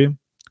office room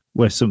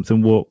where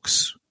something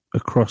walks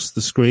across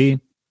the screen.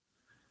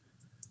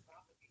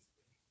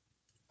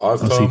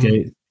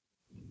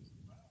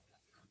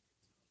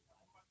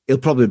 He'll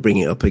probably bring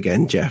it up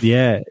again, Jeff.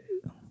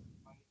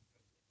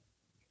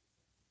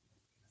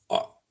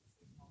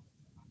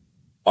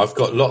 I I've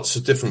got lots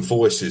of different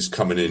voices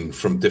coming in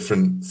from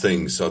different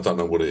things, so I don't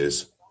know what it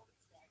is.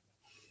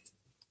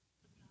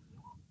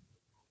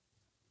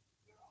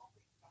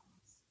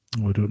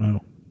 Oh, I don't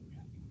know.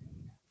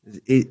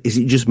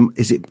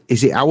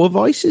 Is it our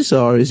voices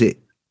or is it?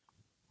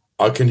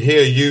 I can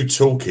hear you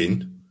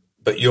talking,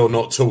 but you're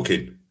not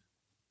talking.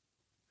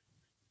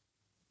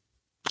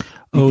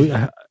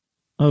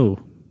 Oh.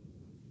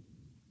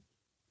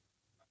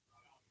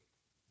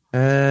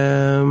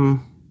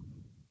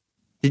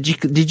 Did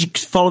you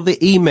follow the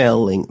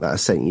email link that I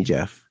sent you,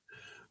 Jeff?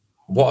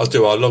 What I'll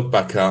do, I'll log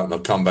back out and I'll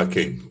come back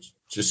in.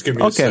 Just give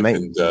me a second.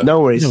 Mate.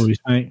 No worries. No worries,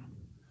 mate.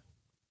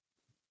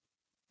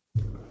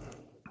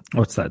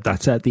 What's that?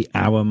 That's at the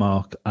hour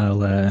mark.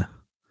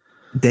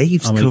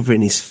 Dave's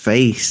covering his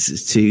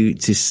face to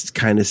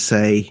kind of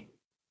say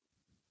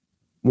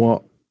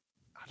what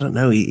I don't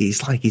know.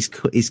 He's like he's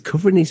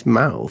covering his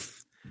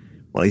mouth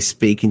while he's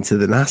speaking to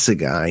the NASA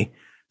guy,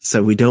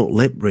 so we don't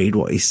lip read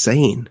what he's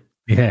saying.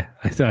 Yeah,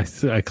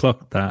 I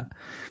clocked that.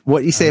 What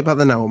do you say about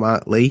the hour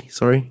mark, Lee?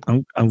 Sorry,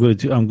 I'm going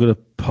to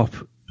pop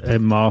a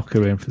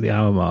marker in for the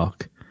hour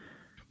mark,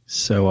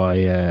 so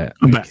I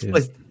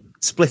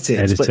split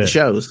the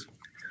shows.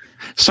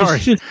 Sorry,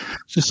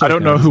 just I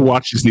don't know who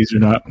watches these or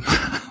not.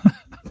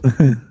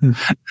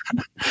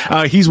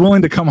 He's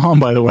willing to come on,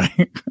 by the way.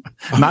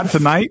 Not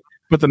tonight,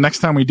 but the next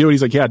time we do it,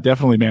 he's like, yeah,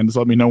 definitely, man. Just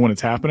let me know when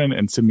it's happening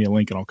and send me a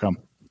link and I'll come.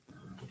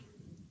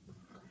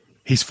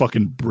 He's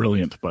fucking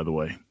brilliant, by the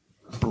way.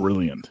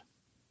 Brilliant.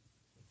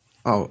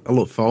 Oh, I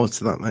look forward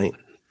to that, mate.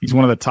 He's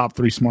one of the top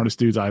 3 smartest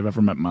dudes I've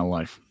ever met in my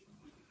life.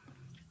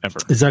 Ever.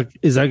 Is that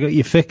got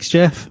you fixed,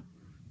 Jeff?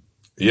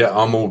 Yeah,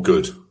 I'm all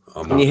good.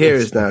 Can you hear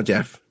us now,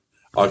 Jeff?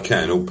 I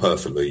can, all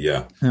perfectly,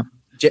 yeah.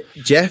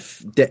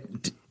 Jeff,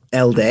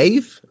 L.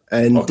 Dave,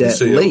 and I can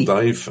see Lee. L.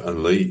 Dave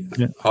and Lee.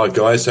 Yeah. Hi,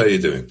 guys. How you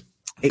doing?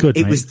 Good,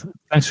 it mate. was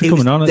Thanks for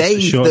coming on.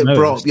 Dave that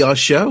brought up your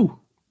show.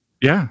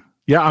 Yeah.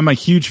 Yeah, I'm a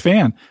huge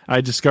fan.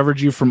 I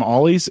discovered you from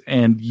Ollie's,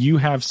 and you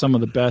have some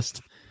of the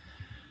best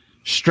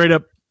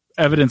straight-up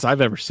evidence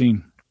I've ever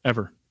seen,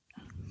 ever.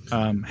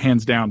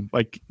 Hands down.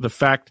 Like, the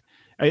fact...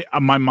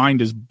 my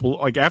mind is...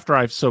 Like,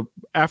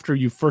 after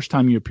you first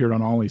time you appeared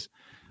on Ollie's,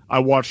 I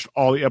watched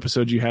all the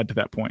episodes you had to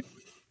that point.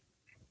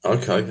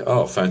 Okay.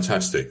 Oh,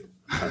 fantastic.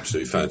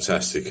 Absolutely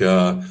fantastic.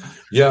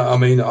 Yeah, I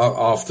mean,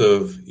 after,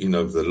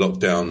 the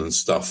lockdown and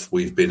stuff,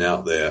 we've been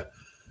out there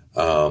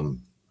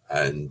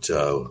and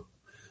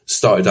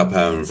started up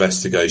our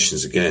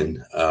investigations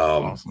again.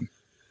 Awesome.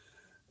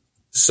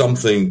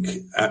 Something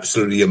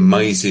absolutely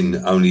amazing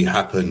only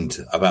happened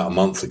about a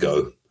month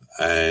ago.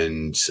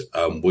 And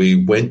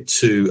we went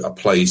to a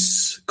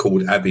place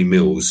called Abbey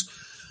Mills.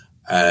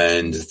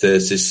 And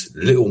there's this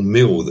little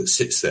mill that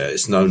sits there.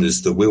 It's known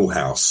as the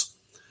Wheelhouse.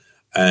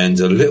 And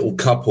a little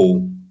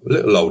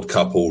old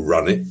couple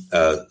run it,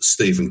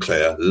 Steve and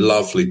Claire,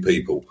 lovely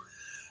people.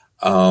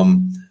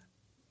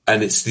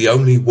 And it's the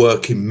only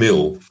working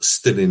mill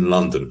still in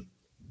London.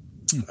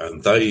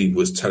 And they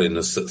was telling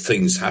us that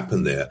things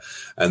happen there.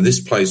 And this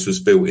place was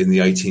built in the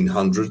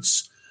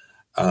 1800s.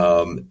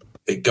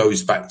 It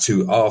goes back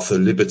to Arthur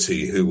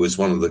Liberty, who was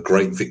one of the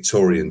great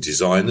Victorian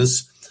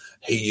designers.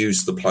 He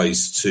used the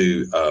place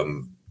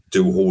to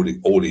do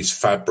all his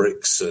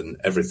fabrics and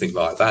everything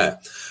like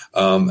that.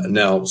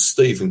 Now,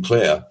 Steve and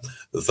Claire,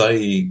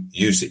 they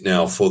use it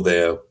now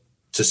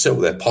to sell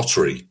their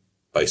pottery,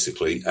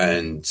 basically.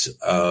 And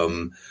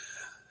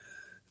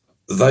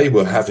they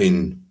were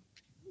having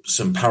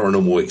some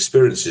paranormal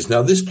experiences.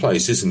 Now, this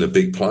place isn't a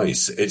big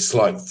place. It's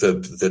like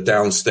the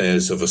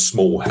downstairs of a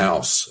small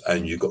house,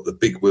 and you've got the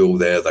big wheel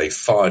there. They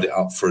fired it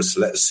up for us.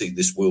 Let's see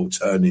this wheel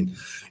turning,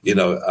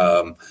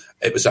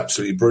 It was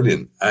absolutely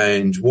brilliant.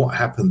 And what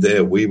happened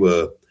there, we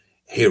were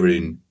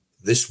hearing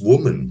this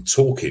woman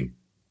talking,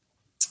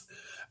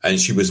 and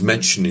she was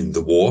mentioning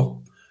the war.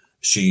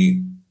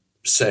 She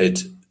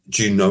said,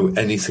 do you know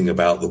anything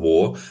about the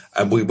war?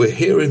 And we were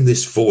hearing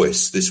this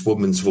voice, this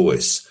woman's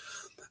voice.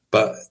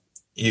 But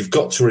you've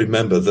got to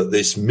remember that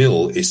this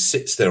mill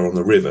sits there on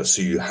the river,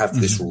 so you have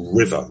this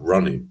river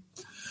running.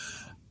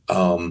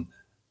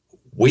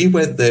 We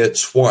went there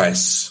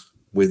twice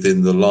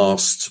within the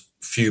last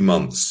few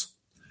months.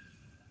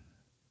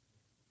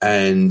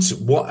 And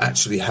what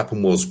actually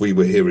happened was we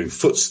were hearing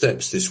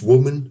footsteps. This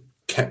woman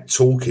kept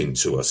talking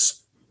to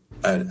us,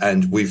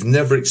 and we've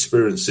never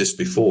experienced this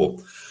before.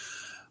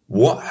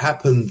 What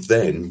happened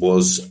then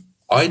was,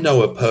 I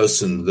know a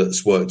person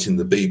that's worked in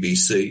the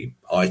BBC,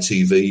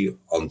 ITV,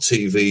 on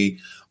TV,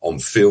 on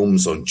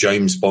films, on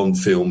James Bond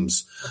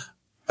films.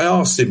 I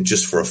asked him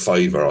just for a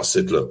favour. I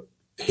said, look,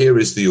 here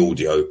is the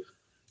audio.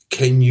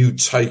 Can you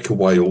take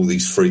away all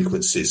these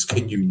frequencies?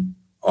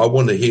 I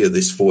want to hear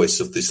this voice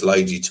of this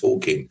lady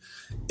talking.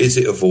 Is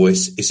it a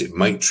voice? Is it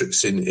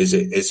matrixing? Is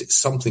it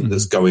something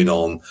that's going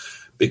on?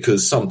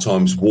 Because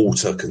sometimes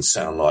water can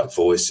sound like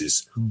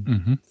voices.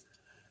 Mm-hmm.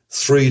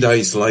 3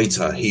 days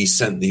later, he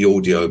sent the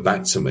audio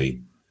back to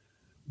me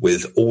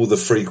with all the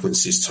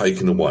frequencies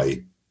taken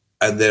away.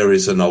 And there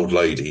is an old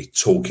lady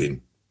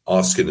talking,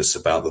 asking us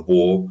about the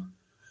war.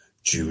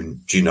 Do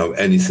you know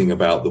anything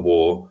about the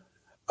war?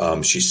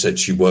 She said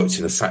she worked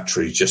in a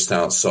factory just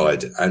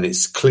outside, and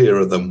it's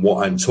clearer than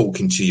what I'm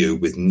talking to you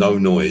with no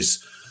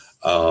noise.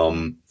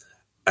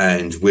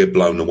 And we're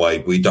blown away.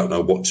 We don't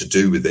know what to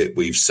do with it.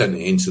 We've sent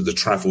it into the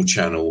Travel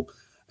Channel,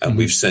 and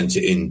we've sent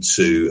it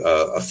into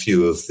a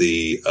few of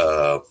the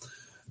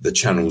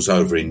channels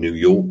over in New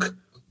York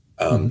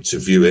to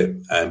view it,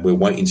 and we're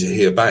waiting to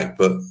hear back.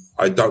 But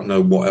I don't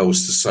know what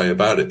else to say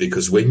about it,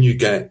 because when you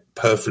get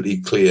perfectly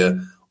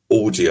clear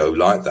audio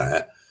like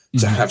that,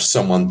 to have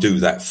someone do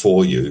that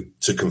for you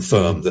to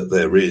confirm that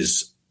there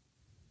is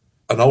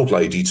an old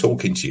lady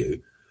talking to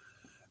you,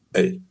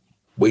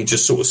 we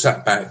just sort of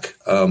sat back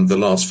the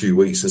last few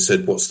weeks and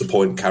said, what's the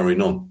point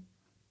carrying on?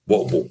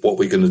 What are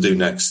we going to do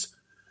next?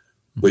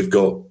 We've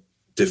got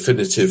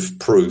definitive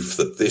proof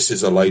that this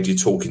is a lady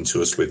talking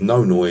to us with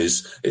no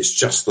noise. It's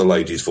just the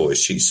lady's voice.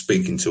 She's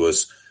speaking to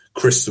us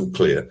crystal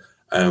clear.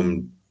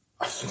 I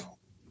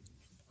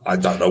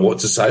don't know what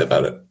to say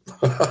about it.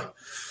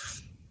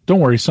 Don't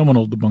worry, someone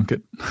will debunk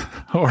it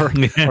or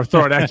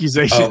throw out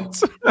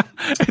accusations.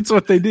 It's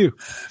what they do.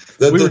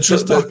 We were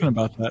just talking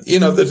about that. You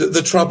know,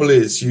 the trouble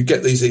is you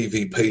get these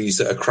EVPs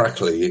that are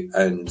crackly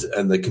and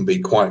they can be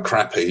quite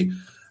crappy,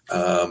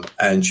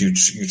 and you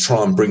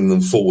try and bring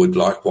them forward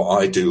like what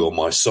I do on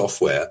my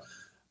software.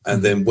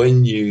 And then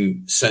when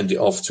you send it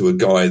off to a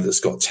guy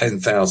that's got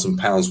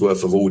 £10,000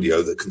 worth of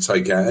audio that can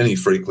take out any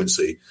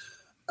frequency,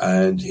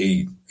 and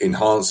he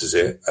enhances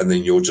it, and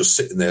then you're just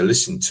sitting there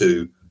listening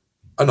to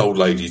an old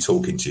lady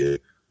talking to you,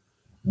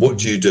 what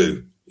do you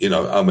do? You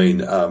know, I mean,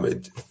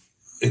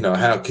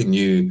 how can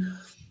you?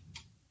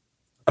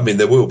 I mean,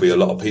 there will be a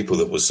lot of people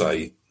that will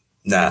say,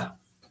 "No,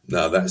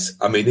 that's."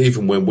 I mean,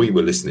 even when we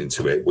were listening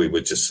to it, we were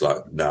just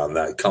like, "No,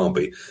 it can't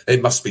be.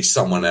 It must be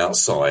someone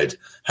outside.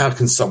 How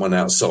can someone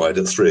outside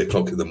at 3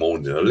 o'clock in the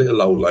morning, a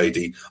little old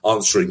lady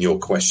answering your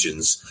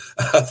questions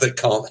that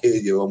can't hear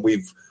you?" And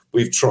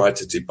we've tried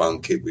to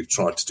debunk it. We've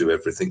tried to do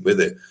everything with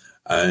it,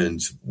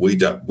 and we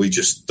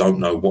just don't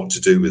know what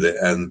to do with it.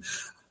 And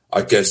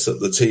I guess that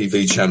the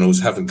TV channels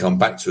haven't come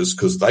back to us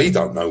because they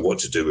don't know what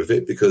to do with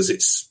it, because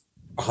it's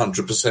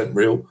 100%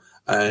 real,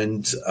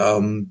 and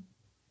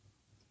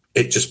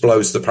it just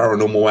blows the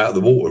paranormal out of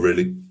the water,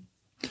 really.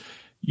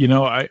 You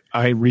know,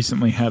 I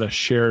recently had a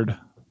shared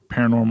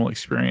paranormal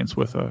experience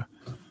with a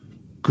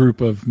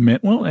group of men.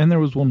 Well, and there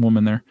was one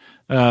woman there,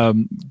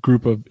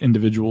 group of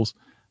individuals.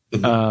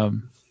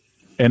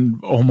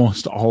 And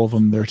almost all of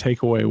them, their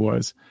takeaway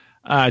was,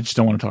 I just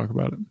don't want to talk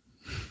about it.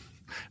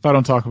 If I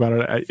don't talk about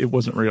it, it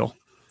wasn't real.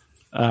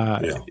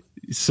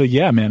 So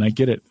yeah, man, I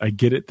get it. I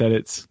get it that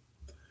it's,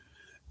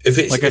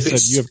 like I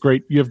said,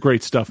 you have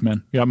great stuff,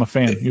 man. Yeah, I'm a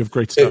fan. You have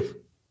great stuff.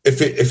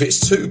 If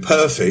it's too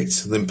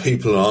perfect, then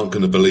people aren't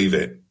going to believe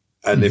it.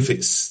 And if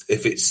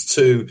it's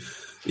too,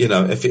 you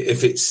know, if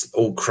it's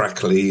all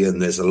crackly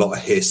and there's a lot of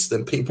hiss,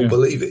 then people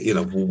believe it. You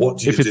know, well, what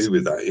do you do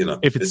with that? You know,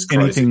 if it's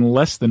anything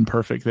less than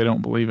perfect, they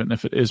don't believe it. And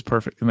if it is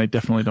perfect, then they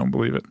definitely don't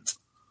believe it.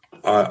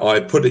 I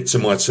put it to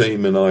my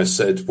team and I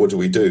said, what do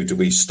we do? Do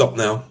we stop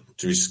now?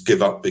 Do we just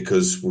give up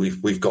because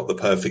we've got the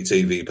perfect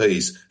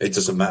EVPs? It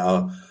doesn't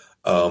matter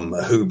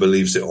who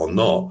believes it or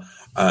not.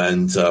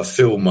 And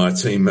Phil, my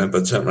team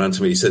member, turned around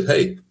to me. He said,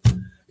 "Hey,"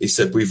 he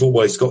said, "we've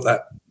always got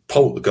that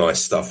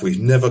poltergeist stuff. We've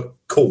never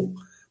caught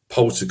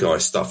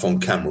poltergeist stuff on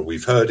camera.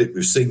 We've heard it,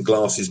 we've seen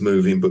glasses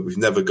moving, but we've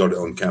never got it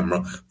on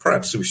camera.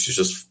 Perhaps we should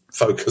just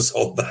focus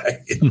on that."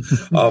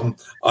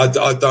 I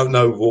don't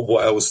know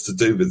what else to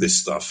do with this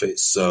stuff.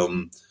 It's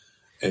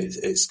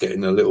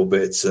getting a little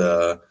bit.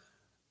 Jeff,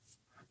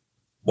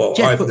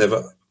 I've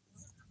never.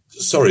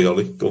 Sorry,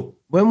 Ollie. Go on.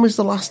 When was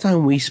the last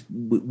time we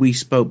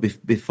spoke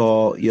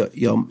before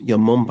your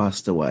mum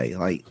passed away?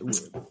 Like,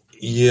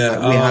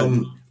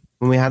 when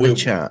we had a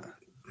chat.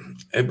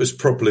 It was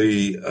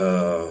probably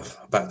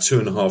about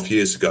 2.5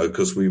 years ago,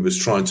 because we was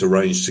trying to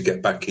arrange to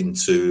get back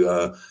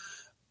into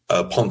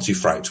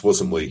Pontefract,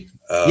 wasn't we?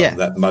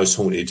 That most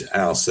haunted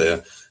house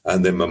there.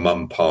 And then my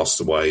mum passed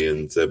away,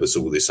 and there was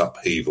all this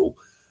upheaval,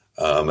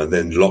 and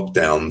then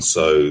lockdown.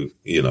 So,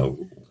 you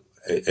know,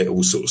 it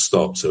all sort of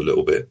stopped a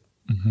little bit.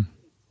 Mm-hmm.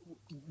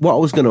 What I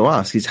was going to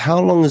ask is how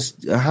long has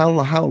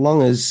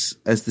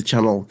the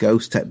channel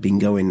Ghost Tech been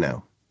going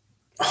now?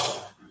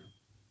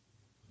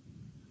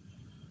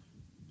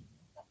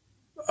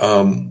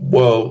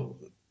 Well,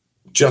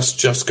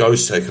 just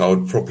Ghost Tech, I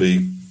would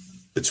probably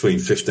between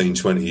 15,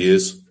 20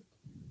 years.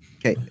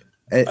 Okay.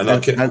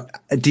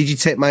 And did you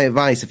take my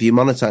advice? Have you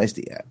monetized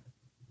it yet?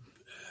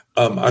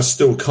 I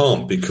still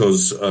can't,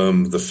 because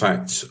the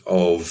fact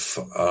of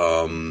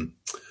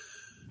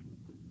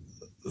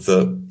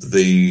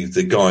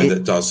the guy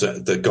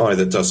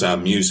that does our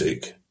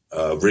music,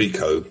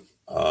 Rico,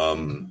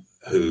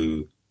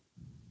 who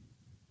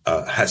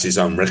has his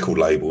own record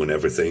label and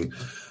everything.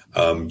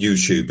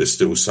 YouTube is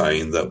still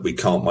saying that we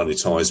can't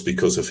monetize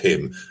because of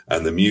him,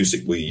 and the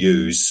music we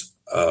use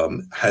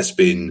has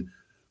been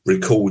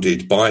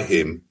recorded by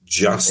him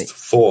just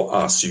for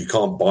us. You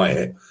can't buy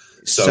it.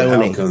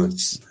 So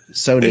it's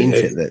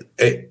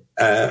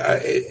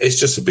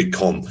just a big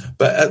con.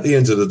 But at the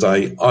end of the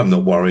day, I'm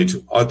not worried.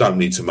 I don't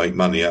need to make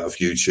money out of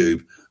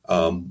YouTube.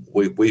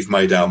 We've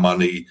made our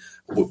money.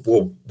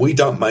 Well, we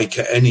don't make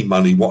any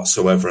money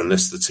whatsoever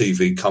unless the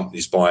TV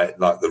companies buy it,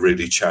 like the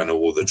Really Channel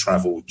or the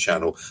Travel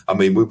Channel. I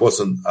mean, we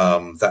wasn't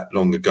that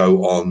long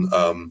ago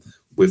on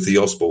with the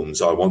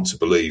Osbournes, I want to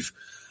believe.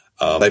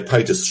 They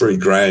paid us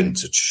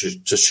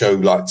 $3,000 to show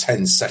like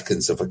 10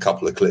 seconds of a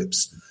couple of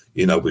clips,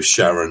 with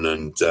Sharon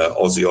and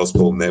Ozzy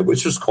Osbourne there,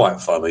 which was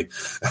quite funny.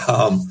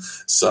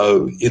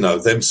 So,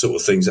 them sort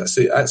of things, that's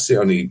the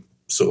only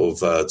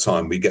sort of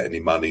time we get any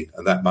money,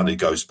 and that money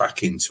goes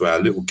back into our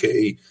little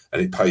kitty,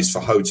 and it pays for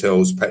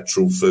hotels,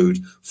 petrol, food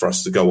for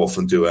us to go off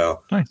and do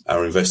our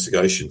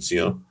investigations.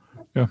 Yeah.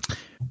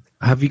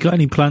 Have you got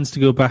any plans to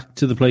go back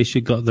to the place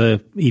you got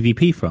the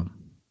EVP from?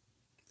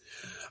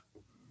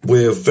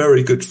 We're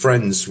very good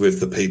friends with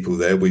the people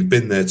there. We've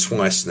been there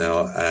twice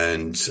now,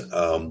 and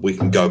we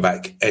can go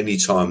back any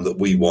time that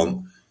we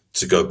want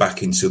to go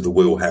back into the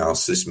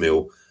wheelhouse, this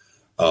mill.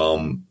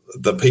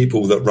 The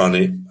people that run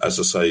it, as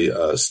I say,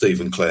 Steve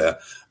and Claire,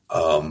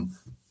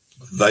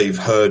 they've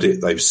heard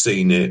it, they've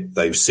seen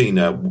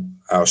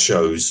our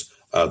shows,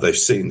 they've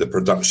seen the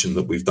production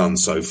that we've done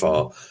so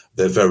far.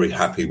 They're very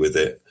happy with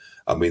it.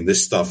 I mean,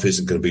 this stuff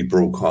isn't going to be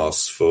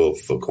broadcast for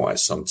quite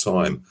some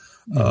time.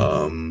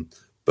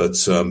 But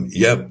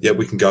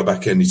we can go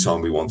back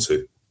anytime we want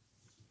to.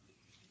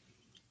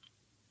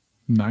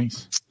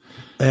 Nice.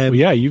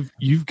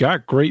 You've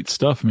got great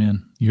stuff,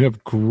 man. You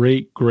have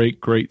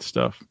great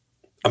stuff.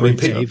 I mean,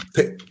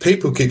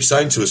 people keep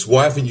saying to us,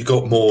 why haven't you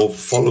got more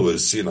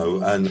followers,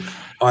 and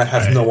I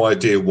have no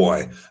idea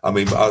why. I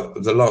mean,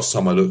 the last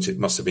time I looked, it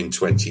must have been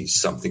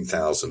 20-something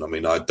thousand. I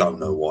mean, I don't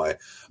know why.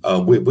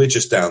 We're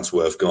just down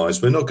to earth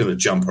guys. We're not going to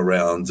jump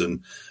around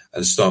and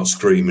start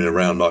screaming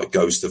around like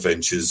Ghost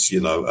Adventures,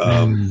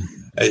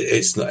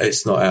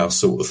 It's not our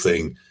sort of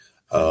thing.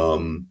 A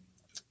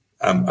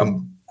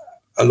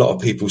lot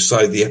of people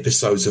say the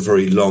episodes are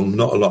very long.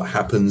 Not a lot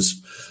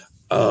happens.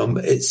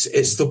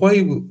 It's the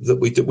way that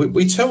we do.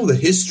 We tell the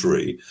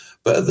history,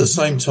 but at the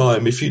same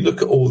time, if you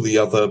look at all the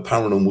other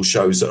paranormal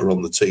shows that are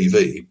on the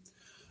TV,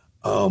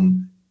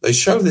 they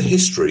show the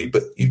history,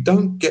 but you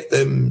don't get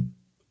them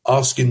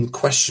asking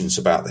questions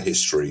about the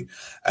history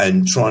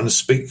and trying to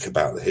speak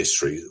about the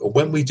history.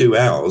 When we do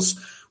ours,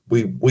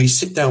 we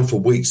sit down for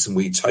weeks and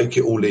we take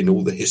it all in,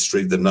 all the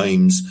history, the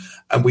names,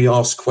 and we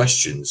ask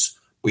questions.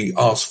 We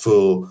ask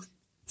for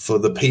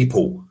the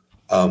people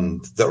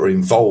that are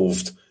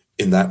involved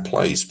in that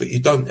place, but you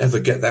don't ever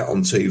get that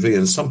on TV.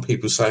 And some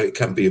people say it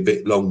can be a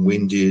bit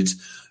long-winded,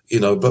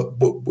 but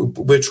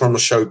we're trying to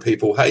show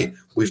people, hey,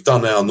 we've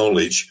done our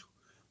knowledge,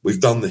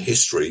 we've done the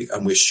history,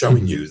 and we're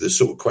showing you the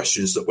sort of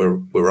questions that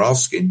we're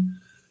asking,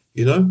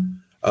 But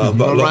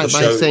right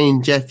by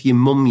saying, Jeff, your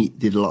mum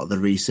did a lot of the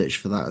research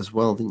for that as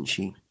well, didn't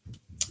she?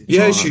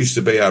 Yeah, she used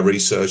to be our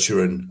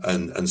researcher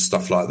and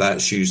stuff like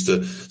that. She used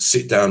to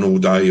sit down all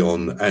day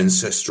on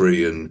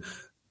ancestry and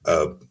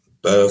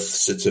birth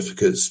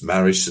certificates,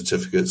 marriage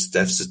certificates,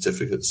 death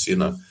certificates,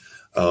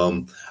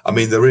 I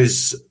mean, there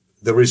is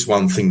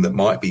one thing that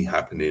might be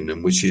happening,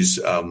 and which is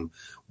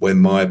when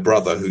my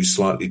brother, who's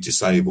slightly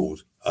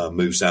disabled,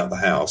 moves out the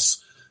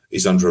house,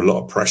 he's under a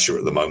lot of pressure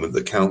at the moment.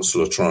 The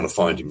council are trying to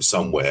find him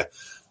somewhere.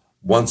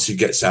 Once he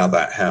gets out of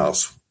that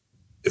house,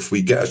 if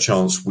we get a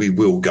chance, we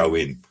will go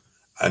in.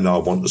 And I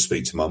want to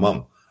speak to my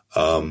mum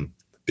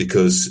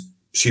because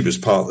she was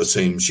part of the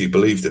team. She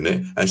believed in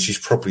it. And she's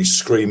probably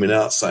screaming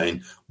out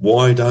saying,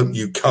 why don't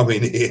you come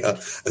in here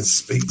and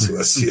speak to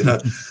us?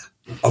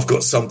 I've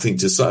got something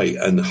to say.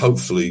 And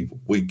hopefully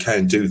we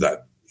can do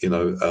that,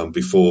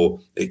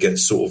 before it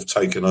gets sort of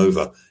taken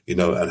over,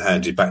 and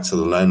handed back to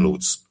the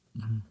landlords.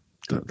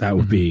 That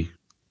would be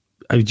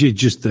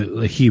just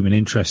the human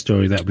interest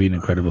story. That would be an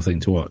incredible thing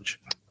to watch.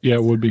 Yeah,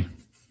 it would be.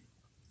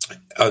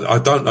 I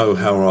don't know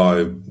how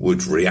I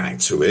would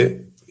react to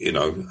it.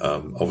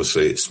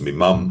 Obviously it's my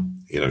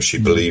mum, she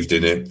believed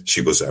in it.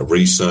 She was a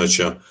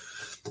researcher,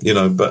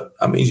 but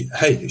I mean,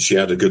 hey, she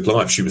had a good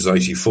life. She was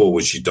 84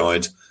 when she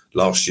died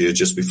last year,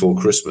 just before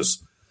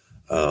Christmas.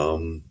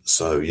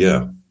 So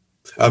yeah.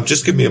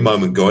 Just give me a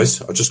moment,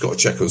 guys. I just got to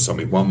check on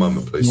something. One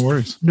moment, please. No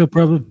worries. No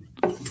problem.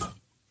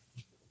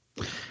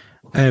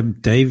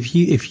 Dave,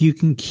 if you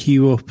can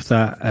queue up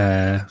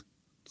that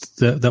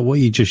what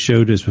you just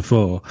showed us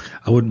before,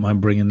 I wouldn't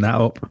mind bringing that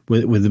up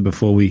with them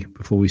before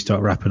we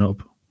start wrapping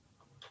up.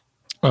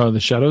 The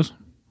shadows?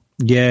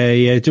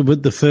 Yeah,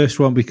 with the first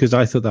one, because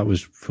I thought that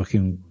was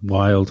fucking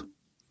wild.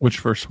 Which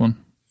first one?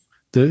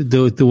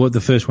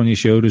 The first one you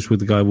showed us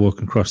with the guy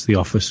walking across the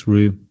office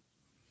room.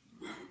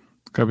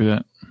 Copy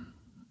that.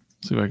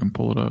 See if I can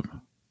pull it up.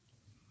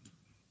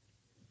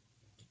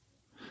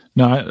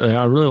 No,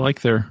 I really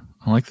like I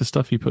like the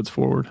stuff he puts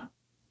forward.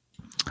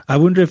 I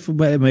wonder if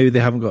maybe they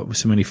haven't got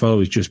so many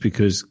followers just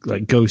because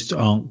like ghosts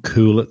aren't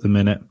cool at the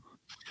minute.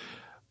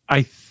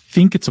 I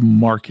think it's a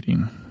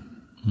marketing.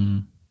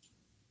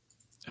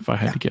 If I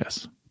had to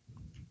guess.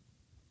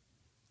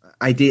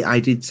 I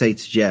did say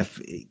to Jeff,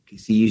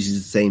 because he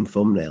uses the same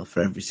thumbnail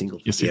for every single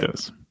video. Yes, he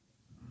does.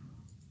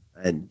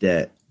 And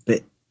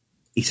but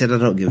he said, I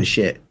don't give a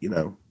shit,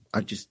 I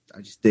just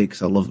do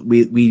because I love it.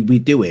 We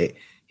do it.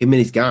 him and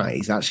his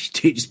guys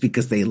actually do it just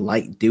because they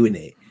like doing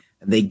it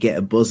and they get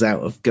a buzz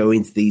out of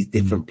going to these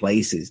different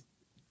places.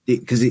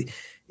 Because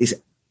it's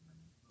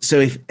so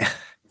if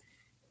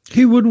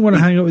who wouldn't want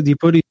to hang out with your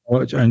buddy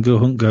and go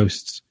hunt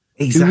ghosts?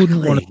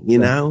 Exactly, you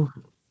know.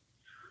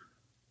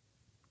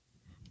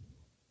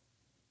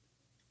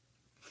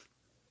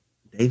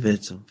 Dave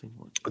heard something.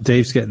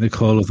 Dave's getting the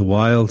call of the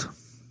wild.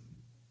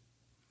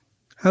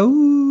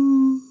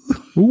 Oh,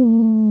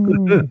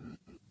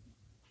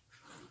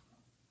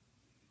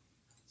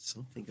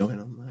 something going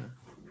on there.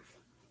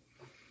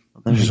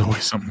 There's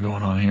always something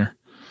going on here.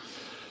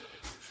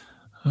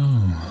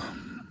 Oh.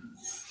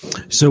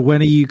 So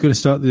when are you going to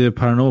start the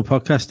paranormal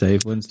podcast,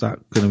 Dave? When's that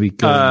going to be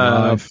going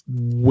live?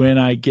 When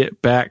I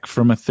get back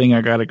from a thing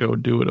I got to go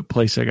do at a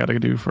place I got to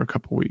do for a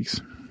couple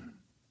weeks.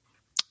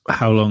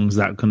 How long is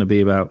that going to be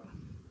about?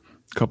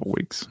 A couple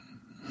weeks.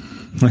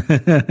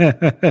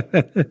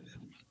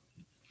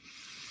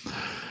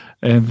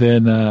 And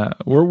then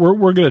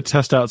we're going to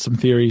test out some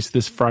theories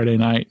this Friday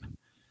night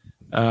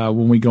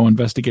when we go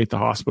investigate the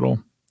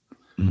hospital.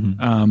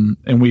 Mm-hmm.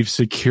 And we've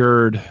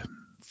secured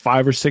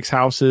 5 or 6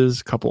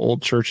 houses, a couple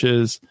old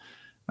churches.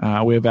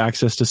 We have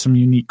access to some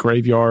unique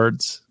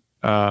graveyards.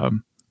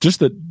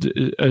 Just a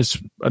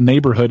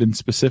neighborhood in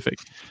specific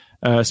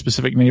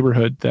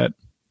neighborhood that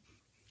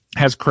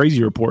has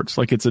crazy reports.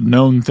 Like it's a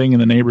known thing in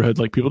the neighborhood.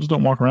 Like people just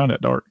don't walk around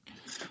at dark.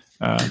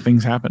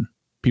 Things happen.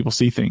 People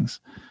see things.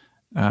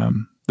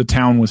 The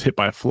town was hit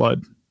by a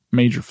flood,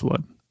 major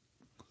flood.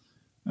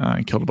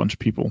 It killed a bunch of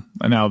people.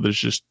 And now there's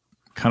just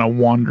kind of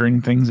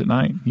wandering things at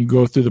night. You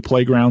go through the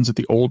playgrounds at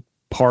the old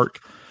park,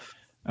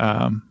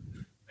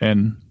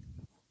 and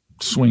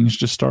swings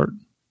just start,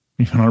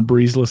 even on a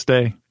breezeless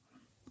day.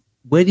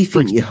 Where do you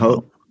think your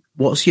home?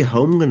 What's your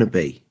home going to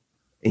be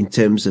in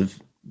terms of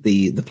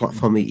the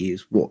platform you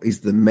use? What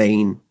is the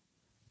main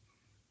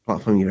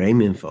platform you're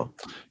aiming for?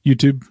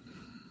 YouTube.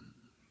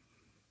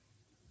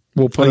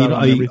 We'll put it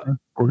on everything.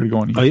 We're going to go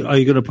on YouTube. Are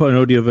you going to put an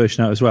audio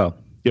version out as well?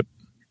 Yep.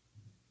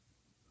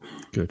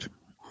 Good.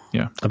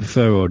 Yeah. I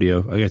prefer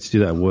audio. I get to do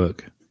that at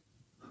work.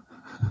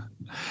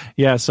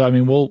 Yeah, so I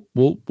mean, we'll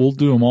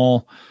do them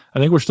all. I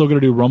think we're still going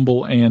to do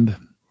Rumble and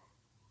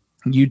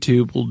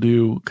YouTube. We'll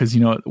do because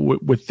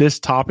with this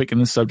topic and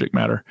this subject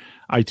matter,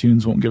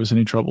 iTunes won't give us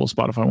any trouble.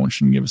 Spotify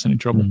shouldn't give us any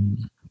trouble.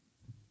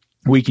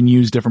 We can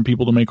use different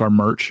people to make our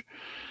merch,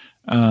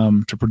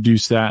 to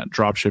produce that,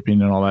 drop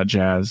shipping and all that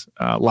jazz.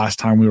 Last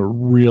time we were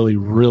really,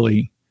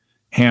 really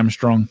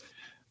hamstrung.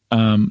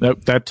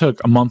 That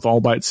took a month all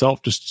by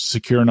itself just to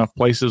secure enough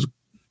places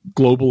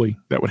globally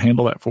that would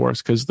handle that for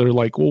us, because they're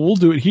like, well, we'll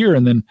do it here.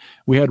 And then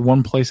we had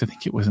one place, I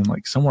think it was in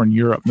like somewhere in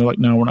Europe. They're like,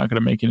 no, we're not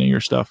going to make any of your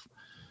stuff.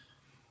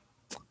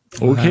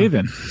 Okay,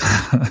 then.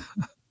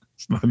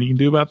 There's nothing you can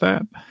do about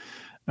that.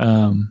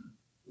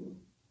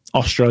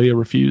 Australia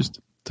refused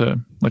to,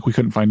 like, we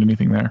couldn't find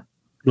anything there.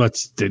 They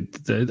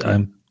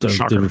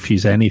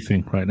refuse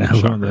anything right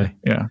now, don't they?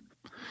 Yeah.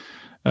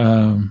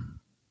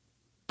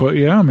 But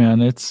yeah,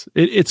 man, it's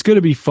going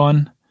to be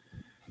fun.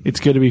 It's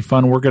going to be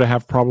fun. We're going to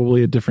have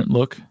probably a different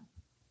look,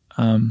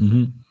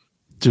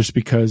 just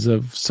because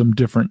of some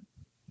different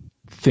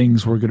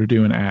things we're going to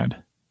do and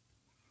add.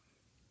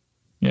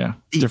 Yeah.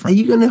 Are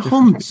you going to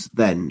hunt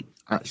then?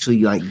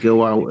 Actually, like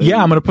go out?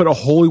 Yeah, I'm going to put a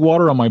holy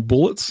water on my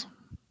bullets.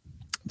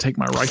 Take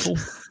my rifle.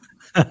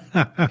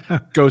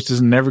 Ghost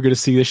is never going to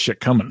see this shit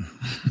coming.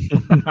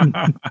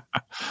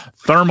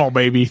 Thermal,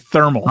 baby,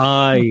 thermal.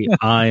 I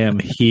am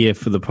here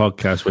for the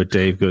podcast where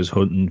Dave goes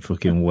hunting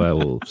fucking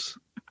werewolves.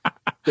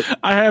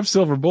 I have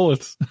silver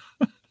bullets.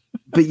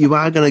 But you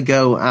are going to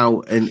go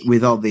out and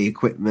with all the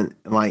equipment,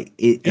 like,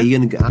 are you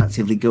going to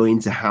actively go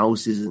into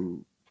houses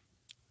and?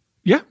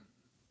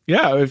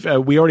 Yeah. If,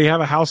 we already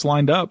have a house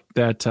lined up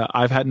that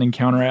I've had an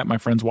encounter at. My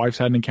friend's wife's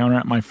had an encounter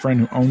at. My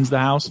friend who owns the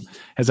house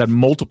has had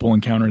multiple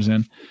encounters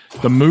in.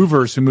 The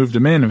movers who moved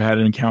him in have had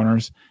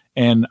encounters,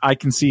 and I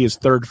can see his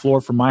 3rd floor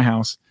from my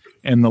house,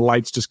 and the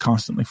lights just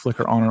constantly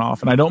flicker on and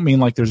off. And I don't mean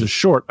like there's a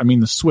short. I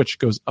mean the switch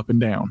goes up and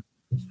down.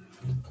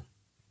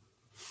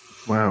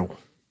 Wow.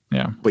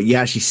 Yeah. But you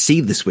actually see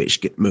the switch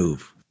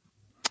move.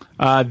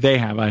 They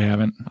have. I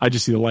haven't. I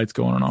just see the lights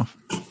going on and off.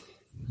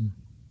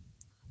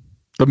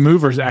 The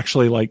movers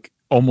actually like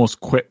almost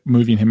quit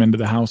moving him into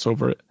the house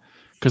over it,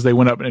 because they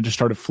went up and it just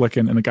started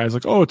flicking. And the guy's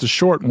like, "Oh, it's a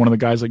short." And one of the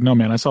guys like, "No,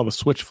 man, I saw the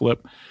switch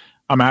flip.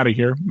 I'm out of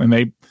here."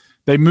 And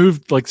they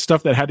moved like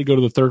stuff that had to go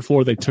to the 3rd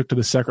floor. They took to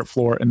the 2nd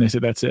floor, and they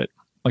said, "That's it.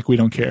 Like, we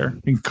don't care.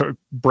 We can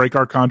break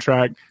our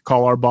contract,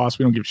 call our boss.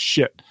 We don't give a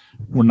shit.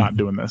 We're not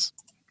doing this."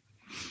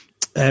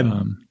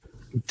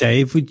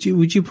 Dave, would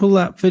you pull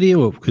that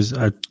video up? Because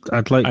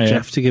I'd like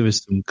Jeff to give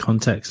us some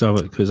context of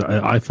it, because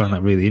I found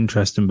that really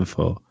interesting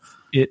before.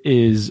 It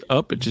is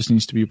up. It just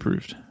needs to be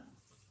approved.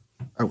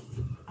 Oh.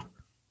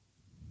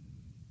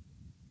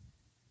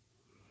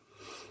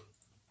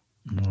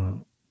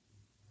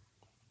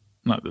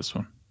 Not this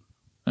one.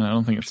 And I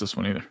don't think it's this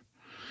one either.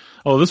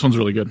 Oh, this one's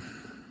really good.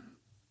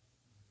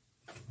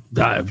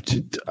 I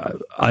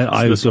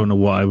don't know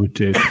what I would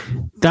do.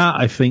 That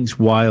I think's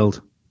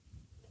wild.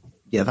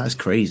 Yeah, that's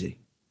crazy.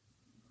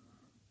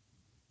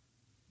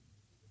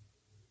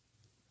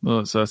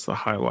 So that's the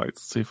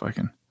highlights. Let's see if I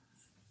can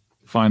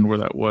find where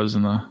that was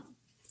in the.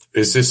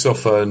 Is this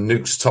off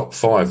Nuke's top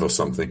 5 or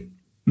something?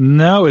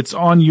 No, it's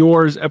on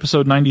yours,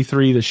 episode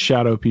 93, The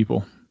Shadow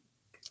People.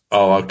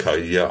 Oh,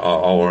 okay. Yeah,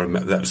 I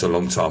remember. That was a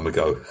long time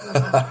ago.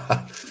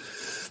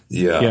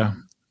 Yeah.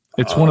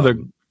 It's one of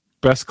the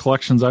best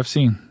collections I've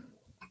seen.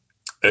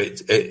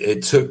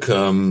 It took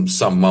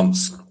some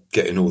months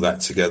getting all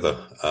that together.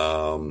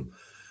 I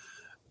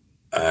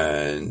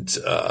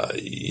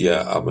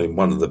mean,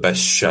 one of the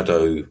best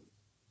shadow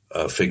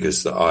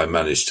figures that I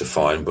managed to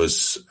find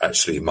was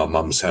actually in my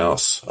mum's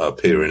house,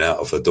 peering out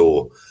of her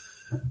door.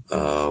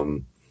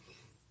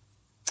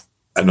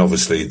 And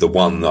obviously the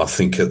one I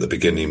think at the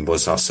beginning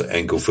was us at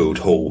Englefield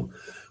Hall,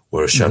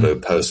 where a shadow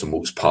person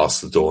walks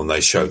past the door, and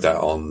they showed that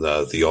on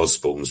the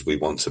Osbournes, We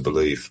Want to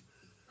Believe.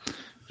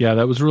 Yeah,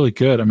 that was really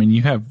good. I mean,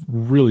 you have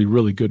really,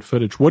 really good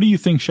footage. What do you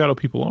think shadow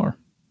people are?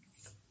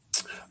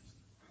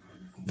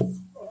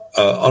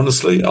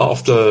 Honestly,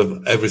 after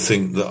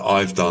everything that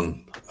I've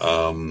done,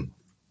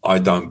 I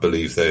don't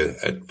believe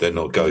they're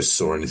not ghosts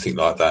or anything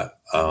like that.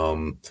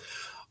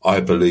 I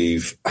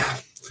believe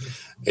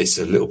it's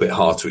a little bit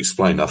hard to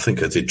explain. I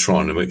think I did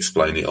try and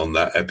explain it on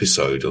that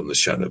episode on the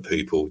shadow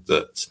people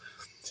that,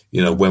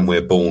 you know, when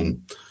we're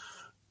born,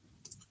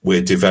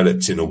 we're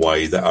developed in a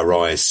way that our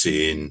eyes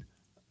see in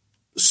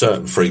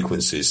certain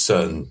frequencies,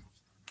 certain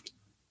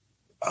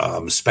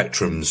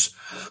spectrums.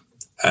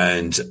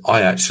 And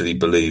I actually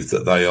believe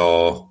that they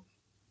are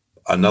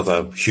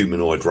another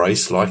humanoid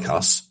race like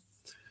us.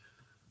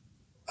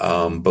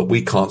 But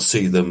we can't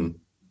see them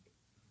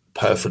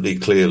perfectly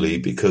clearly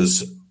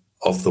because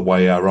of the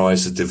way our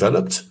eyes are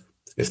developed,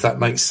 if that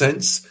makes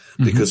sense,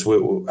 because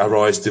our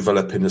eyes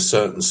develop in a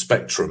certain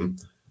spectrum.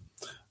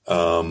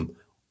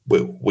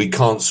 We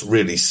can't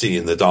really see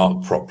in the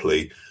dark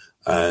properly.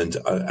 And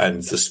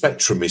the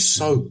spectrum is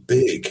so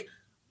big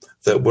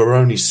that we're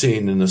only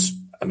seeing in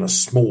a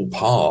small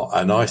part.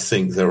 And I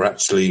think they're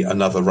actually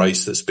another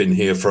race that's been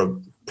here for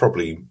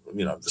probably,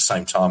 you know, the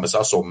same time as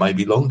us or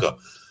maybe longer.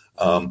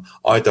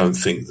 I don't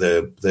think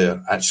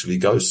they're actually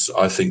ghosts.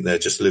 I think they're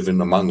just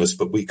living among us,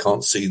 but we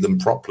can't see them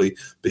properly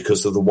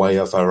because of the way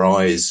of our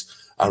eyes.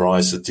 Our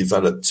eyes are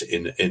developed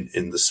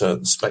in the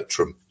certain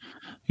spectrum.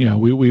 Yeah,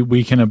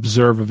 we can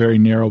observe a very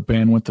narrow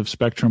bandwidth of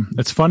spectrum.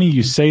 It's funny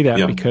you say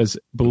that because,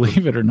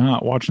 believe it or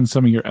not, watching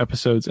some of your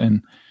episodes,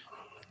 and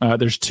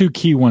there's two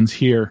key ones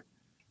here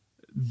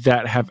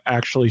that have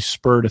actually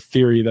spurred a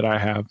theory that I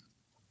have,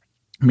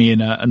 me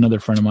and another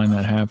friend of mine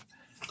that have.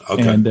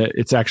 Okay. And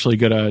it's actually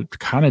going to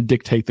kind of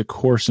dictate the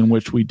course in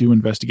which we do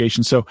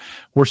investigation. So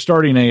we're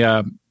starting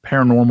a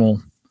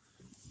paranormal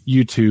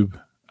YouTube.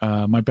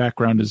 My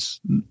background is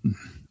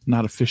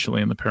not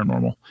officially in the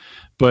paranormal,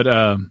 but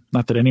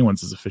not that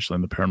anyone's is officially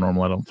in the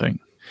paranormal, I don't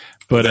think.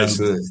 But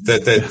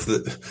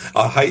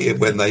I hate it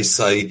when they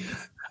say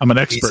I'm an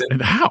expert.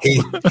 How?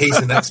 He's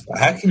an expert.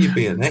 How can you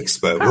be an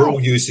expert? We're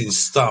all using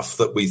stuff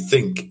that we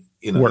think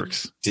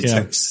works,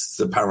 detects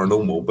the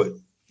paranormal, but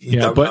you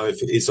don't know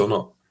if it is or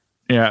not.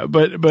 Yeah,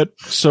 but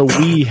so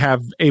we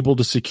have able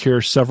to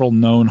secure several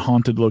known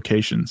haunted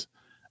locations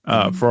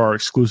for our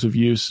exclusive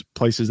use,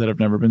 places that have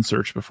never been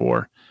searched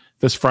before.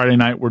 This Friday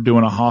night, we're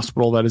doing a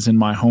hospital that is in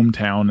my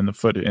hometown in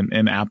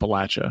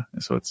Appalachia.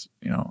 So it's,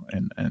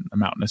 in a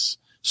mountainous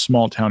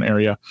small town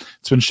area.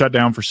 It's been shut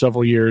down for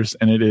several years,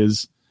 and it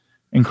is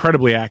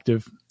incredibly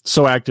active.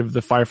 So active,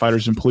 the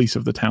firefighters and police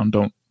of the town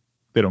don't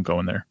go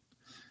in there.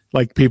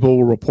 Like, people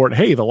will report,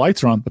 hey, the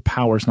lights are on, the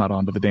power's not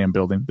on to the damn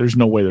building. There's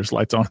no way there's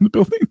lights on in the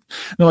building.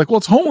 They're like, well,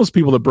 it's homeless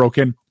people that broke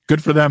in.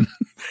 Good for them.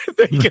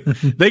 they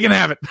can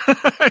have it.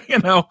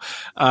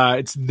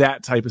 It's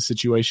that type of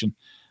situation.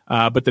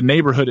 But the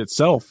neighborhood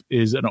itself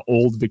is an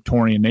old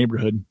Victorian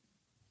neighborhood.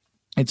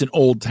 It's an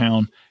old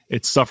town.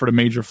 It's suffered a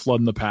major flood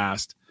in the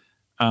past.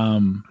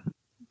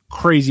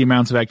 Crazy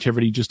amounts of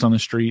activity just on the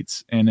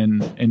streets, and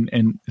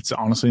it's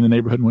honestly in the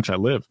neighborhood in which I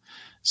live.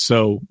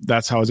 So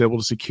that's how I was able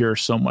to secure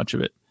so much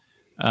of it.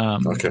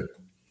 Okay.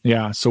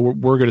 Yeah. So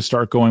we're going to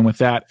start going with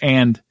that.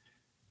 And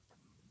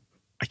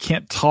I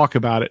can't talk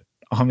about it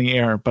on the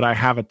air, but I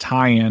have a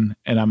tie-in,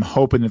 and I'm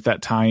hoping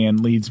that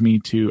tie-in leads me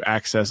to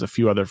access a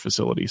few other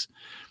facilities.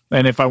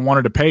 And if I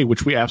wanted to pay,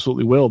 which we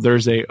absolutely will,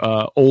 there's a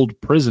old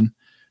prison.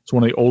 It's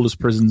one of the oldest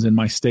prisons in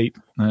my state,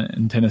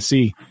 in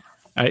Tennessee.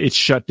 It's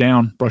shut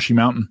down, Brushy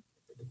Mountain.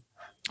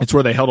 It's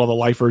where they held all the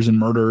lifers and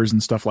murderers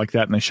and stuff like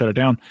that, and they shut it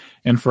down.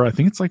 And for, I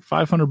think it's like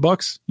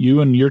 $500,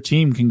 you and your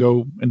team can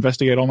go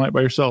investigate all night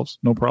by yourselves.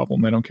 No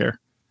problem. They don't care.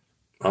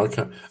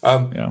 Okay.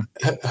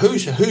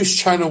 Whose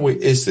channel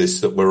is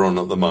this that we're on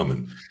at the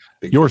moment?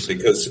 Yours.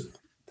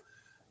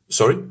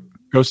 Sorry?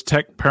 Ghost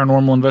Tech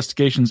Paranormal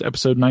Investigations,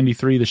 episode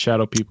 93, The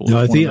Shadow People. No,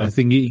 I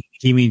think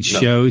he means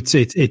show. It's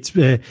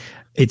my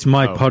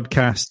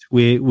podcast.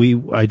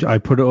 I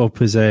put it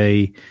up as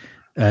a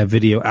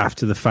video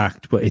after the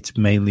fact, but it's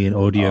mainly an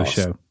audio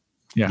show.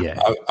 Yeah.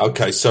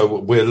 Okay, so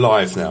we're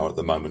live now at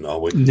the moment, are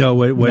we? No,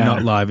 we're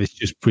not live. It's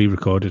just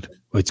pre-recorded.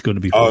 It's going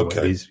to be.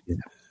 Okay.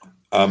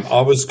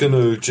 I was going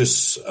to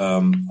just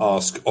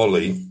ask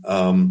Ollie,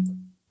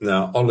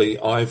 Now, Ollie,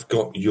 I've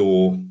got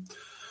your.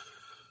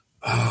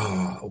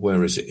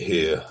 Where is it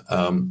here?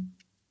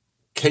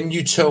 Can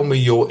you tell me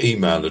your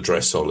email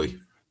address, Ollie?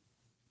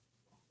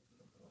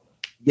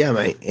 Yeah,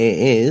 mate, it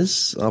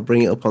is. I'll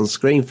bring it up on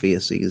screen for you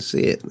so you can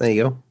see it. There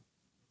you go.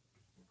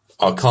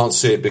 I can't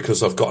see it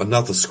because I've got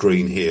another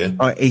screen here.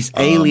 All right, it's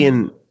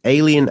Alien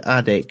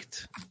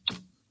Addict.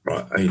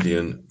 Right,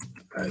 Alien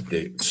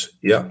Addict.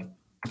 Yeah.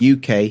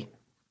 UK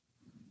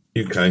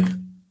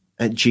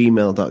at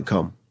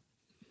gmail.com.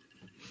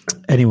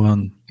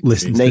 Anyone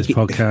listening to this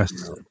podcast,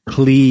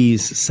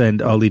 please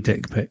send Ollie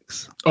dick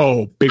pics.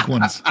 Oh, big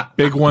ones.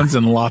 Big ones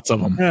and lots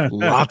of them.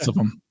 Lots of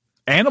them.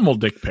 Animal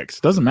dick pics.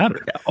 Doesn't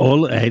matter.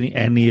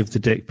 Any of the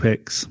dick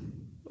pics.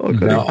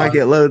 Okay, no, I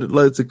get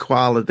loads of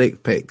koala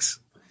dick pics.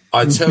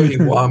 I tell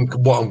you what I'm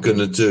going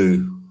to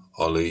do,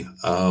 Ollie.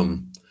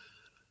 I'm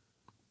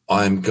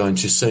going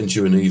to send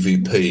you an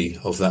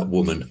EVP of that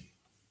woman.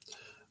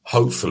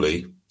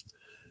 Hopefully,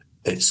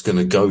 it's going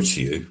to go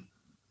to you.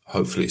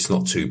 Hopefully, it's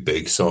not too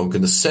big. So I'm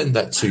going to send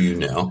that to you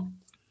now.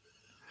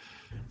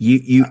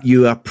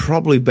 You are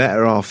probably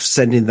better off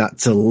sending that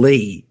to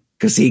Lee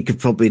because he could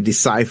probably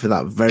decipher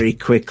that very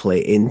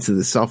quickly into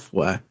the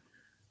software.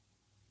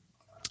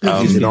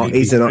 He's an audio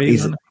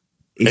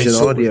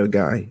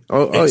guy.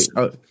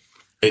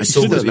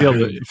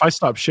 If I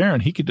stop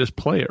sharing, he could just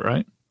play it,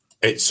 right?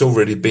 It's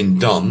already been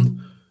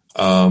done.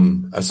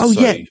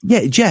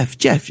 Jeff,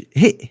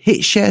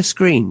 hit share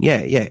screen.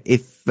 Yeah.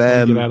 If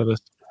get out of this,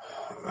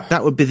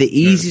 that would be the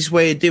easiest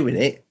way of doing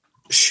it.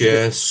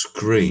 Share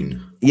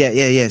screen.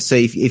 Yeah. So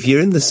if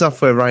you're in the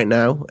software right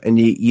now and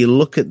you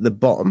look at the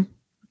bottom,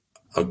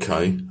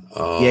 okay.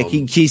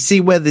 Can you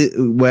see where at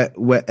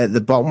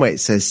the bottom where it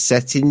says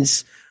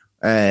settings,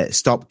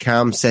 stop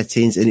cam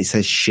settings, and it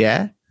says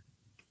share?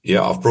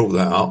 Yeah, I've brought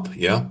that up.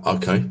 Yeah,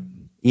 okay.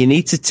 You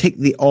need to tick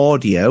the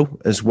audio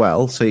as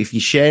well. So if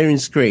you're sharing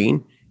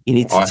screen, you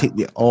need to tick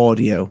the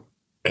audio.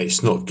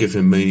 It's not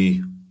giving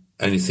me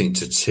anything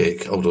to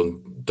tick. Hold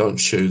on. Don't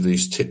show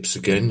these tips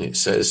again. It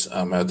says,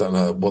 I don't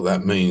know what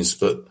that means,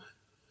 but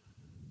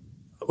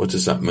what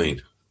does that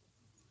mean?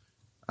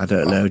 I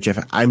don't know,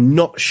 Jeff. I'm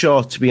not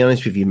sure, to be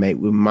honest with you, mate.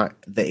 We might,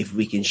 that if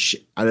we can,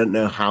 I don't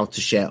know how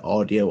to share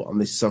audio on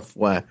this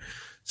software.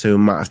 So we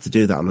might have to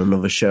do that on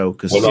another show.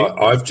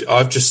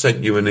 I've just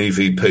sent you an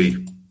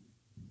EVP.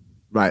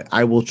 Right,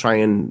 I will try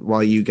and,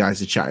 while you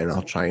guys are chatting,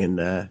 I'll try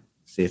and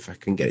see if I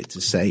can get it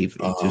to save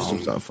into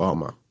some sort of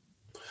format.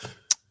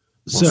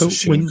 So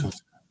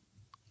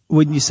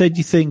when you said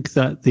you think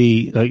that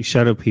the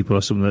shadow people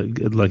or something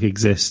that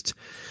exist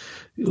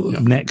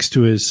next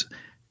to us,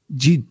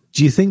 do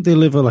you think they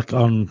live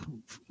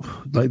on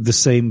the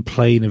same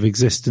plane of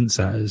existence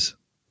as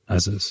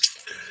us?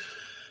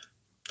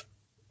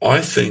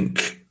 I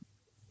think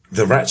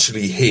they're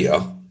actually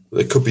here.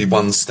 There could be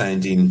one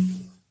standing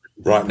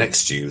right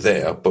next to you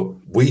there, but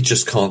we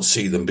just can't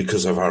see them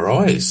because of our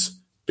eyes,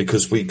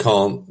 because we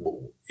can't,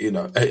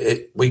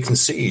 we can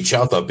see each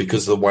other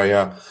because of the way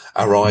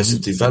our eyes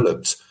have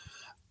developed.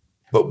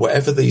 But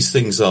whatever these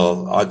things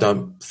are, I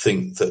don't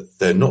think that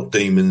they're not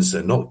demons,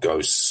 they're not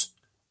ghosts.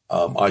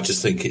 I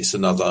just think it's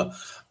another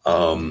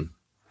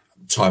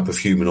type of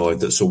humanoid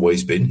that's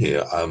always been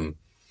here. And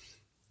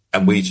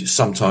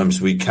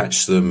sometimes we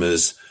catch them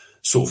as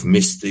sort of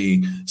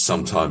misty.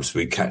 Sometimes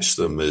we catch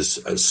them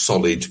as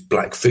solid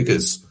black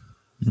figures.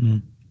 Mm-hmm.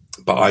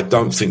 But I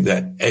don't think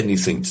they're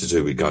anything to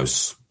do with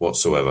ghosts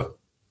whatsoever.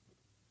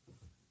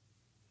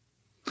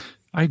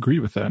 I agree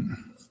with that.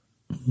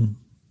 Mm-hmm.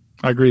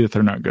 I agree that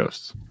they're not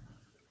ghosts.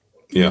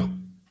 Yeah.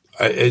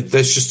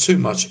 There's just too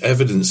much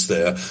evidence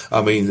there.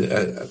 I mean,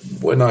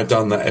 when I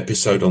done that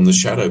episode on the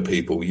shadow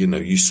people,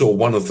 you saw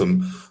one of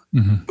them,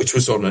 which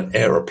was on an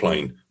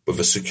aeroplane with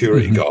a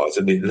security guard.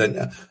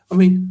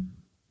 And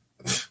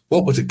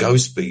what would a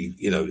ghost be,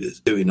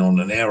 doing on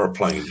an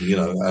aeroplane,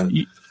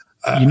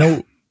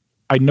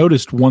 I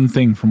noticed one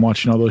thing from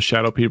watching all those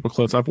shadow people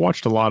clips. I've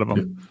watched a lot of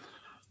them.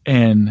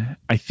 And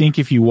I think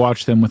if you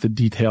watch them with a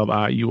detailed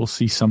eye, you will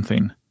see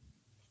something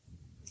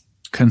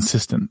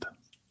consistent.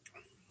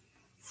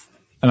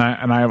 And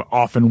I have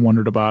often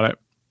wondered about it.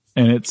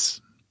 And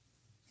it's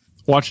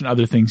watching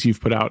other things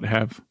you've put out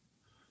have,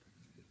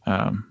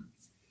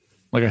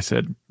 like I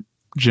said,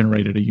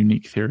 generated a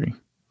unique theory.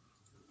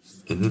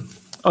 Mm-hmm.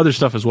 Other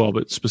stuff as well,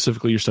 but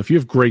specifically your stuff. You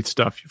have great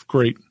stuff. You have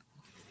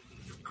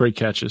great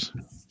catches.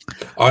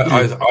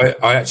 I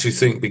actually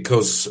think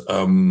because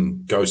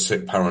Ghost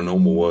Tech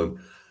Paranormal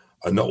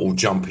are not all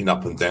jumping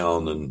up and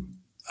down and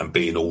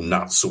being all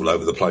nuts all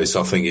over the place.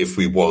 I think if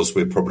we'd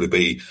probably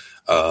be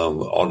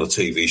on a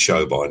TV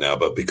show by now.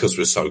 But because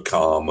we're so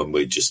calm and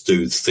we just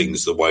do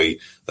things the way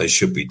they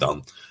should be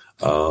done,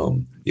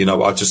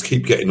 I just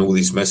keep getting all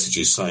these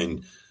messages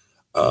saying,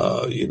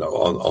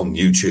 on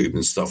YouTube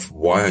and stuff,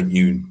 why aren't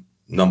you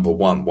number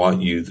one? Why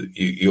aren't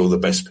you're the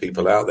best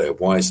people out there?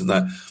 Why isn't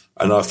that?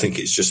 And I think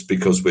it's just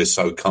because we're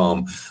so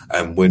calm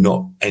and we're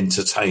not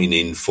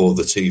entertaining for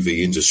the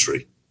TV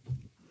industry.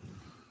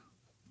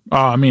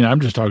 I'm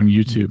just talking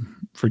YouTube.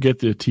 Forget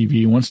the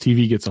TV. Once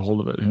TV gets a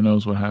hold of it, who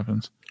knows what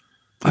happens?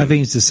 I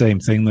think it's the same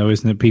thing, though,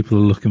 isn't it? People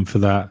are looking for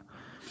that.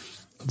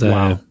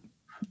 Wow.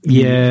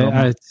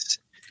 Yeah,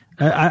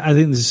 I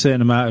think there's a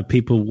certain amount of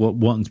people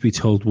wanting to be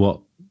told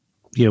what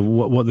they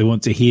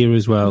want to hear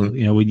as well. Mm-hmm.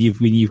 You know, when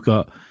you've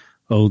got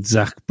old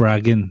Zach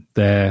Braggan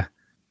there,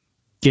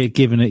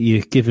 giving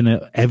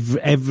it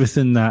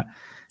everything that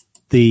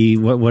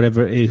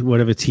whatever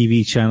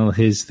TV channel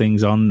his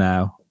thing's on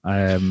now.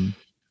 Him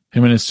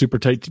in his super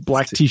tight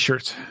black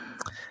t-shirt,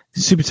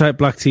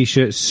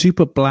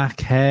 super black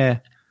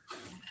hair.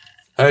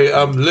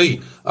 Hey, Lee,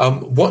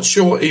 what's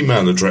your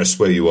email address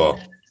where you are?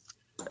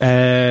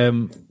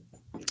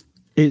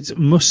 It's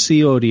Must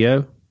See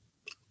Audio.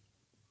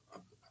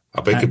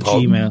 I beg your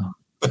pardon.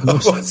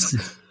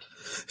 Gmail.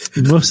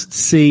 Must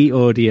See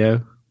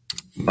Audio.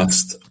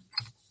 Must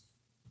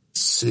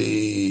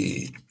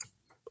See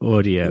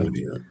Audio.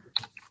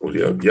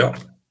 Yeah.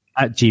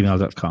 At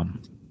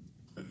gmail.com.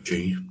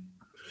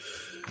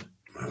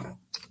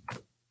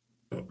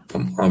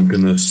 I'm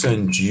going to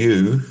send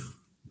you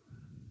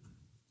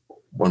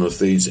one of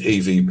these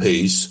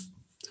EVPs,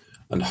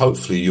 and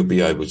hopefully you'll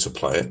be able to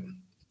play it.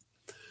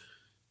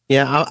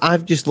 Yeah,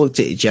 I've just looked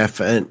at it, Jeff,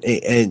 and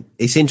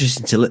it's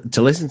interesting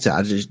to listen to.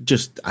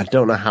 I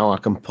don't know how I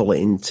can pull it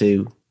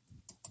into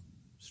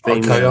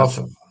streaming.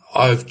 Okay,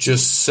 I've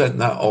just sent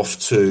that off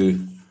to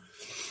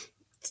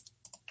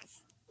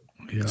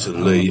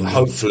Lee.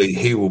 Hopefully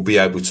he will be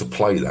able to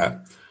play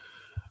that,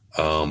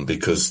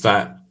 because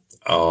that,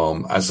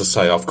 as I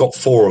say, I've got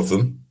 4 of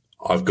them.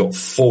 I've got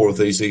 4 of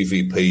these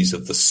EVPs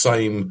of the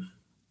same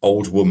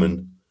old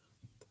woman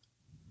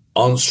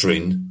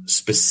answering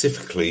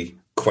specifically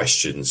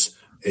questions.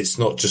 It's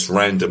not just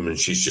random and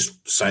she's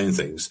just saying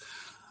things.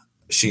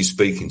 She's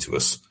speaking to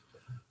us.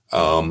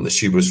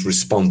 She was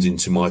responding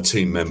to my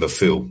team member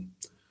Phil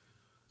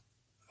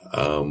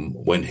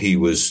when he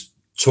was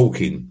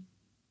talking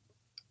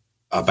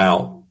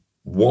about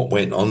what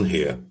went on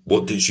here.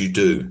 What did you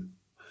do?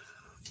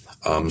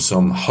 So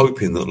I'm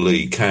hoping that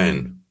Lee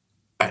can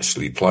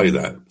actually play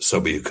that so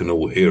we can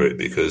all hear it,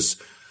 because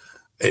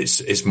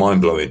it's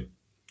mind-blowing.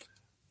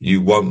 You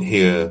won't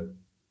hear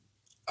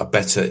a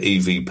better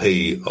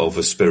EVP of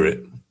a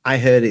spirit. I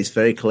heard it's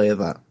very clear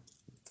that.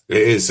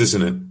 It is,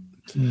 isn't it?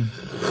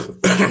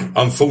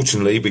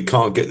 Unfortunately, we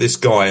can't get this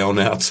guy on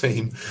our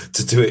team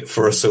to do it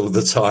for us all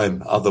the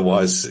time.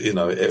 Otherwise,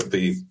 it'd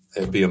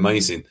be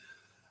amazing.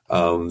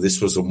 This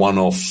was a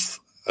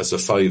one-off as a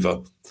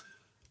favour.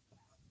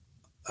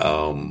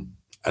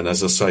 And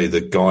as I say,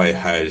 the guy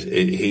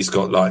he's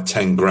got like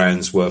 10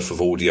 grand's worth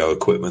of audio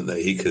equipment that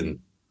he can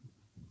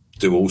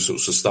do all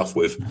sorts of stuff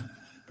with.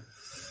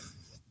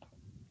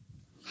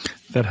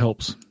 That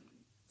helps.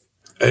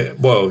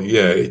 Well,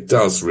 yeah, it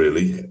does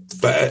really.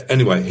 But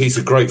anyway, he's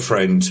a great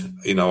friend.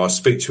 I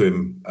speak to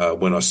him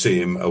when I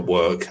see him at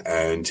work,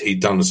 and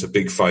he'd done us a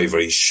big favour.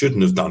 He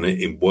shouldn't have done it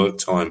in work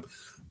time,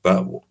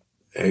 but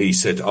he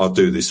said, I'll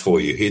do this for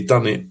you. He'd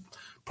done it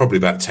probably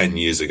about 10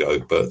 years ago,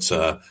 but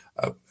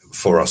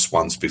for us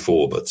once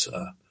before. But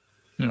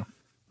yeah.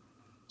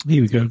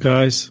 Here we go,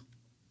 guys.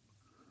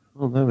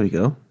 Oh, there we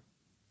go.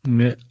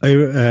 Yeah,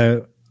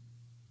 it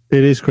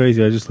is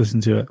crazy. I just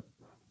listened to it.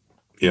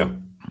 Yeah.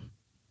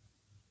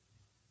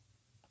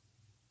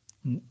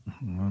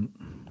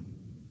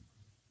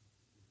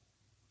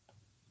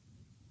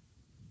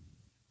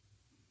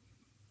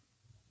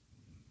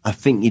 I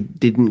think you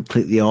didn't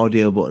click the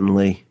audio button,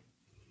 Lee.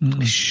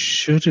 I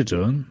should have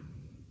done.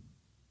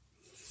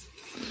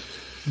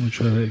 We'll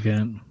try it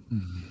again.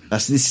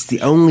 This is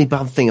the only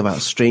bad thing about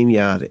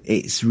StreamYard.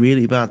 It's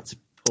really bad to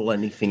pull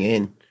anything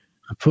in.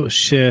 I put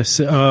share.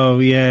 Oh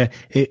yeah,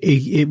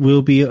 it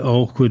will be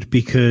awkward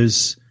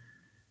because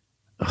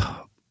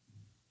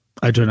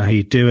I don't know how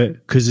you do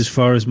it. Because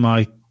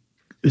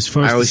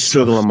I always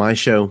struggle on my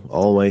show.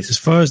 Always. As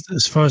far as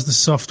the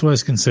software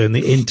is concerned,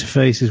 the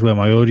interface is where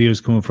my audio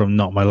is coming from,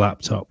 not my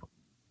laptop.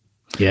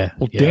 Yeah.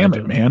 Well, damn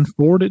it, man!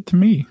 Forward it to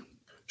me.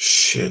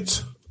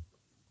 Shit.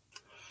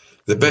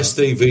 The best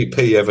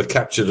EVP ever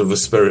captured of a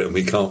spirit, and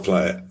we can't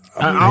play it.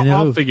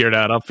 I'll figure it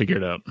out.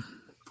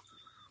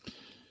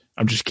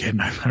 I'm just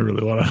kidding. I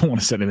don't want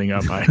to set anything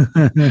up.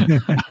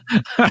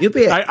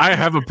 I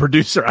have a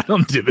producer. I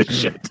don't do this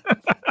shit.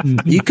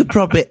 You could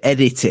probably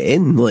edit it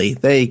in, Lee.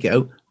 There you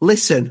go.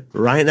 Listen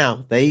right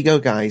now. There you go,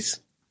 guys.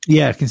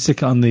 Yeah, I can stick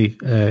it on the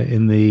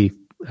in the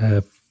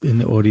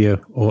audio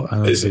or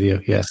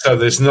video. Yeah. So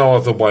there's no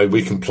other way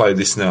we can play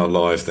this now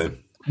live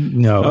then?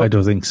 No, I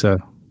don't think so.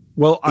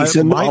 Well, it's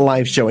not a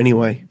live show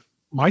anyway.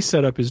 My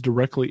setup is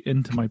directly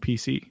into my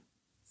PC.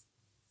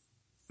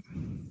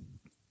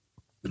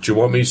 Do you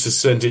want me to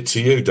send it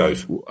to you,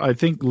 Dave? I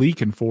think Lee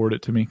can forward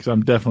it to me because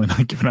I'm definitely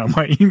not giving out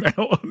my email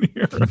on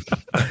here.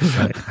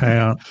 Hang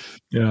on.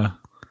 Yeah.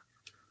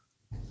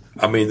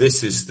 I mean,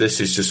 this is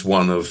just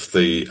one of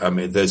the. I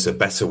mean, there's a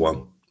better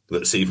one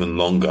that's even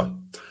longer.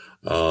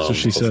 So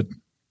she said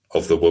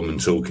of the woman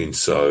talking.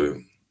 So,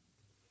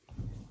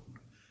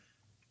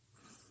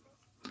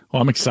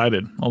 well, I'm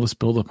excited. All this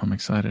buildup, I'm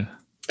excited.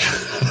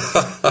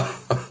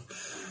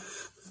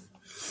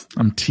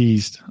 I'm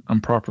teased.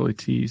 I'm properly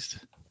teased.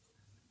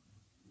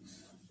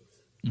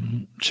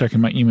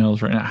 Checking my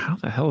emails right now. How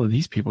the hell do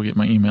these people get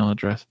my email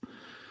address?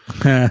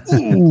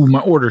 Ooh, my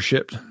order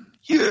shipped.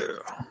 Yeah.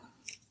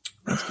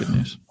 That's good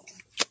news.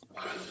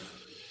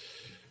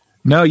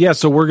 No, yeah,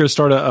 so we're going to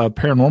start a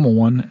paranormal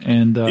one,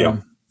 and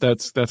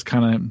that's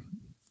kind of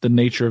the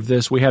nature of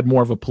this. We had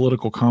more of a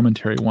political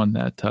commentary one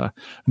that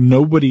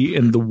nobody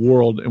in the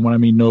world, and when I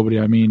mean nobody,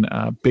 I mean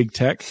big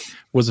tech,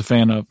 was a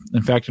fan of.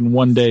 In fact, in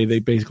one day, they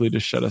basically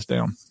just shut us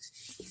down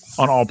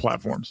on all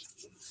platforms.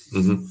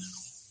 Mm-hmm.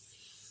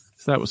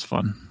 So that was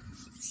fun.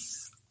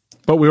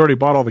 But we already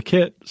bought all the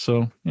kit,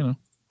 so, you know.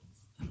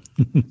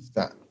 It's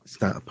that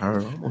a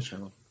paranormal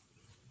channel.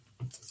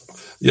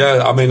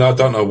 Yeah, I mean, I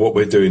don't know what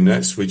we're doing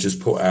next. We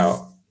just put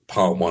out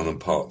part 1 and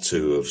part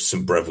 2 of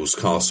St. Breville's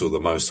Castle, the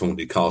most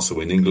haunted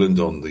castle in England,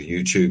 on the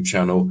YouTube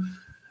channel.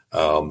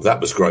 That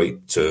was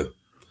great. Did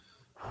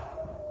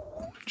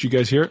you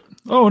guys hear it?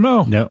 Oh,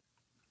 no.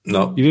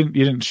 No. You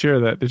didn't share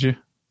that, did you?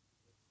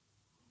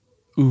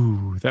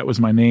 Ooh, that was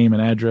my name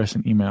and address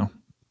and email.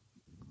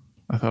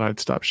 I thought I'd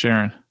stop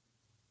sharing.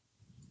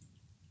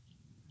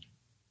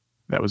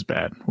 That was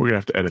bad. We're going to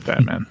have to edit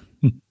that, man.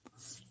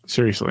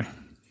 Seriously.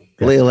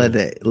 Lee'll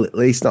edit. At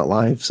least not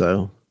live,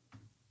 so.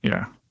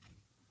 Yeah.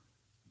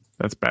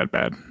 That's bad.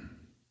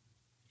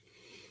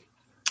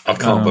 I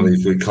can't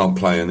believe we can't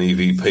play an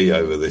EVP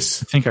over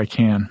this. I think I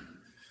can.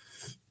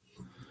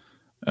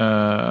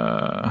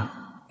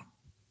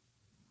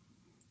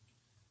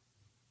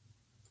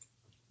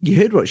 You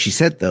heard what she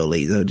said, though,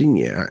 Lee, didn't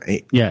you?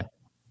 Yeah.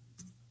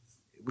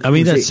 I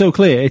mean, that's so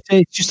clear.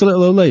 It's just a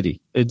little old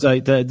lady. It's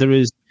like there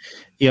is,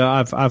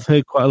 I've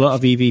heard quite a lot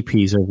of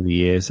EVPs over the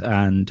years,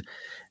 and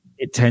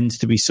it tends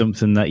to be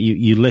something that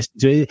you listen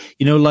to.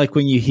 You know, like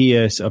when you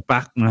hear sort of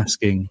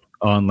backmasking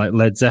on like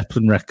Led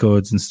Zeppelin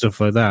records and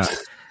stuff like that.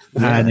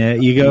 Yeah.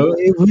 And you go,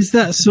 was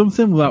that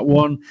something? That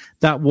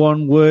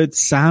one word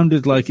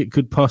sounded like it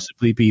could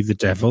possibly be the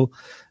devil.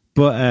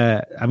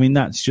 But, I mean,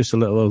 that's just a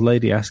little old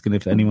lady asking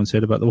if anyone's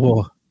heard about the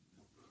war.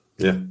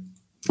 Yeah.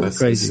 That's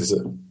crazy. This is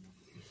it.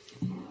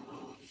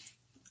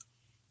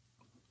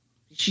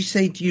 Did she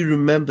say, do you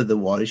remember the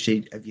war?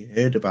 Have you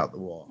heard about the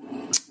war?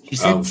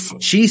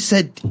 She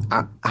said,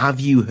 have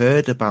you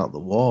heard about the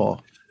war?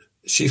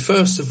 She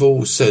first of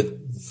all said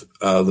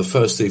the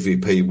first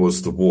EVP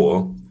was the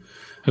war.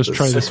 Let's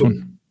try this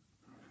one.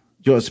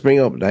 Do you want to bring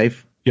up,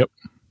 Dave? Yep.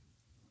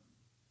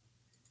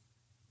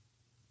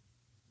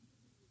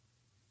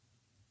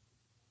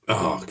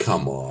 Oh,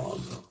 come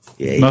on.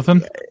 Yeah,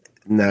 Nothing?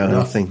 No,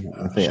 nothing.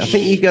 I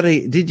think you got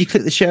to. Did you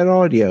click the share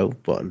audio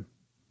button?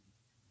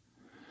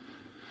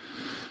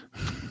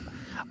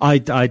 I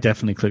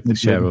definitely clicked the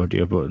share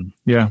audio button.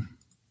 Yeah.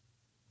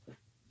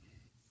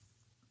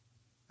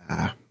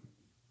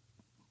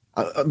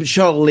 I'm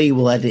sure Lee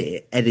will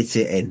edit it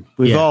in.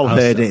 We've all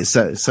heard it,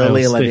 so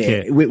Lee will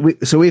edit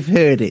it. So we've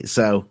heard it,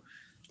 so.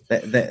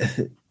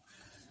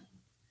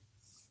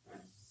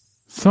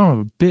 Son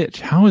of a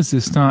bitch. How is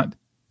this not?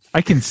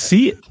 I can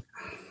see it.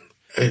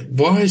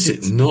 Why is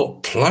it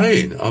not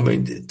playing? I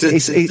mean,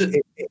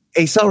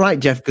 it's all right,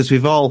 Jeff, because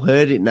we've all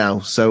heard it now.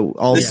 So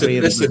all three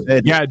of us have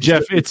heard it. Yeah,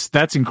 Jeff,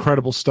 that's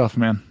incredible stuff,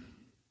 man.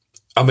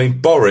 I mean,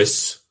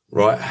 Boris,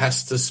 right,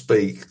 has to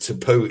speak to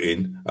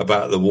Putin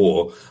about the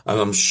war, and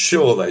I'm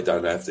sure they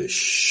don't have this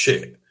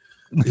shit.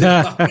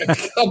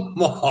 Come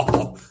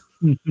on.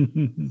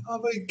 I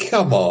mean,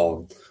 come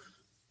on.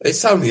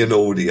 It's only an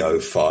audio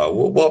file.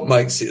 What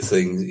makes it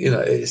thing?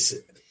 It's.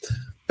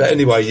 But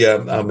anyway,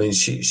 yeah, I mean,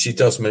 she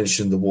does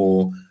mention the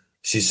war.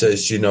 She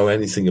says, do you know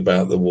anything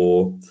about the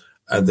war?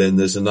 And then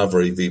there's another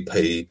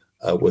EVP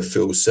where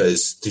Phil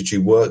says, did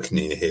you work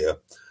near here?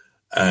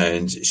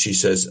 And she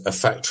says, a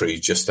factory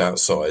just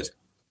outside.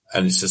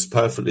 And it's as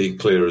perfectly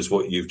clear as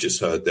what you've just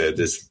heard there.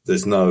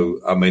 There's no,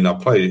 I mean, I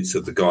played it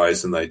to the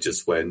guys and they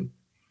just went,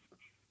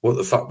 what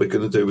the fuck are we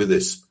going to do with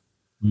this?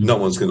 No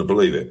one's going to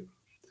believe it.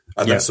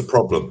 And that's a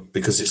problem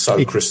because it's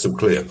so crystal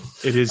clear.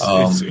 It is.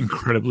 It's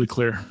incredibly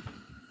clear.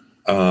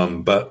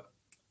 But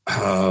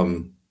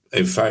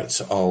in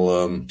fact,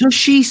 I'll. Does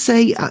she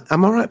say?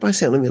 Am I right by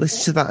saying? Let me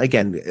listen to that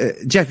again,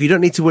 Jeff. You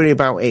don't need to worry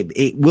about it.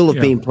 It will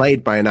have been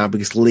played by now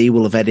because Lee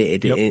will have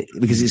edited it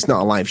because it's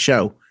not a live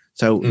show.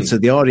 So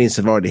the audience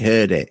have already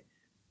heard it.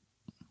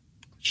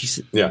 She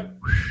said, "Yeah,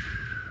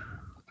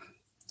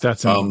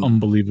 that's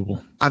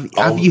unbelievable."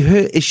 Have you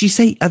heard? Is she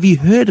say? Have you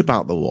heard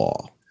about the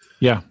war?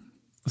 Yeah.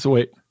 So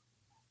wait.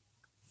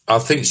 I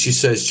think she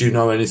says, "Do you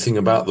know anything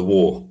about the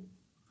war?"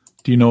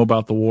 Do you know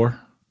about the war?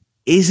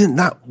 Isn't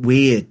that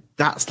weird?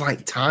 That's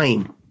like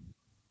time.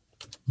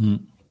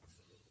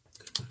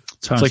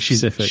 It's like she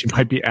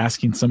might be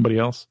asking somebody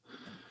else.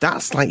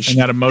 That's like and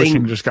that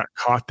emotion just got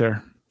caught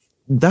there.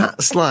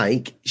 That's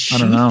like she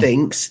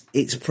thinks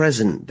it's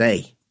present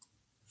day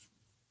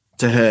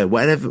to her.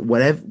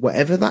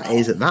 Whatever that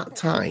is at that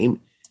time,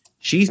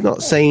 she's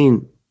not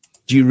saying,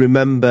 "Do you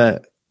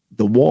remember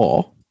the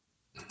war?"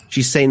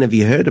 She's saying, "Have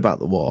you heard about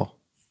the war?"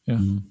 Yeah.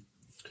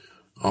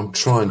 I'm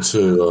trying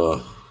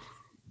to.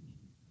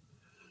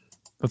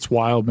 That's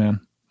wild,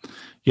 man.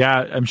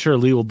 Yeah, I'm sure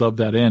Lee will dub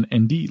that in.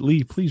 And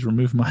Lee, please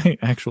remove my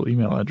actual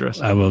email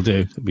address. I will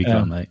do. Be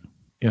gone, mate.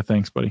 Yeah,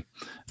 thanks, buddy.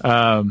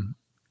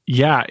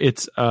 Yeah,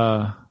 it's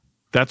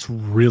that's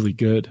really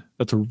good.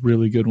 That's a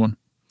really good one.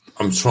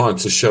 I'm trying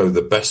to show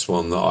the best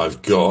one that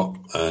I've got.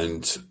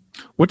 And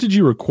what did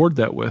you record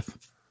that with?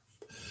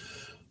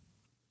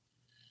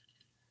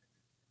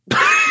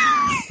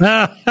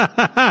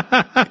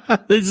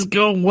 This is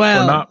going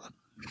well. Or not?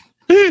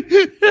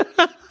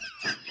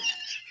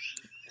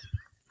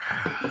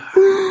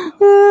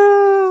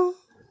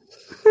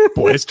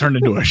 Boy, it's turned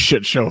into a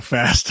shit show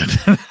fast.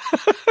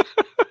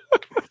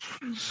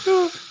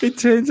 It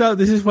turns out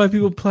this is why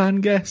people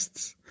plan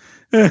guests.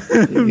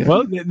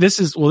 Well, this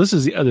is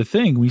the other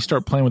thing. When you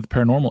start playing with the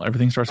paranormal,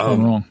 everything starts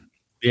going wrong.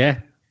 Yeah.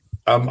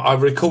 I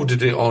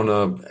recorded it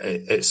on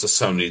it's a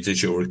Sony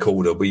digital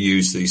recorder. We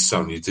use these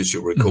Sony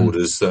digital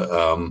recorders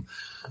that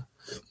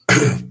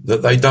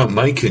that they don't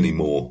make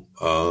anymore,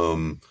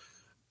 and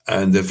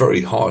they're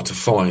very hard to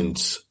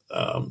find.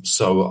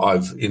 So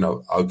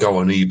I'll go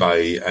on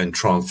eBay and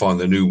try and find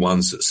the new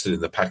ones that's still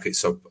in the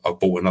packets. I've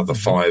bought another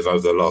 5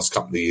 over the last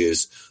couple of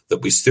years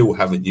that we still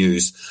haven't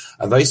used,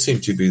 and they seem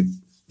to be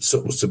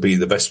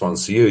the best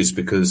ones to use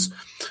because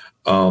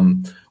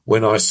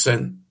when I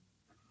sent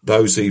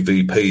those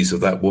EVPs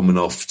of that woman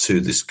off to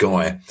this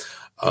guy,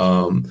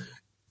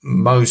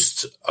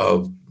 most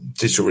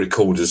digital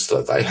recorders,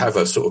 they have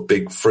a sort of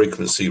big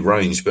frequency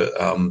range, but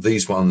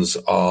these ones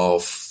are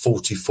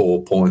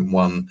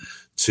 44.1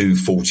 to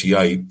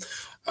 48,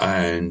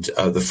 and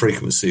the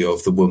frequency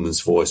of the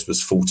woman's voice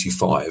was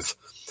 45.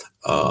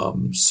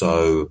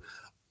 So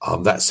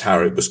that's how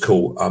it was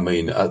caught. I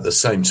mean, at the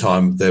same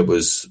time, there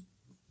was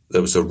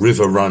a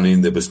river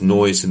running, there was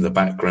noise in the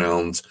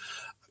background,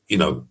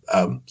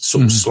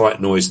 sort of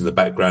slight noise in the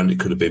background. It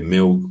could have been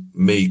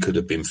me, could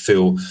have been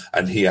Phil,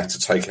 and he had to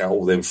take out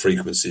all them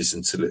frequencies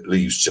until it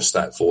leaves just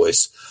that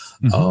voice.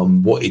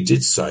 What he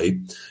did say,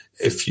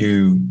 if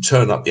you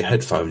turn up your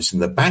headphones in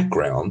the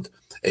background,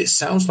 it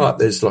sounds like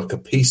there's like a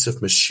piece of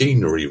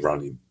machinery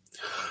running.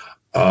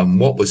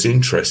 What was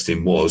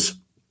interesting was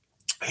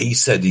he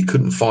said he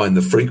couldn't find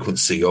the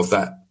frequency of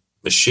that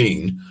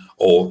machine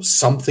or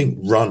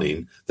something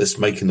running that's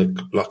making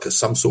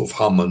some sort of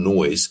hum or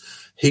noise.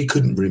 He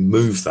couldn't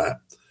remove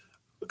that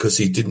because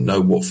he didn't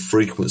know what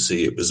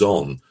frequency it was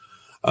on.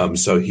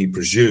 So he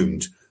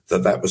presumed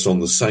that was on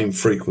the same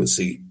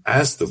frequency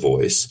as the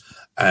voice.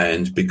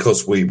 And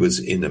because we was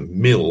in a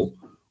mill,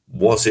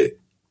 was it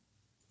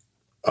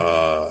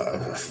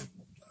the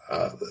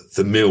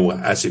mill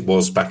as it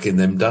was back in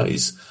them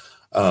days?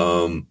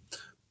 So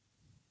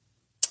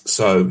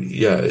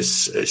yeah,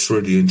 it's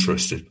really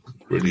interesting.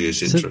 Really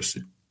is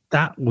interesting.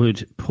 That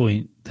would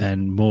point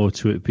then more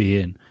to it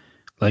being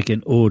like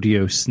an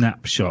audio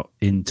snapshot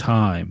in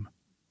time.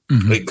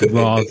 It could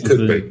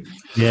be.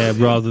 Yeah,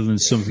 rather than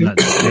something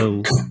that's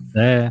still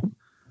there.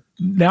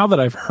 Now that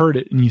I've heard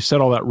it, and you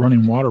said all that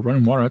running water,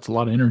 that's a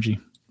lot of energy.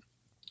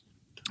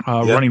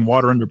 Running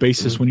water under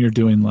basis when you're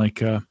doing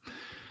like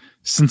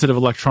sensitive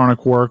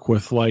electronic work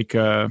with like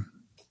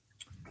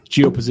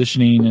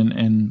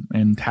geopositioning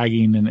and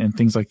tagging and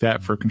things like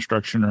that for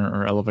construction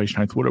or elevation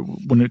heights,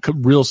 when it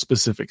could real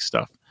specific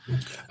stuff.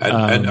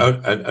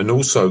 And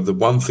also the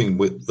one thing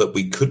that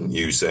we couldn't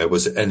use there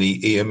was any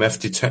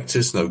EMF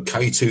detectors, no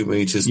K2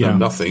 meters, no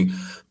nothing,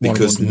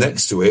 because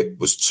next to it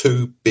was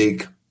 2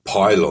 big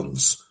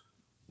pylons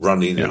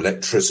running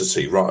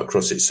electricity right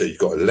across it. So you've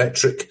got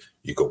electric,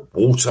 you've got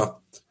water,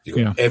 you've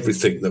got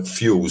everything that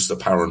fuels the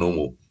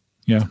paranormal.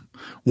 Yeah.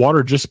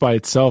 Water just by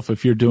itself,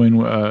 if you're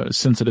doing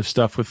sensitive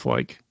stuff with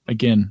like,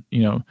 again,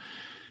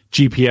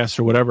 GPS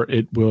or whatever,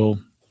 it will,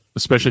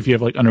 especially if you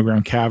have like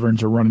underground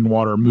caverns or running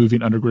water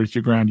moving underneath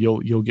your ground,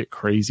 you'll get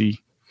crazy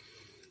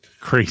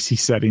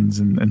settings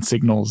and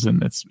signals,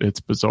 and it's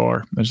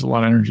bizarre. There's a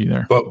lot of energy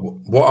there. But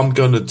what I'm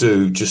going to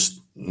do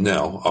just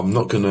now, I'm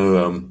not going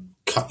to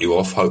cut you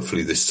off,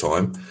 hopefully this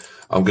time.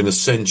 I'm going to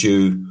send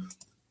you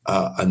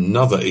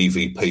another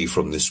EVP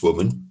from this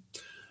woman.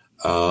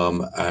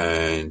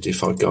 And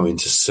if I go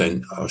into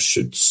sent, I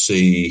should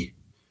see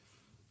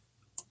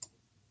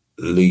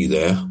Lee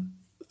there.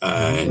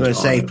 And I'm going to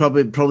say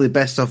probably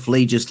best off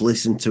Lee just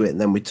listen to it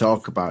and then we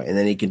talk about it and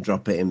then he can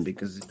drop it in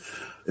because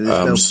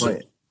there's no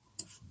point.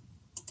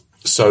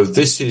 So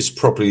this is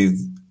probably.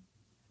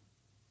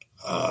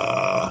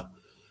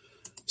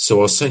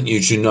 So I sent you.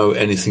 Do you know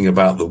anything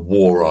about the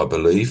war? I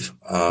believe,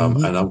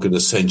 and I'm going to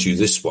send you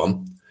this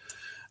one,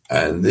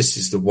 and this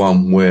is the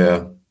one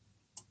where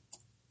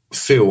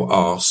Phil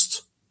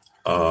asked.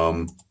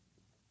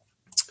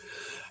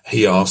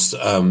 He asked,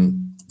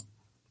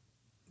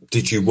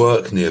 "Did you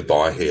work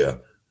nearby here?"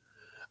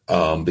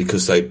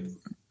 Because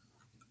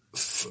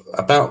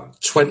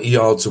about 20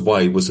 yards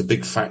away was a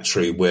big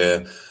factory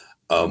where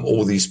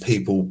all these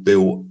people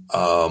built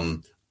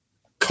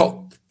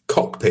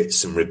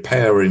cockpits and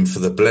repairing for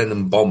the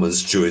Blenheim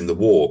bombers during the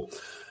war.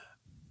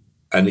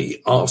 And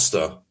he asked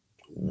her,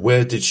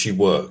 where did she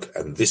work?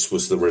 And this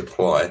was the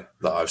reply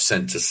that I've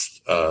sent to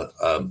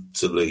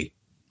Lee.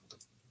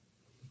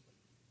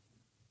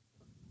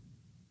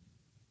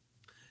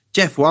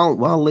 Jeff,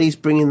 while Lee's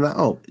bringing that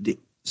up,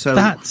 so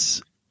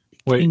that's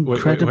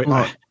incredible.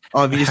 Wait.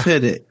 Oh, have you just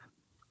heard it?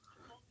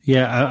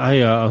 Yeah,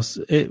 I'll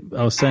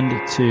send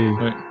it to.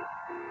 Where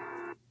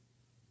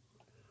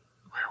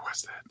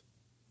was that?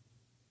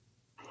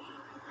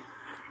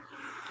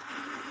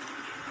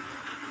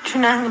 Do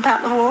you know anything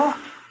about the war?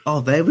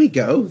 Oh, there we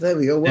go. Well there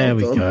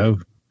we done. go.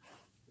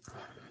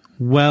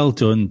 Well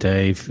done,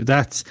 Dave.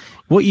 That's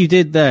what you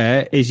did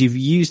there. Is you've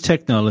used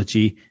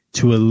technology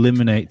to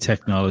eliminate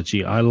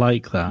technology. I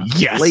like that.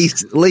 Yes.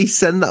 Lee,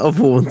 send that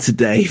other one to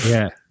Dave.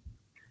 Yeah.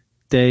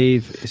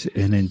 Dave is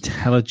an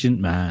intelligent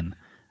man.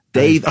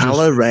 Dave I'm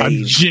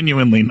Allaray.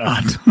 genuinely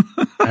not.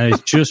 And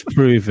it's just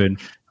proven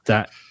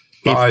that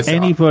if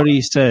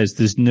anybody says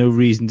there's no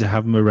reason to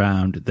have him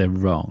around, they're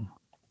wrong.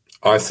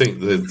 I think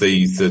the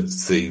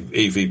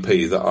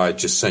EVP that I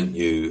just sent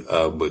you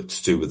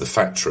to do with the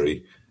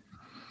factory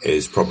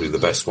is probably the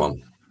best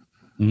one.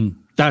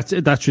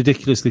 That's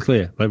ridiculously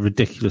clear. Like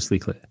ridiculously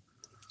clear.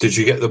 Did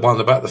you get the one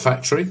about the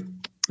factory?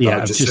 Yeah,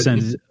 I've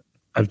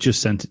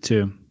just sent it to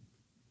him.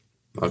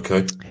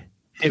 Okay.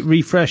 Hit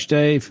refresh,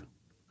 Dave.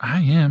 I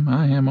am.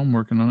 I'm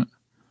working on it.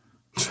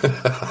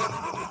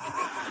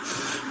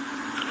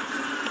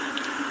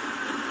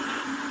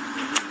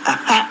 A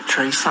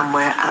factory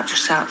somewhere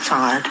just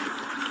outside.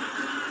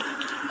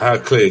 How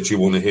clear do you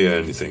want to hear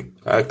anything?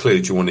 How clear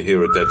do you want to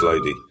hear a dead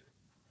lady?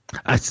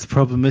 That's the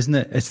problem, isn't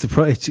it?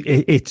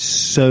 It's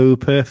so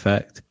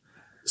perfect.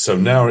 So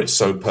now it's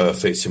so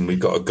perfect, and we've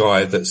got a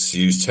guy that's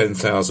used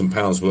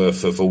 £10,000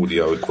 worth of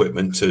audio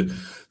equipment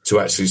to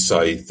actually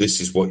say,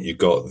 this is what you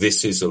got.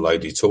 This is a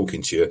lady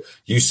talking to you.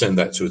 You send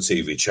that to a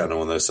TV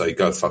channel and they say,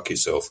 go fuck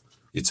yourself.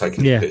 You're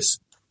taking the piss.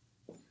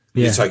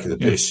 You're taking the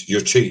piss.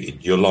 You're cheating.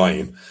 You're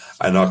lying.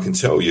 And I can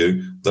tell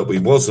you that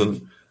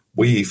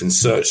we even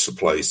searched the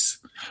place.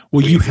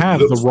 Well, you have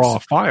the raw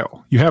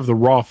file. You have the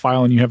raw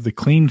file and you have the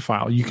clean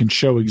file. You can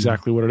show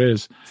exactly what it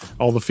is.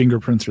 All the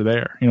fingerprints are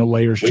there.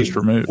 Layers just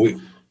removed.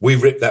 We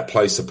ripped that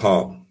place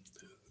apart.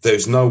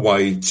 There's no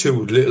way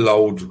two little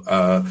old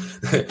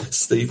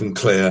Steve and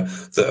Claire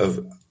that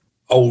are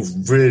old,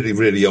 really,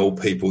 really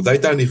old people. They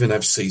don't even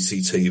have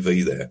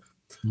CCTV there.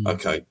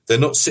 Okay, they're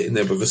not sitting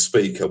there with a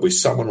speaker with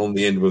someone on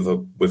the end with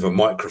a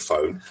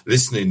microphone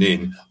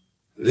listening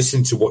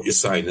to what you're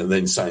saying and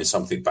then saying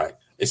something back.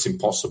 It's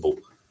impossible.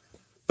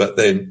 But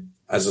then,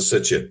 as I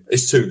said to you,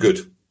 it's too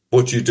good.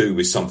 What do you do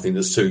with something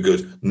that's too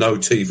good? No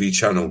TV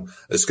channel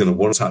is going to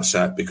want to touch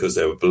that because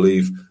they will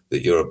believe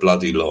that you're a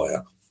bloody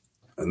liar.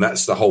 And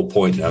that's the whole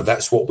point now.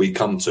 That's what we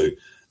come to.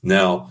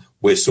 Now,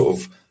 we've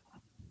sent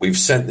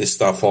this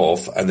stuff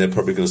off and they're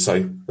probably going to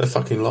say, they're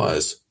fucking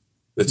liars.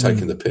 They're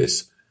taking the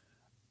piss.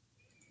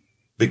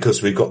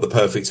 Because we've got the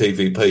perfect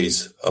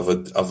EVPs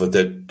of a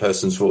dead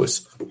person's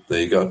voice.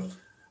 There you go.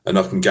 And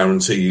I can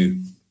guarantee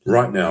you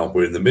right now,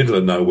 we're in the middle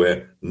of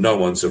nowhere. No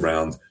one's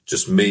around.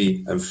 Just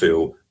me and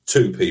Phil,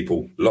 two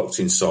people locked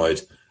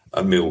inside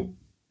a mill.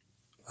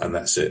 And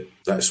that's it.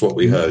 That's what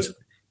we heard.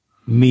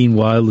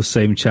 Meanwhile, the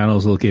same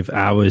channels will give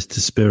hours to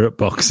spirit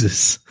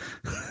boxes.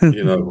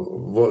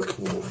 What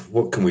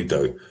can we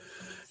do?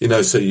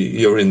 So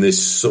you're in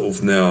this sort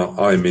of now,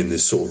 I'm in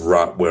this sort of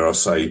rut where I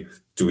say,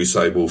 do we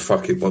say, well,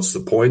 fuck it, what's the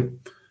point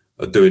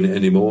of doing it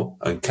anymore?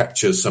 And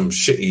capture some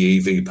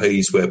shitty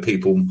EVPs where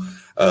people,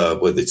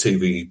 where the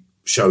TV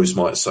shows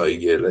might say,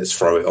 yeah, let's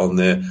throw it on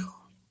there.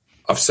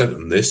 I've sent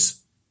them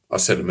this. I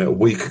sent them it a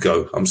week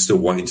ago. I'm still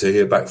waiting to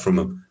hear back from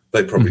them.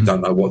 They probably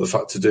don't know what the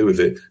fuck to do with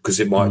it because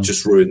it might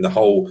just ruin the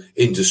whole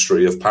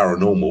industry of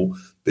paranormal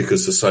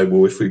because they say,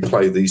 well, if we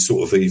play these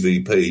sort of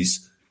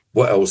EVPs,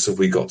 what else have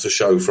we got to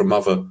show from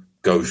other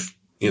ghost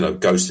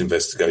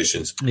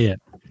investigations? Yeah.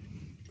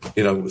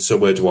 So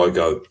where do I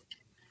go?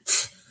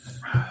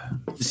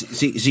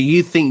 So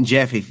you think,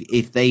 Jeff,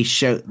 if they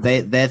show,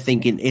 they're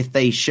thinking if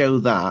they show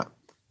that,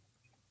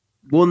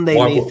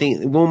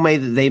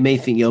 they may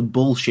think you're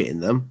bullshitting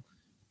them.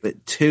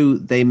 But two,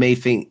 they may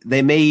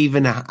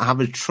even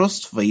have a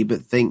trust for you,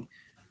 but think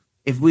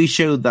if we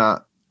showed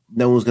that,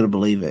 no one's going to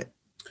believe it.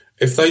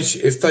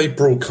 If they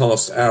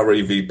broadcast our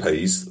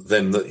EVPs,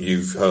 then that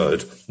you've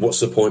heard, what's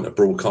the point of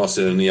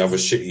broadcasting any other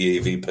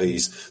shitty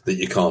EVPs that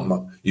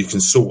you can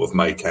sort of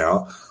make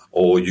out,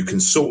 or you can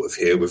sort of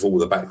hear with all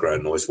the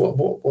background noise?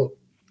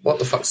 What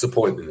the fuck's the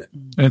point in it?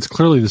 And it's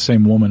clearly the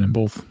same woman in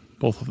both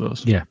of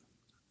those. Yeah.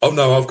 Oh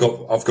no, I've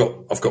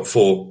got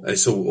four.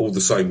 It's all the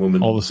same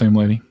woman. All the same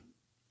lady.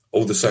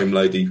 All the same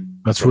lady.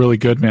 That's really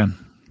good, man.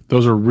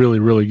 Those are really,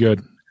 really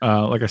good.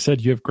 Like I said,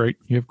 you have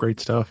great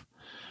stuff.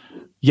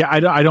 Yeah,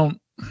 I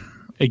don't.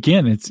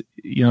 Again, it's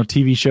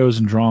TV shows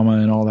and drama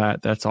and all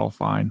that. That's all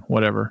fine,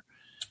 whatever.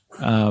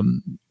 I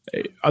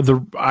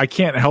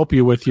can't help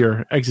you with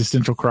your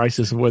existential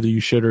crisis of whether you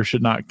should or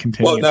should not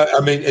continue. Well, no,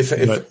 I mean,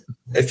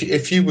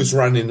 if you was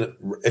running a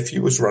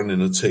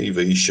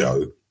TV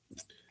show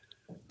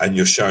and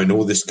you're showing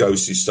all this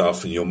ghosty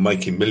stuff and you're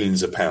making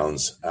millions of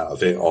pounds out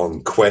of it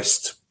on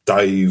Quest,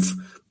 Dave,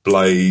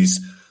 Blaze,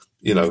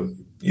 you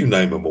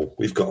name them all.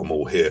 We've got them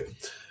all here.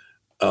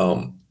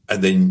 And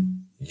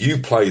then you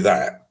play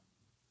that.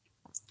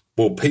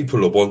 Well,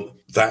 people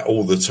that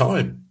all the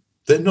time.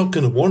 They're not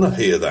going to want to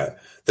hear that.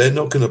 They're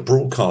not going to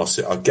broadcast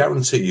it. I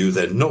guarantee you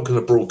they're not going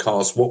to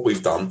broadcast what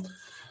we've done,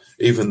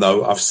 even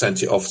though I've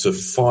sent it off to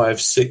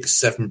 5, 6,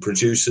 7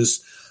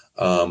 producers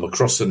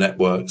across the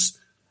networks.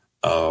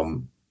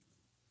 And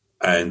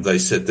they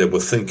said they were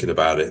thinking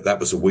about it. That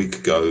was a week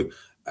ago.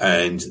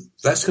 And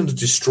that's going to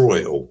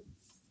destroy it all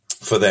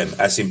for them,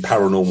 as in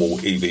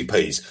paranormal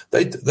EVPs.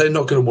 They're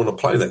not going to want to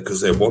play that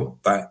because they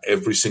want that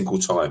every single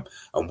time.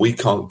 And we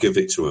can't give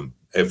it to them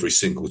every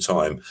single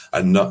time.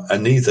 And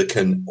neither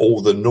can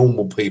all the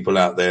normal people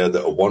out there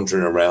that are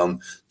wandering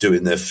around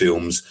doing their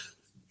films,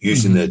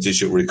 using their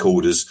digital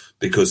recorders,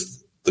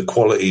 because the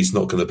quality is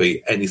not going to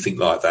be anything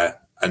like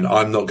that. And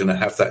I'm not going to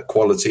have that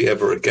quality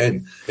ever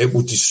again. It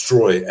will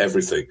destroy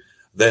everything.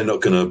 They're not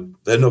going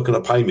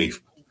to pay me.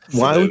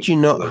 Why would you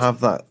not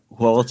have that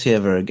quality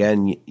ever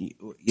again?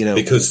 You know,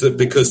 because the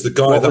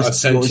guy that I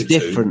sent it to. What was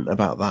different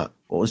about that?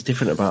 What was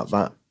different about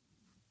that?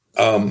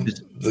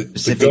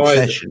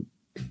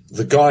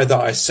 The guy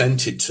that I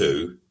sent it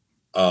to,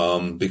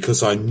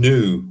 because I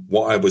knew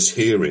what I was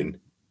hearing,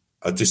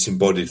 a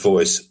disembodied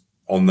voice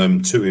on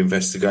them 2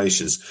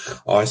 investigations.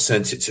 I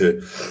sent it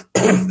to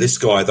this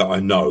guy that I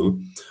know,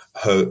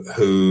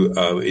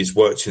 who is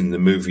worked in the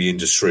movie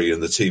industry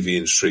and the TV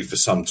industry for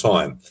some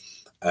time.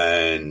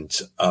 And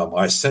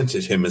I sent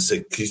it to him and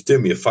said, "Can you do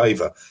me a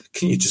favor?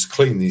 Can you just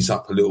clean these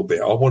up a little bit?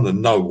 I want to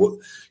know what,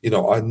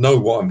 I know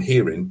what I'm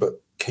hearing,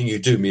 but can you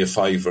do me a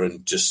favor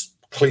and just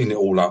clean it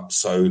all up?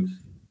 So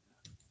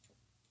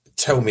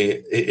tell me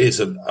it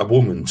is a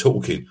woman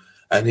talking."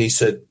 And he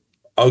said,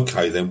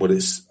 "Okay, then, well,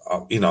 it's,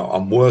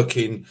 I'm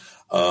working.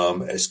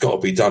 It's got to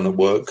be done at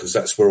work because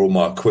that's where all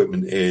my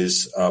equipment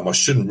is. I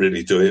shouldn't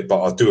really do it,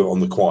 but I'll do it on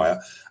the quiet."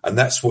 And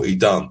that's what he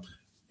done.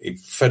 He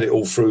fed it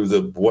all through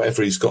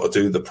whatever he's got to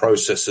do, the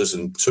processors,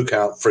 and took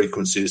out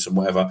frequencies and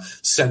whatever,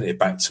 sent it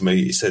back to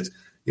me. He said,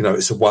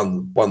 it's a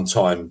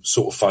one-time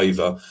sort of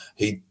favor.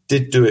 He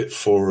did do it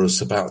for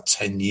us about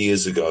 10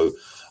 years ago,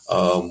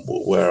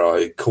 where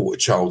I caught a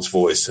child's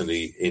voice and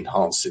he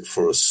enhanced it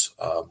for us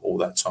all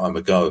that time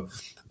ago.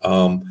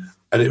 And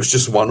it was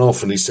just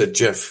one-off. And he said,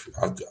 "Jeff,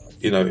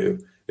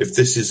 if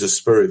this is a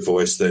spirit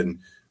voice, then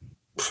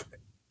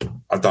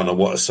I don't know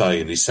what to say."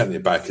 And he sent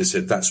it back and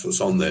said, "That's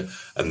what's on there,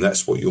 and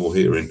that's what you're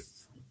hearing."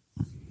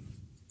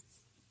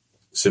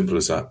 Simple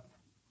as that.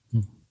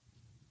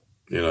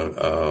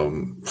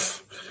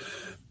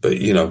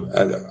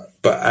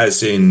 But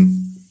as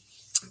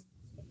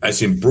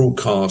in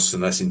broadcast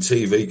and as in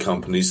TV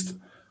companies,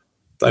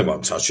 they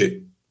won't touch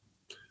it.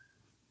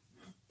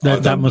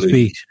 That must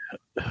be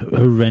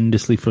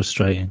horrendously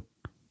frustrating.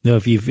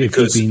 If you've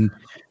been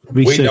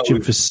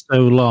researching for so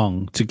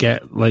long to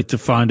get to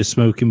find a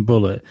smoking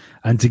bullet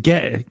and to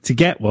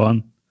get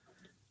one,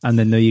 and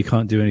then you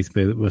can't do anything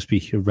about it, must be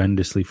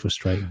horrendously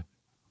frustrating.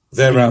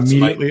 They're out to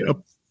make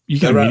you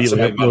can immediately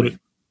upload it.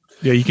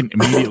 Yeah, you can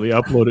immediately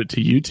upload it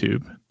to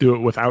YouTube. Do it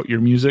without your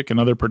music and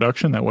other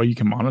production. That way you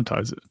can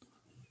monetize it.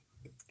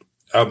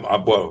 I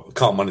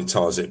can't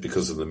monetize it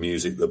because of the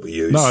music that we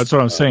use. No, that's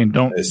what I'm saying.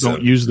 Don't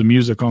use the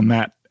music on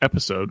that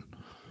episode.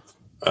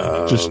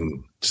 Just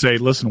say,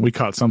 "Listen, we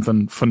caught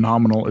something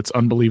phenomenal. It's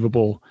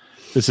unbelievable.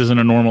 This isn't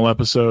a normal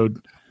episode.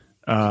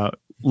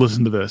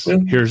 Listen to this. Yeah.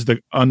 Here's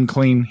the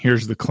unclean.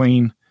 Here's the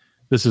clean.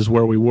 This is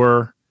where we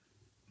were."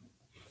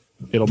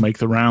 It'll make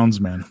the rounds,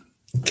 man.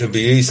 Can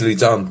be easily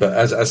done, but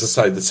as I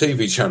say, the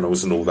TV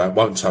channels and all that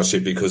won't touch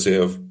it because it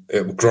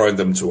will grind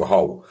them to a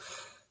halt.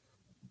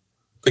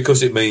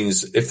 Because it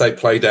means if they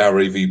played our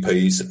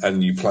EVPs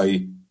and you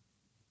play,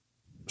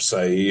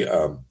 say,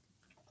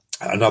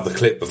 another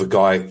clip of a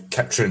guy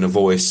capturing a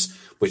voice,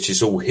 which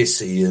is all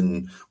hissy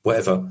and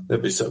whatever, they'll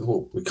be saying,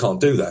 "Well, we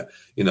can't do that."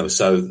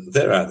 So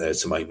they're out there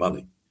to make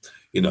money.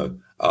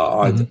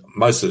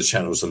 Most of the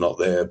channels are not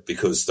there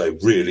because they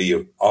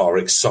really are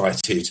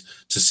excited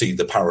to see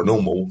the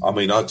paranormal. I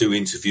mean, I do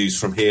interviews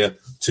from here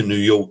to New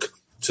York,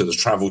 to the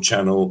Travel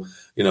Channel,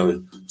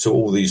 to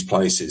all these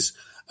places.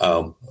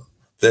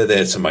 They're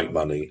there to make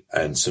money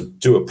and to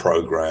do a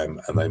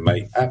program, and they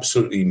make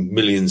absolutely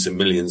millions and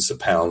millions of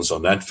pounds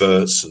on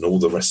adverts and all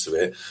the rest of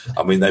it.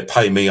 I mean, they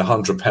pay me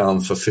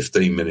 £100 for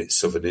 15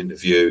 minutes of an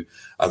interview,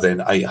 and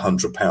then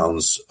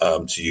 £800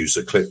 to use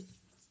a clip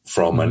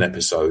from an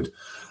episode.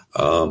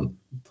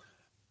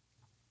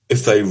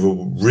 If they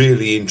were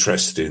really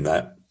interested in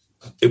that,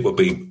 it would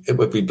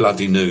be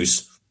bloody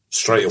news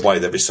straight away.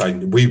 They'd be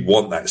saying, "We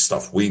want that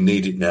stuff. We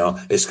need it now.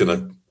 It's going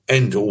to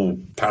end all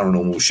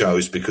paranormal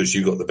shows because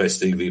you got the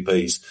best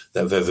EVPs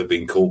that have ever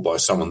been called by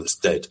someone that's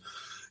dead."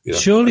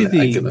 Surely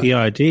the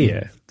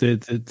idea,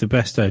 the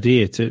best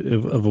idea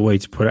of a way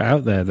to put it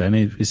out there then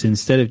is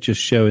instead of just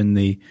showing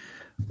the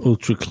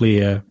ultra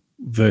clear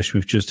version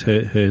we've just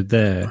heard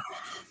there,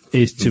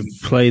 is to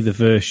play the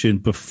version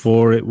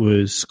before it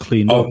was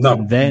cleaned up. No,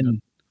 and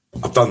then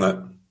I've done that.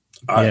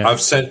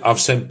 I've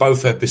sent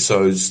both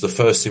episodes, the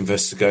first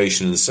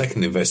investigation and the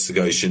second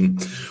investigation,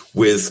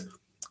 with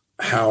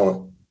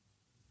how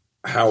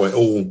it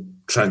all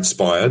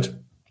transpired,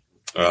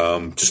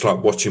 just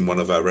like watching one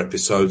of our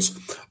episodes.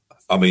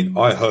 I mean,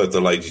 I heard the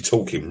lady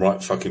talking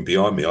right fucking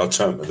behind me. I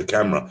turned to the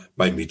camera,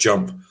 made me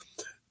jump.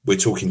 We're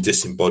talking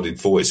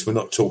disembodied voice. We're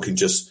not talking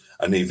just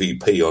an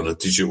EVP on a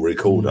digital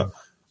recorder.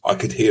 I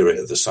could hear it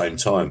at the same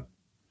time.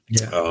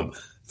 Yeah.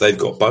 They've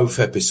got both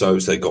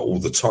episodes. They've got all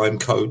the time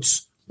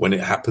codes when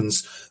it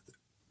happens.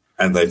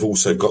 And they've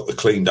also got the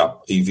cleaned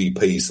up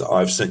EVPs that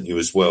I've sent you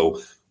as well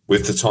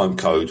with the time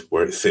code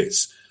where it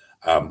fits.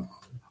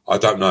 I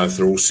don't know if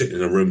they're all sitting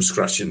in a room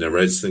scratching their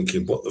heads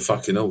thinking, what the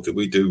fucking hell do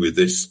we do with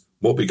this?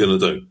 What are we going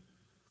to do?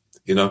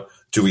 You know,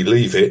 do we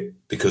leave it?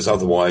 Because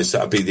otherwise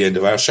that'd be the end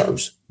of our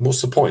shows.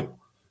 What's the point?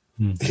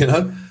 You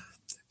know,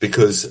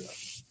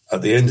 because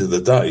at the end of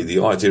the day,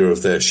 the idea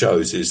of their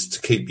shows is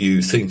to keep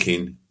you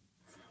thinking,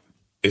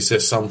 is there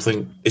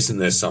something? Isn't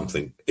there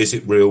something? Is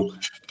it real?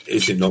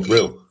 Is it not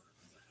real?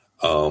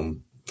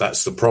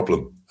 That's the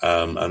problem.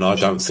 And I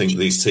don't think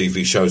these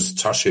TV shows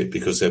touch it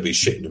because they'll be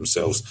shitting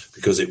themselves,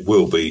 because it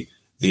will be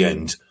the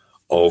end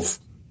of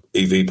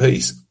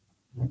EVPs.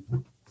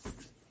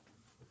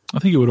 I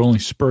think it would only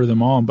spur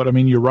them on. But I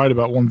mean, you're right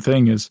about one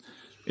thing is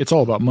it's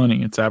all about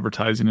money. It's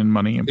advertising and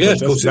money. And yeah,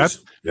 of course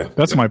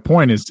that's my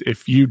point is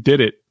if you did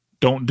it,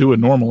 don't do a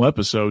normal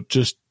episode.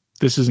 Just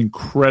this is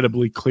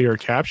incredibly clear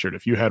captured.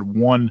 If you had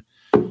one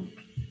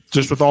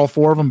just with all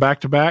four of them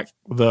back to back,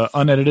 the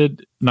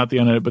unedited, not the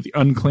unedited, but the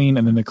unclean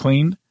and then the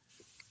cleaned.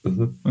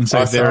 And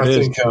say, there it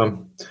is. I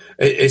think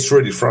it's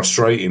really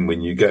frustrating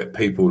when you get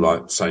people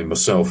like, say,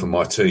 myself and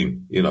my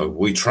team. You know,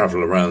 we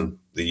travel around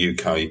the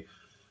UK.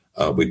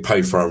 We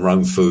pay for our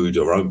own food,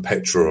 our own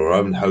petrol, our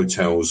own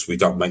hotels. We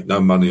don't make no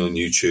money on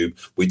YouTube.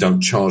 We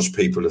don't charge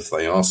people if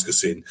they ask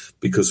us in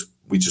because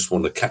we just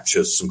want to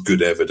capture some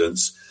good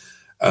evidence.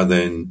 And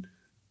then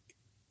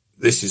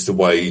this is the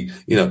way,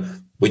 you know,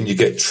 when you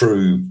get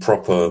true,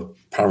 proper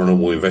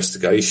paranormal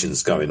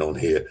investigations going on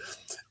here,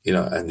 you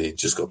know, and you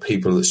just got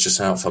people that's just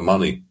out for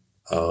money.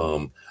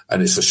 And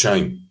it's a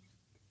shame.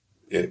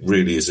 It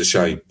really is a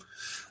shame.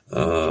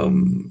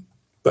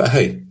 But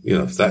hey, you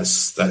know,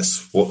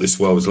 that's what this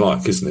world's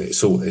like, isn't it?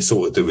 It's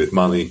all to do with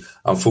money.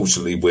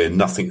 Unfortunately, we're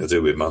nothing to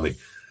do with money.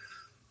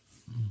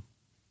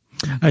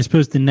 I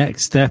suppose the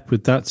next step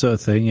with that sort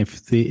of thing,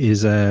 if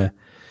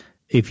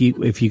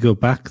you go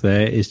back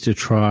there, is to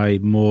try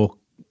more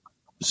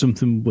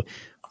something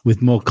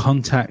with more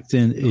contact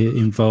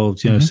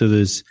involved. You know, so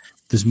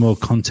there's more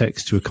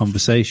context to a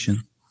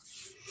conversation.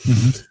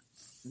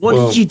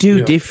 What did you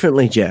do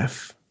differently,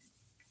 Jeff?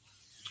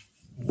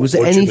 Was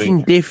there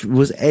anything different?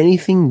 Was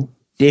anything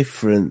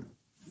different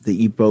that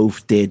you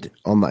both did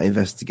on that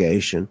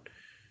investigation?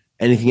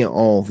 Anything at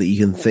all that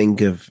you can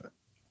think of?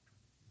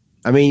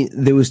 I mean,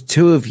 there was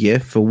two of you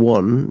for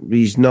one.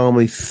 He's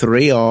normally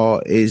three,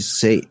 or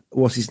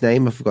what's his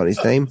name? I've forgotten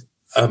his name.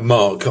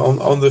 Mark.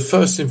 On the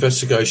first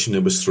investigation,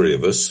 there was three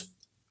of us,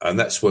 and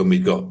that's when we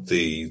got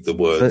the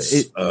words.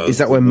 Is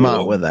that when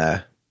Mark were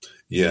there?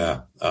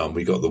 Yeah,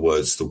 we got the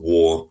words "the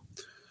war,"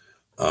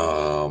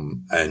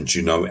 and do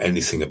you know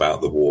anything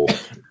about the war?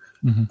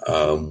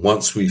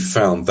 Once we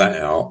found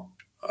that out,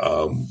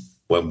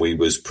 when we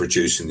was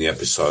producing the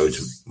episode,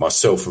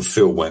 myself and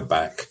Phil went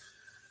back,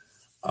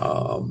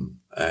 and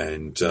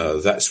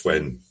that's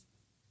when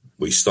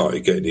we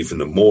started getting even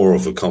more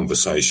of a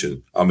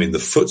conversation. I mean, the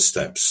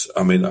footsteps.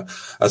 I mean,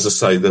 as I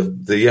say,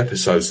 the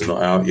episodes are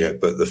not out yet,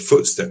 but the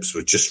footsteps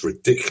were just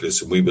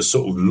ridiculous, and we were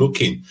sort of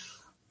looking.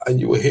 And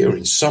you were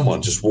hearing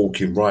someone just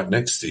walking right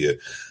next to you.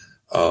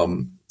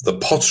 The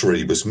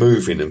pottery was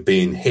moving and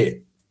being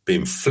hit,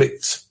 being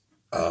flicked.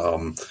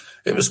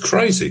 It was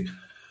crazy.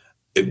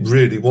 It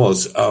really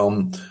was.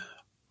 I'm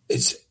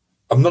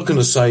not going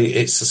to say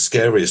it's the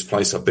scariest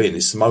place I've been.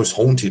 It's the most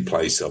haunted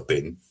place I've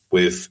been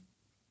with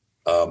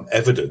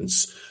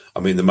evidence. I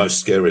mean, the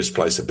most scariest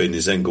place I've been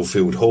is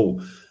Englefield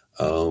Hall.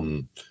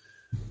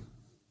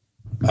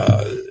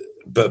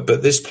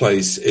 But this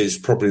place is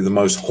probably the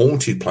most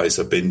haunted place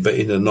I've been, but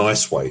in a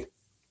nice way.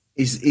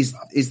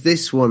 Is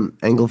this one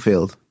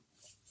Englefield?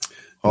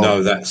 Oh.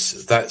 No, that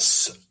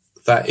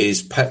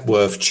is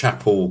Petworth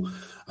Chapel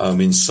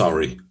in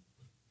Surrey.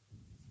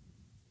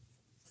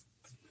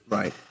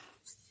 Right.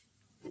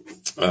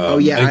 I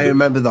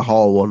remember the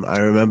hall one.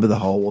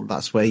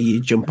 That's where you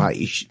jump out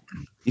your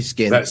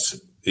skin. I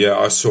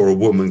saw a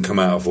woman come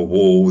out of a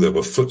wall. There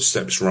were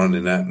footsteps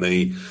running at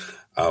me.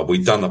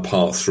 We've done a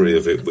part 3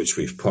 of it, which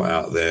we've put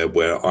out there,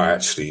 where I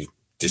actually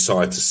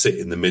decided to sit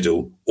in the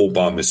middle all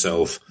by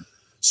myself,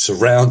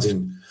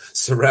 surrounded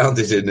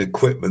in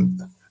equipment,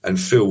 and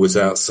Phil was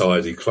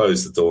outside. He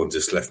closed the door and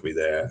just left me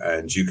there,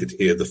 and you could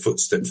hear the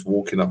footsteps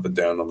walking up and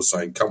down. I was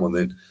saying, come on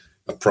then,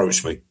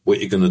 approach me. What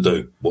are you going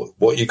to do?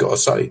 What you got to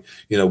say?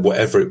 You know,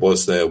 whatever it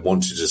was there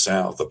wanted us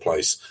out of the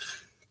place.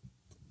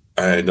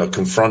 And I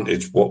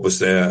confronted what was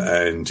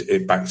there, and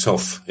it backed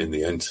off in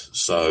the end.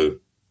 So...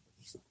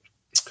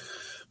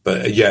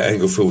 But yeah,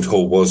 Englefield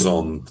Hall was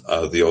on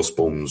the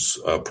Osbournes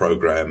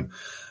program,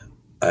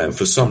 and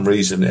for some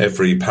reason,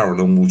 every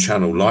paranormal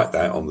channel like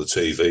that on the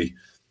TV,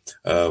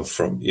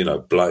 from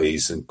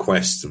Blaze and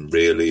Quest and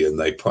Really, and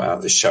they put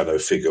out this shadow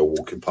figure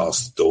walking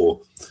past the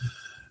door.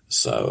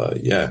 So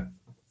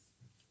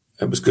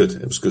It was good.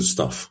 It was good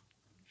stuff.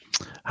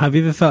 Have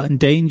you ever felt in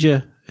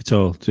danger at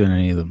all doing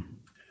any of them?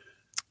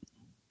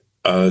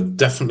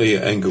 Definitely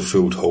at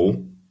Englefield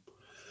Hall,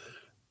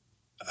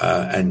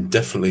 and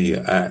definitely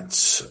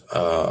at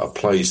a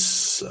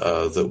place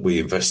that we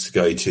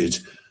investigated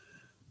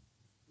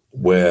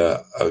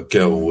where a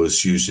girl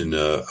was using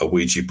a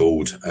Ouija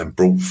board and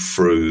brought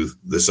through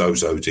the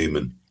Zozo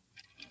demon.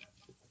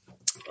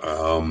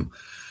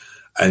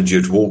 And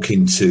you'd walk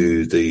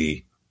into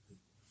the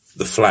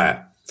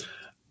flat,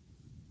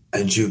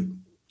 and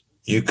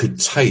you could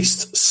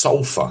taste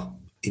sulfur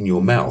in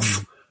your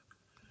mouth,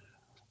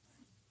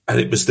 and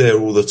it was there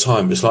all the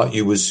time. It's like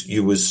you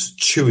was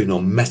chewing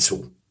on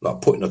metal, like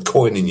putting a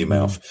coin in your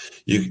mouth.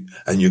 You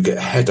get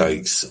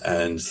headaches,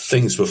 and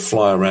things would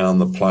fly around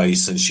the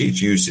place. And she'd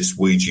use this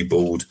Ouija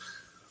board,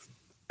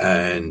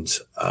 and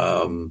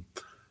I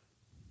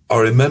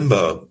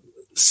remember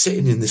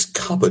sitting in this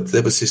cupboard.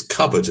 There was this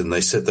cupboard, and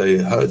they said they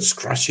heard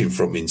scratching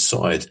from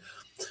inside.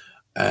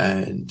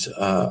 And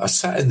I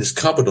sat in this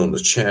cupboard on the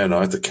chair, and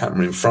I had the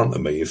camera in front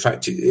of me. In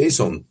fact, it is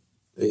on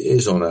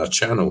our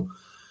channel.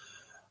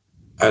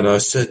 And I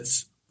said,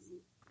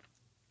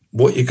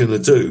 "What are you going to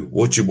do?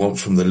 What do you want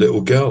from the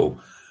little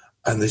girl?"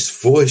 And this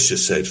voice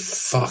just said,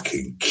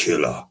 "Fucking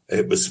kill her."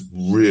 It was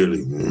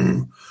really,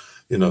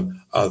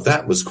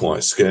 that was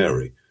quite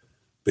scary,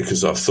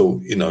 because I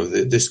thought,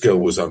 this girl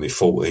was only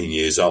 14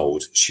 years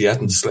old. She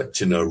hadn't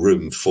slept in her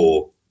room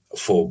for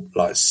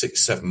like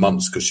 6-7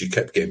 months because she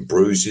kept getting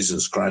bruises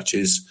and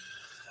scratches.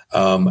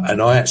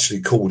 And I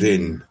actually called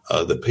in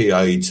the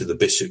PA to the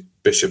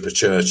Bishop of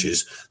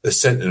Churches. They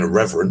sent in a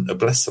reverend to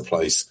bless the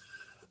place.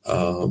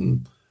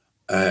 And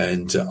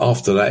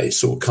after that, it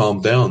sort of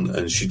calmed down,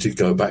 and she did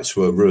go back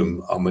to her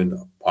room. I mean,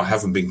 I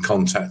haven't been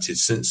contacted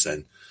since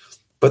then.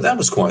 But that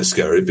was quite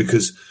scary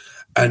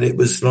and it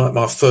was like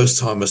my first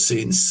time I've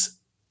seen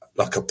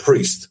like a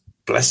priest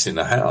blessing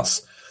a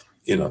house,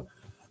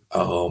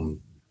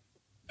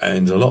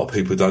 and a lot of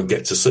people don't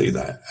get to see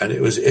that. And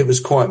it was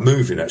quite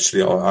moving,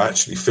 actually. I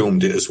actually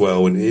filmed it as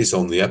well, and it is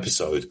on the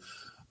episode.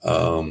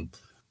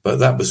 But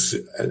that was,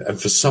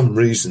 and for some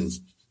reason,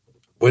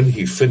 when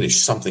he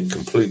finished, something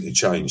completely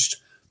changed.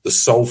 The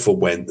sulfur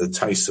went, the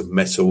taste of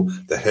metal,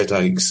 the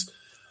headaches,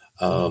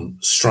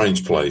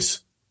 strange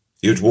place.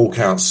 You'd walk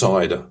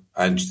outside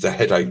and the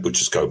headache would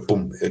just go,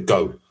 boom, it'd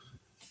go,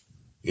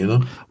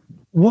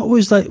 What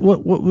was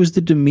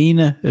the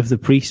demeanor of the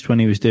priest when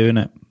he was doing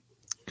it?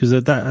 Because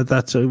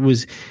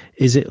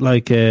is it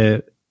like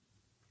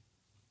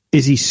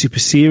is he super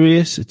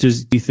serious? Do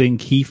you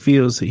think he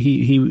feels that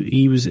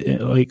he was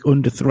like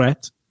under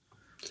threat?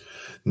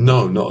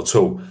 No, not at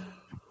all.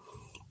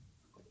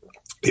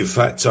 In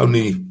fact,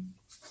 only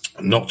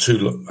not too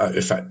long.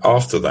 In fact,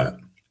 after that,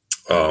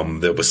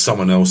 there was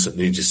someone else that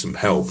needed some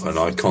help, and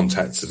I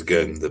contacted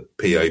again the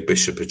PA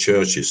Bishop of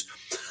Churches,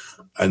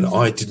 and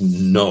I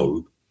didn't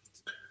know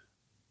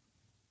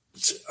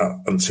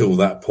until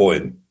that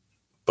point.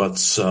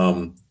 But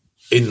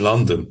in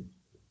London,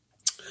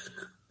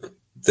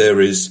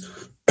 there is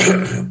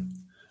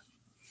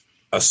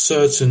a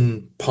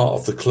certain part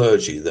of the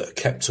clergy that are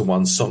kept to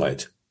one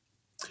side,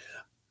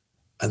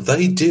 and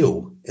they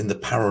deal in the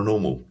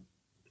paranormal.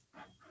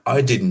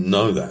 I didn't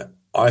know that.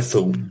 I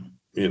thought,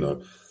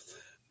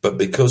 but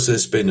because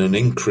there's been an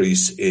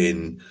increase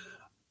in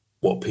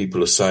what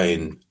people are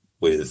saying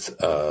with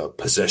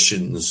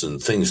possessions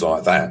and things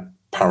like that,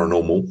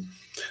 paranormal,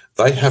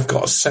 they have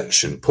got a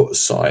section put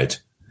aside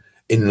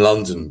in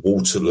London,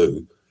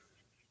 Waterloo,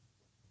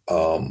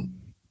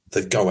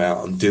 that go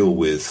out and deal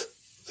with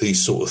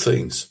these sort of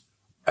things.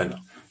 And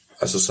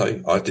as I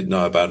say, I didn't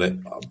know about it.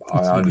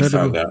 I only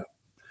found out.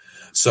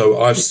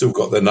 So I've still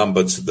got the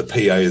number to the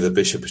PA of the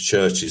Bishop of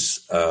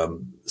Churches.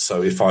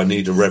 So if I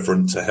need a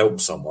reverend to help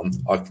someone,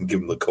 I can give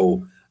them a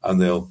call, and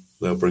they'll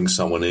bring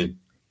someone in.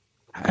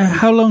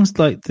 How long's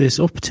like this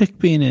uptick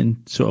been in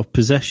sort of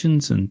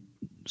possessions and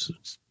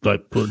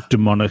like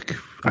demonic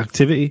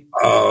activity?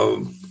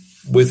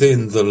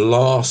 Within the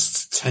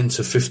last 10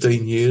 to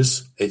 15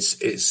 years,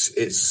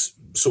 it's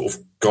sort of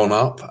gone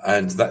up,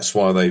 and that's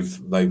why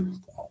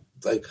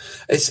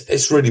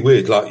it's really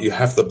weird. Like, you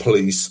have the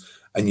police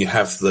and you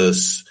have the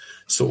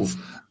sort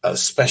of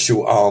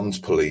special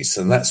armed police,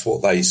 and that's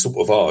what they sort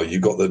of are. You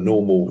got the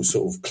normal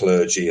sort of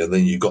clergy, and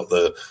then you got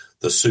the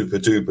super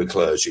duper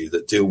clergy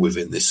that deal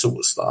within this sort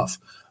of stuff.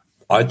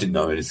 I didn't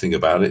know anything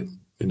about it,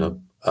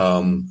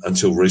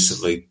 until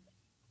recently.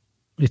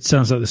 It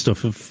sounds like the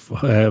stuff of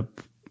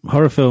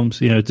horror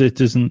films. It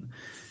doesn't.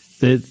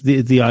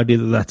 The idea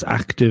that that's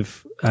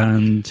active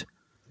and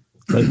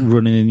like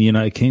running in the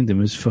United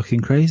Kingdom is fucking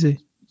crazy.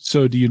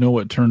 So, do you know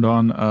what turned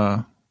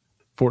on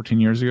 14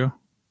 years ago?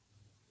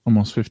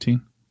 Almost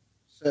 15.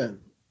 So,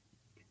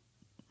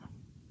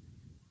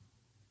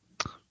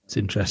 it's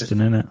interesting,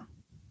 isn't it?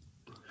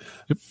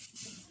 Yep.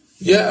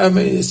 Yeah, I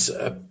mean, it's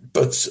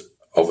but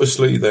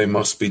obviously they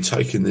must be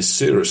taking this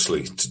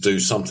seriously to do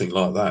something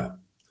like that.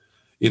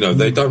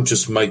 They don't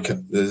just make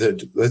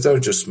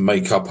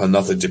up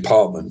another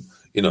department,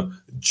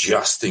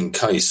 just in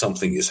case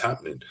something is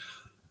happening.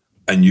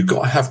 And you've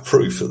got to have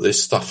proof that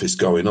this stuff is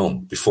going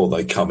on before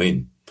they come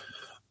in.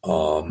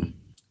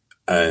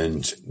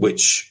 And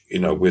which, you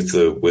know, with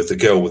the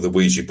girl with the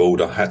Ouija board,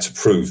 I had to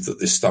prove that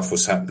this stuff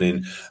was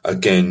happening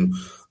again.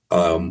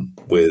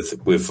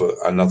 With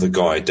another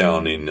guy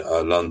down in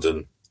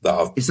London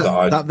Is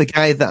that the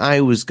guy that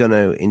I was going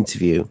to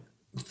interview?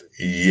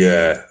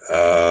 Yeah,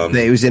 that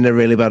he was in a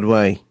really bad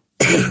way.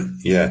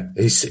 Yeah,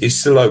 he's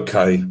still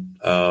okay.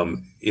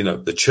 You know,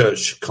 the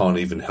church can't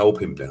even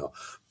help him now.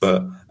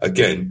 But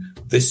again,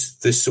 this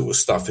sort of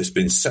stuff has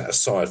been set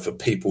aside for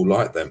people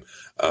like them.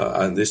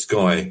 And this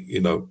guy,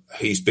 you know,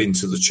 he's been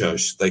to the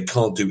church. They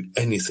can't do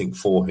anything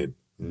for him,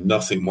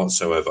 nothing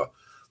whatsoever.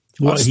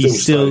 What,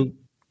 he's still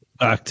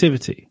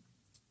activity?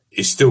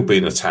 He's still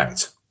being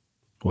attacked.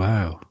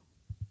 Wow.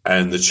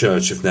 And the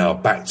church have now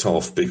backed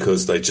off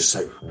because they just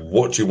say,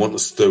 what do you want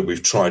us to do?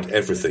 We've tried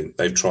everything.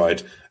 They've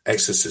tried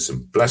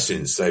exorcism,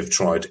 blessings. They've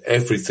tried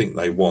everything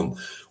they want.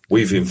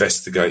 We've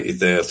investigated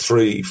there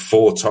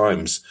 3-4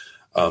 times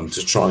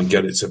to try and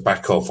get it to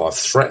back off. I've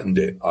threatened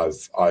it.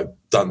 I've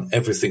done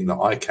everything that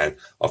I can.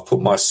 I've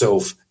put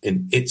myself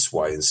in its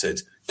way and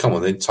said, come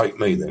on then, take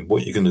me then.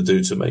 What are you going to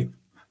do to me?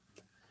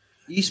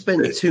 You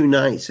spent 2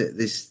 nights at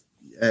this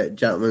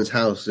gentleman's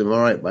house. Am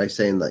I right by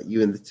saying that,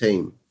 you and the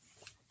team?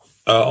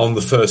 On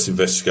the first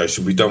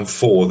investigation, we've done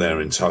 4 there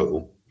in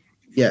total.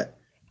 Yeah.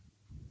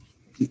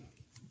 Do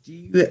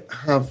you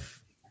have?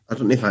 I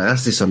don't know if I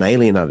asked this on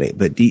Alien on it,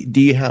 but do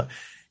you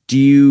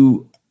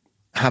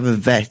have a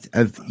vet?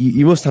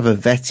 You must have a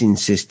vetting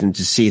system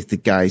to see if the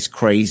guy's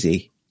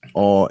crazy,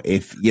 or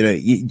if do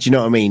you know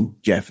what I mean,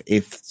 Jeff?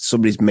 If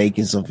somebody's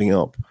making something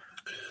up,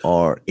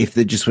 or if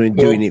they're just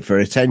doing it for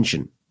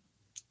attention.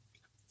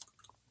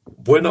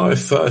 When I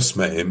first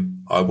met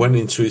him, I went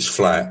into his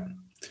flat.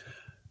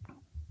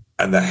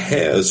 And the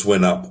hairs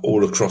went up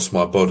all across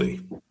my body.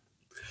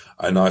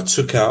 And I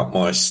took out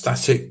my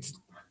static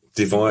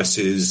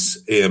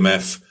devices,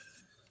 EMF,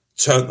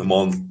 turned them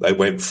on. They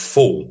went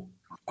full.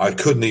 I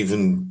couldn't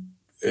even,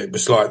 it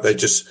was like they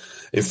just,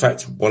 in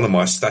fact, one of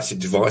my static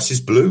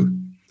devices blew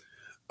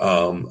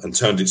and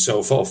turned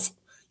itself off.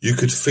 You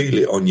could feel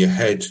it on your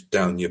head,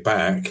 down your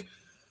back.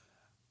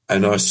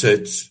 And I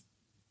said,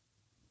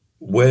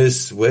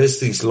 where's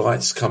these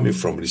lights coming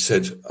from? And he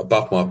said,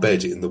 above my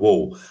bed in the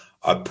wall.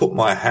 I put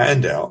my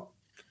hand out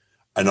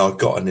and I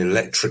got an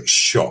electric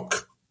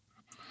shock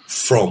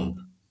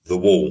from the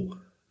wall.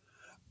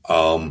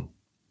 The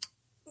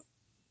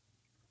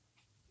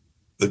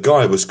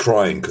guy was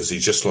crying because he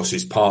just lost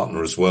his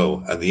partner as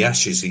well. And the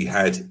ashes he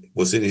had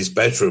was in his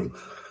bedroom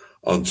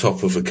on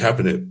top of a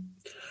cabinet.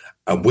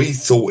 And we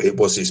thought it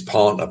was his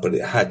partner, but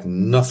it had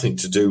nothing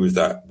to do with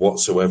that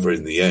whatsoever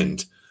in the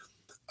end.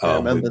 I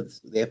remember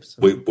the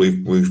episode.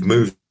 We've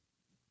moved.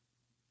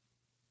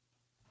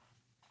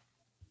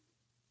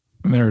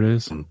 And there it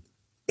is.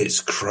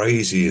 It's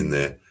crazy in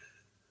there.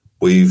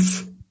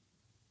 We've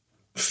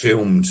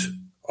filmed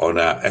on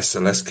our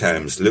SLS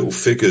cams little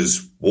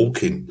figures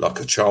walking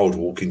like a child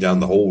walking down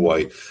the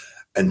hallway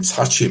and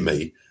touching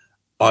me.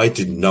 I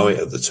didn't know it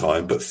at the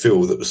time, but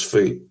Phil that was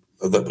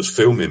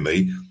filming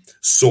me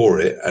saw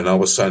it, and I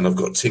was saying I've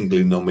got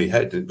tingling on my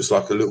head, and it was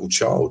like a little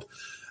child.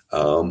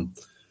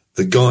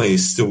 The guy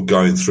is still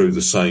going through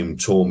the same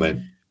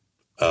torment.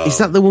 Is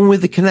that the one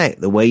with the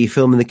Kinect, the way you're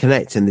filming the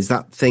Kinect, and there's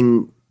that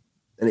thing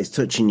and it's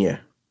touching you?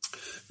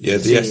 Yeah,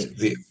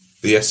 the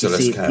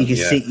SLS cam.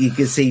 You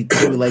can see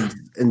 2 legs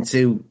and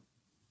two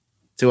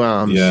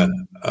arms. Yeah.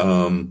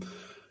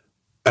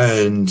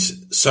 And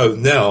so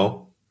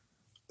now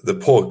the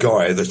poor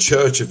guy, the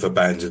church have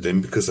abandoned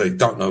him because they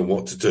don't know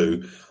what to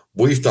do.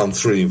 We've done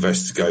 3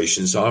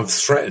 investigations. I've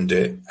threatened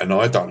it and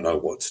I don't know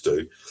what to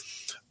do.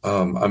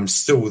 I'm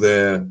still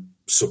there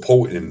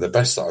supporting him the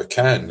best that I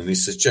can. And he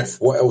says, Jeff,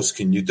 what else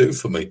can you do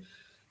for me?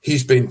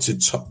 He's been to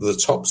the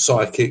top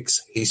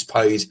psychics. He's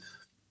paid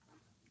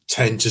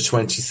 £10,000 to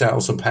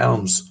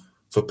 £20,000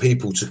 for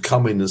people to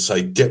come in and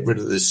say, get rid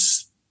of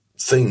this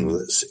thing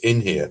that's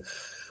in here.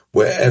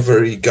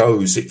 Wherever he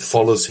goes, it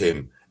follows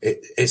him.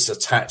 It's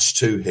attached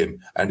to him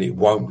and it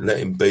won't let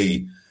him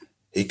be.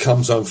 He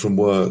comes home from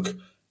work.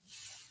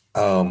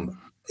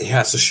 He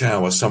has a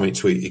shower, something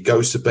to eat. He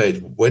goes to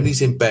bed. When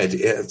he's in bed,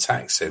 it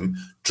attacks him,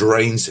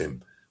 drains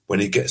him. When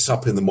he gets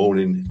up in the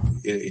morning,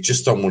 he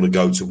just don't want to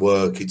go to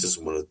work. He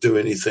doesn't want to do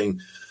anything.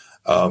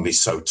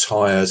 He's so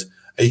tired.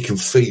 He can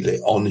feel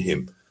it on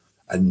him.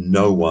 And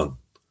no one,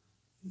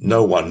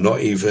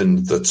 not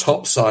even the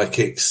top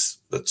psychics,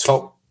 the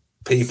top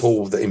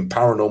people that in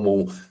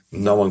paranormal,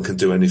 no one can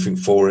do anything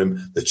for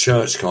him. The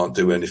church can't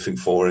do anything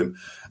for him.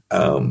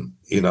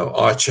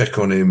 I check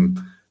on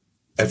him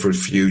every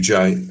few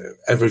days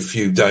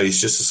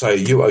just to say, are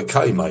you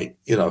okay, mate?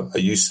 Are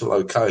you still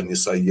okay? And you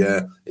say,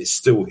 yeah, it's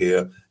still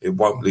here. It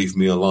won't leave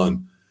me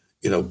alone.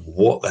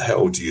 What the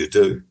hell do you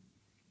do?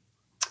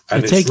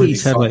 And I take it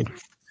he's had like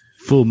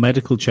full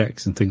medical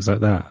checks and things like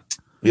that.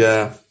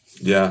 Yeah.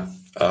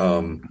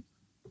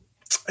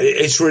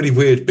 It's really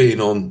weird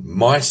being on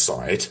my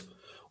side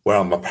where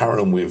I'm a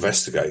paranormal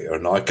investigator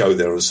and I go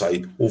there and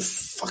say, well,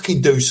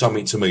 fucking do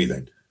something to me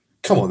then.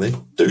 come on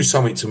then, do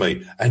something to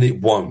me. And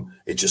it won't.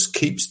 It just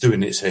keeps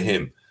doing it to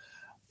him.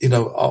 You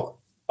know,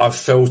 I've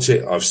felt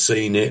it, I've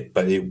seen it,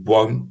 but it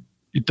won't.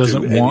 It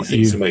doesn't do want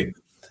anything you. to me.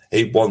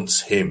 It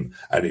wants him,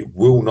 and it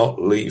will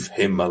not leave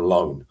him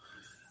alone.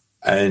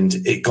 And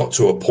it got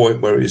to a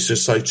point where it's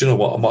just like, do you know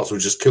what? I might as well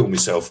just kill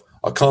myself.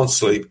 I can't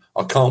sleep.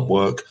 I can't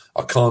work.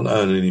 I can't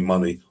earn any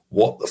money.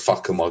 What the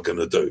fuck am I going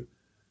to do?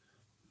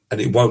 And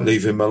it won't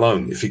leave him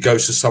alone. If he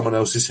goes to someone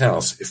else's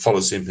house, it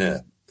follows him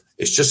there.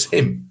 It's just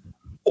him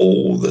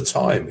all the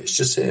time. It's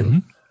just him.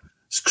 Mm-hmm.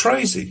 It's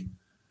crazy.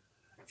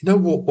 You know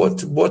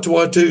what do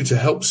I do to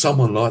help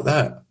someone like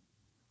that?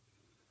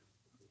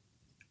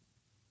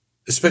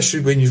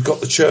 Especially when you've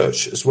got the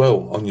church as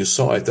well on your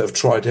side that have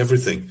tried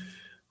everything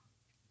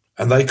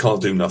and they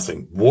can't do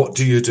nothing. What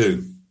do you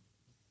do?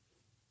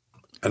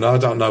 And I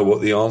don't know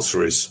what the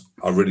answer is.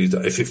 I really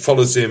don't. If it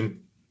follows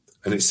him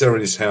and it's there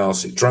in his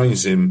house, it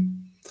drains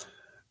him,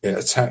 it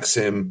attacks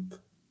him,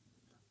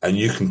 and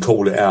you can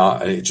call it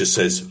out and it just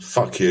says,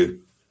 fuck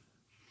you,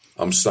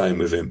 I'm staying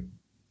with him.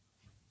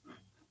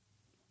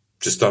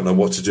 Just don't know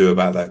what to do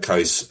about that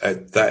case.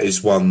 That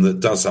is one that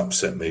does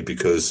upset me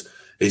because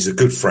he's a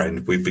good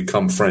friend. We've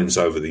become friends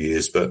over the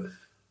years, but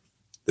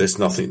there's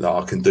nothing that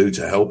I can do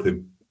to help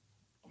him.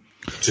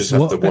 Just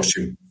have to watch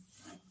him.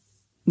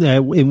 Yeah,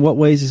 in what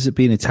ways has it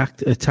been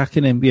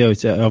attacking him? You know,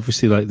 it's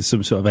obviously like there's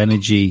some sort of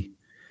energy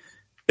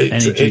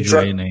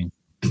draining.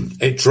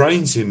 It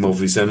drains him of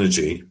his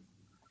energy.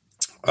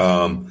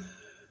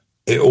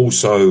 It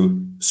also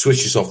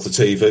switches off the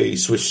TV,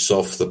 switches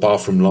off the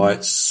bathroom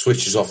lights,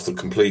 switches off the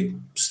complete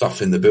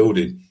stuff in the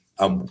building.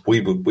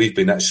 We've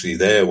been actually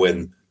there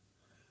when,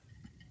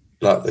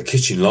 like, the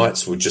kitchen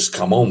lights would just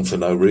come on for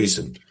no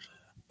reason,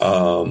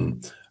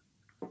 and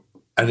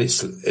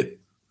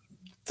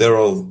there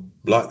are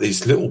like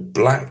these little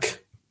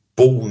black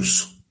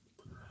balls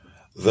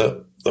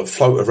that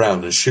float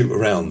around and shoot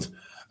around,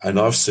 and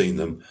I've seen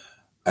them.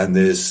 And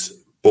there's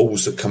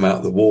balls that come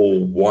out the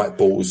wall, white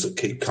balls that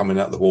keep coming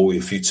out the wall.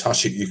 If you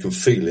touch it, you can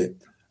feel it,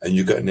 and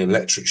you get an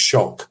electric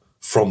shock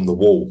from the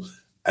wall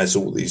as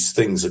all these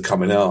things are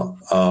coming out.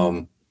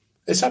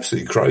 It's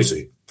absolutely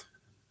crazy.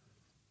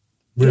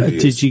 Really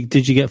did you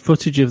get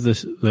footage of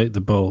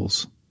the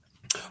balls?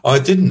 I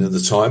didn't at the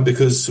time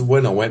because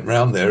when I went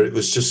round there, it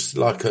was just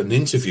like an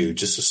interview,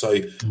 just to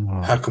say,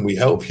 how can we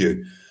help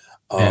you?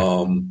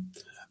 Yeah.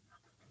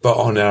 But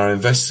on our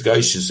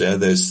investigations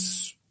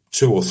there's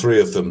 2 or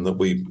 3 of them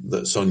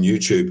that's on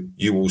YouTube.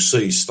 You will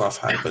see stuff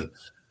happen.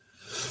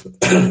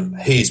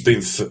 He's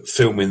been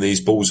filming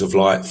these balls of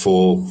light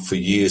for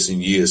years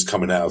and years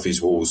coming out of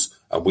his walls,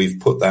 and we've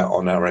put that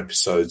on our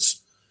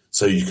episodes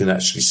so you can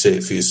actually see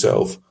it for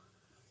yourself.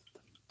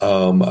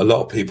 A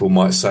lot of people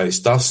might say it's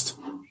dust.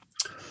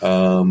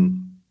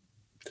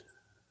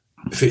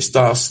 If it's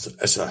dust,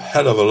 it's a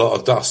hell of a lot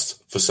of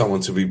dust for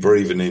someone to be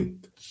breathing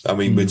in. I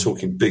mean, we're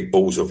talking big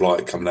balls of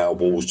light coming out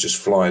of walls,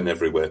 just flying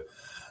everywhere.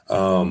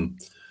 And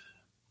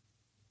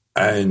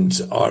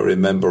I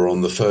remember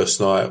on the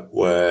first night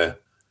where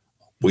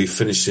we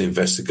finished the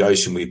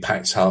investigation, we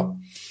packed up.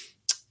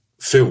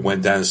 Phil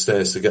went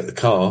downstairs to get the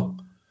car,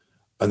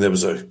 and there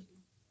was a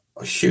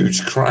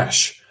huge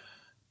crash.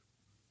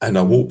 And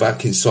I walked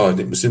back inside.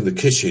 It was in the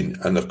kitchen,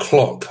 and the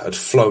clock had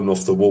flown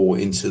off the wall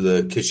into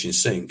the kitchen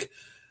sink.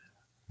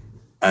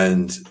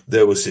 And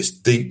there was this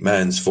deep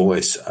man's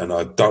voice, and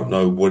I don't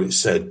know what it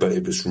said, but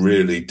it was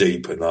really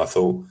deep. And I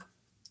thought,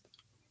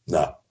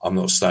 no, I'm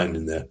not staying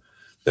in there.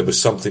 There was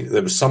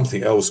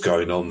something else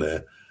going on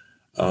there.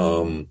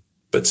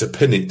 But to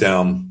pin it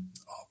down,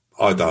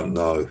 I don't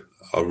know.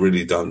 I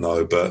really don't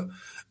know. But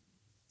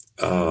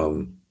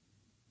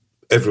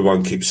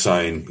everyone keeps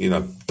saying,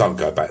 don't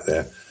go back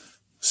there.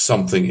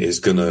 Something is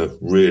going to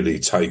really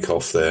take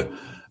off there.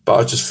 But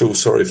I just feel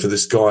sorry for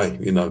this guy,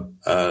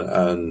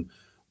 and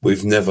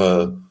we've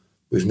never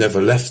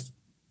left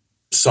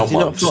someone. Have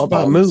you not thought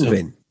about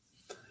moving?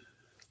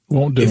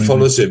 It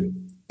follows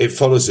him. It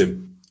follows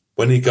him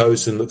when he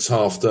goes and looks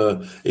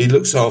after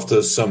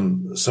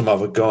some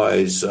other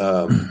guy's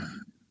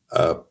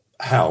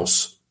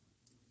house.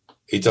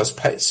 He does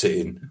pet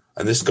sitting,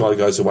 and this guy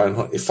goes away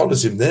and it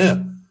follows him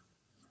there.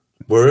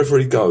 Wherever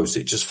he goes,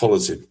 it just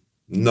follows him.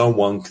 No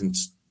one can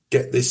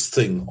get this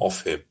thing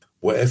off him,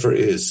 wherever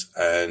it is.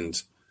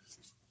 And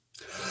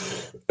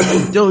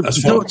don't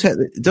take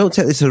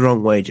this the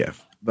wrong way,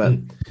 Jeff. But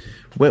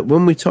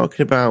when we're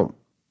talking about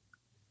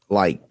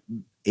like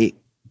it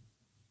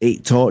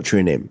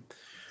torturing him,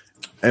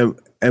 and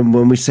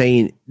when we're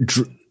saying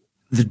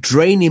the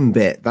draining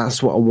bit,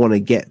 that's what I want to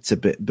get to.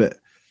 But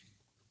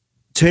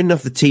turning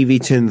off the TV,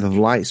 turning off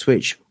the light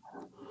switch.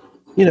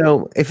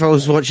 If I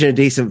was watching a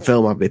decent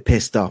film, I'd be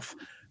pissed off.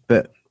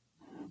 But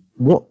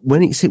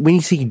when you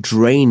see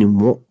draining,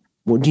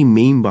 what do you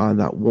mean by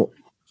that? What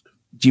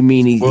do you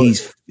mean?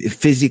 He's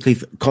physically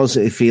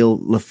constantly feel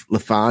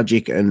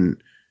lethargic and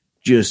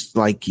just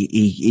like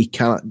he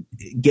can't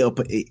get up.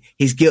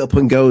 His get up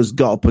and goes,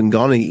 got up and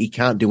gone. He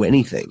can't do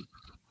anything.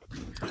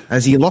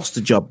 Has he lost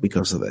a job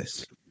because of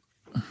this?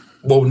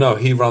 Well, no,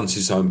 he runs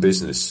his own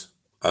business.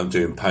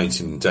 doing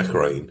painting and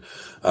decorating.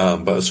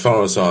 But as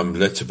far as I'm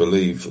led to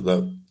believe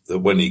that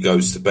when he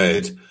goes to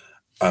bed,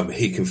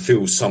 he can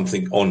feel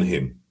something on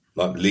him,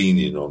 like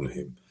leaning on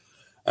him.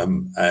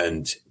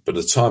 And by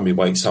the time he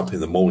wakes up in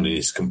the morning,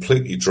 he's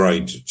completely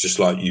drained, just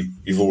like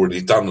you've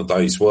already done a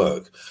day's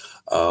work.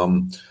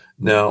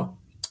 Now,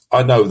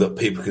 I know that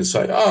people can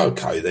say, oh,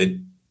 okay,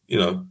 then,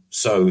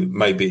 so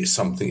maybe it's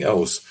something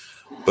else.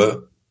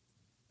 But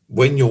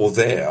when you're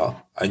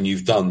there and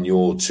you've done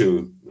your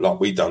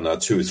we've done our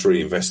 2 or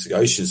 3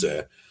 investigations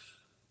there,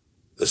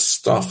 the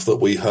stuff that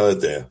we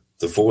heard there,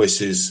 the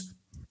voices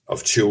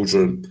of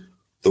children,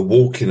 the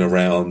walking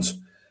around,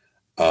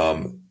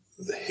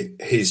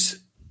 his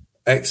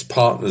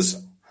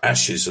ex-partner's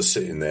ashes are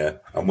sitting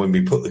there. And when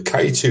we put the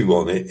K2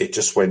 on it, it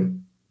just went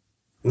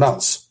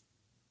nuts.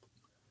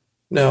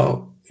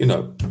 Now,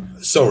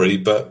 sorry,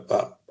 but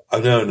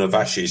an urn of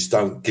ashes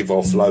don't give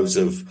off loads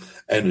of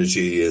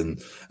energy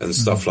and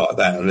stuff like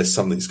that unless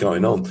something's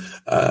going on.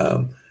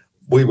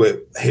 We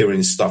were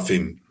hearing stuff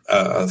in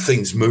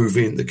things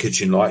moving, the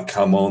kitchen light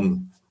come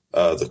on,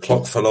 the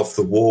clock fell off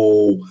the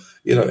wall.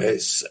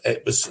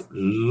 It was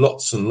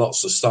lots and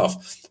lots of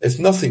stuff. If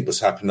nothing was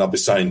happening, I'd be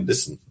saying,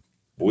 listen,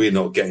 we're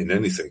not getting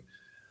anything.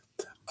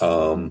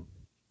 But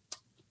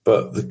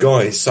the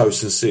guy is so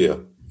sincere.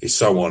 He's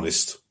so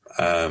honest.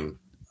 And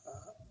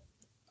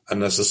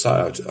as I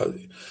say,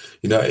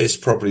 it's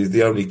probably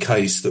the only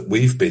case that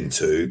we've been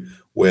to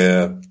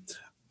where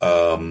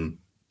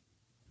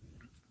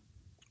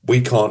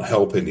we can't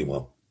help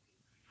anyone.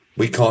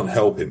 We can't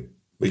help him.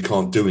 We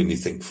can't do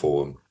anything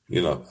for him,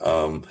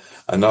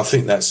 and I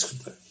think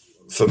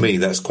for me,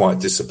 that's quite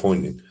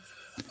disappointing.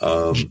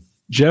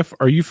 Jeff,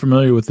 are you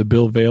familiar with the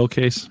Bill Vail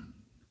case?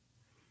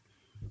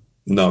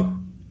 No.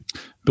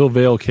 Bill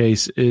Vail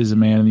case is a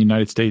man in the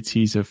United States.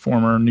 He's a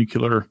former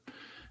nuclear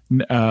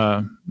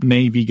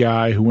Navy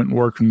guy who went and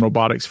worked in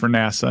robotics for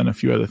NASA and a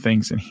few other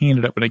things, and he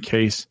ended up in a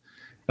case.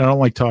 I don't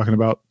like talking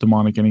about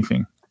demonic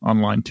anything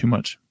online too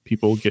much.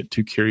 People get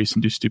too curious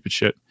and do stupid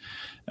shit.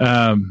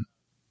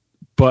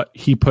 But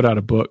he put out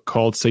a book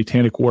called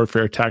Satanic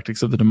Warfare,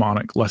 Tactics of the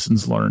Demonic,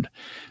 Lessons Learned.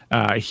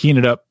 He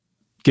ended up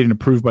getting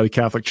approved by the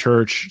Catholic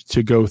Church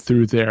to go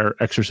through their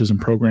exorcism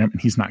program, and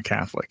he's not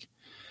Catholic.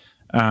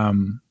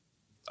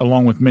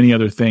 Along with many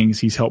other things,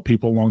 he's helped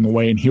people along the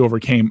way, and he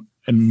overcame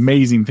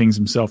amazing things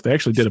himself. They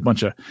actually did a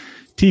bunch of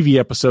TV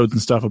episodes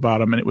and stuff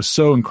about him, and it was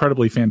so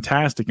incredibly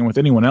fantastic. And with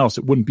anyone else,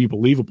 it wouldn't be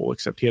believable,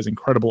 except he has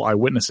incredible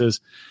eyewitnesses.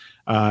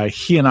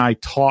 He and I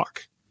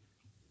talk.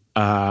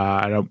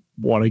 I don't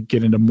want to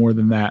get into more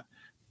than that,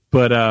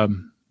 but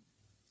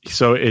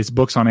so his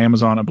book's on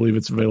Amazon. I believe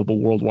it's available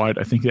worldwide.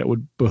 I think that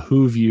would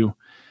behoove you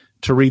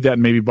to read that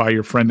and maybe buy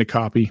your friend a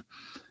copy.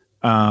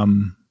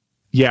 So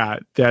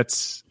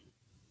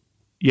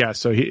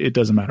it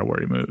doesn't matter where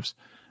he moves.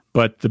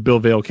 But the Bill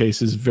Vail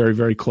case is very,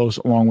 very close,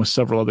 along with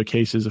several other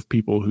cases of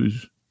people who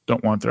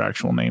don't want their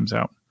actual names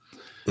out.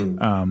 Yeah.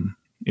 I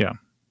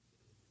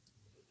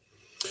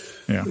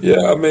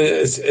mean,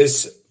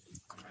 it's.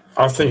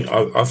 I think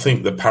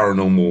the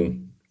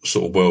paranormal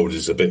sort of world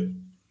is a bit,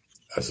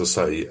 as I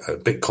say, a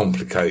bit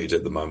complicated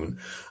at the moment.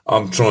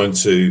 I'm trying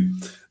to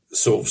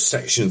sort of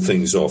section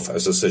things off,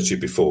 as I said to you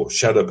before.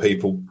 Shadow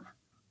people,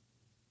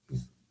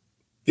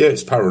 yeah,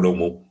 it's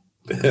paranormal.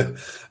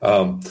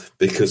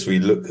 Because we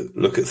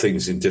look at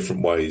things in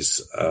different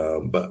ways,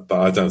 but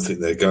I don't think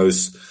they're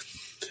ghosts.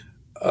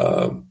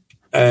 And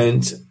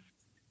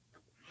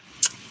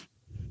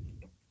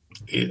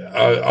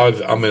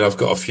I've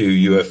got a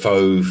few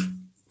UFO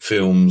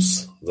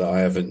films that I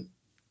haven't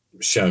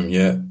shown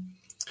yet,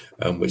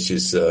 which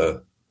is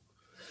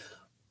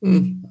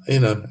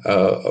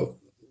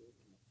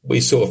we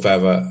sort of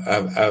have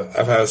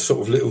our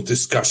sort of little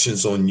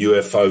discussions on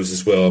UFOs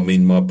as well. I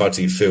mean, my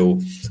buddy Phil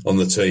on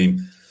the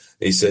team,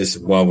 he says,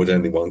 why would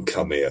anyone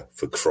come here,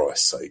 for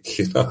Christ's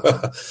sake?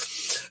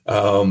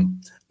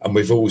 And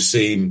we've all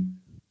seen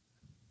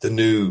the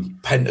new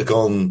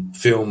Pentagon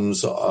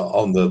films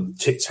on the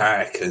Tic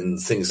Tac and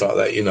things like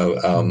that,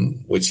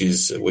 which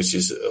is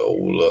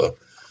all a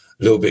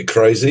little bit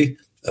crazy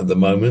at the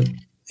moment.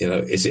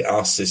 Is it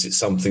us? Is it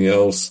something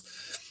else?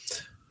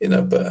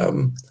 But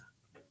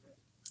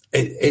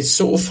it's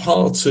sort of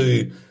hard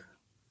to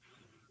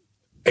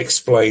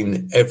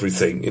explain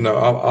everything.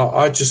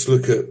 I just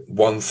look at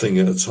one thing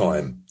at a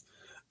time,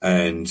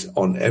 and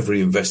on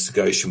every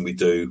investigation we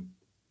do,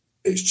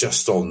 it's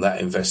just on that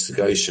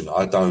investigation.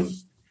 I don't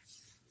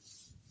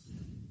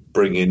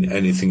bring in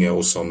anything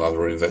else on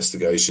other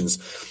investigations.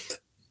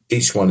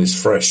 Each one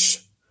is fresh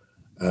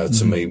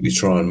to me. We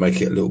try and make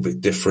it a little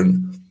bit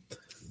different,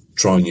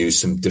 try and use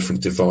some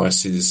different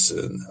devices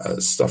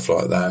and stuff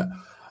like that.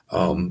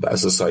 But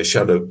as I say,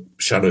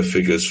 shadow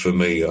figures for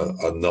me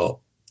are not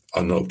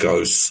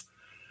ghosts.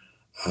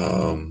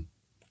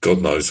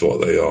 God knows what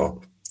they are.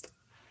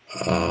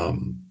 I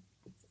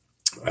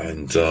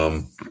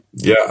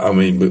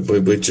mean,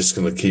 we're just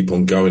going to keep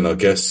on going, I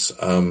guess.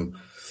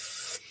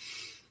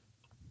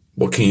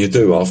 What can you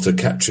do after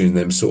capturing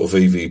them sort of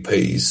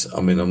EVPs?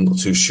 I mean, I'm not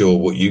too sure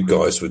what you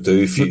guys would do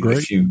if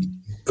you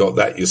got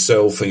that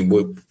yourself, and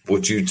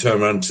would you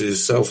turn around to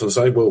yourself and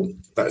say, well,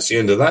 that's the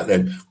end of that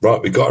then?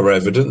 Right, we got our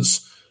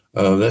evidence.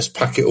 Let's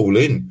pack it all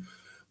in.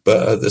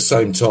 But at the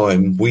same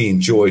time, we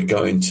enjoy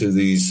going to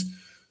these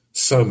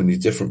so many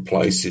different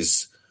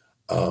places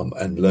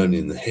and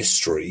learning the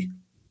history.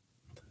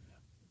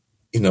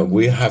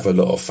 We have a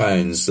lot of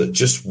fans that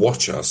just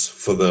watch us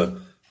for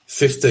the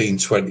 15,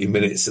 20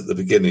 minutes at the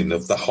beginning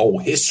of the whole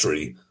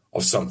history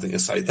of something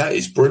and say, that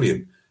is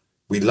brilliant.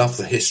 We love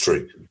the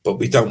history, but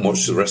we don't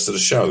watch the rest of the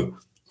show.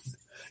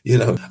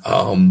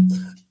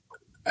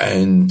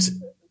 And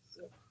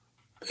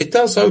it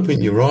does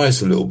open your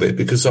eyes a little bit,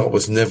 because I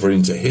was never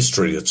into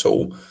history at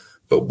all.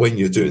 But when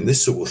you're doing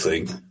this sort of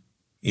thing,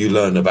 you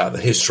learn about the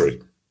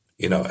history,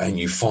 and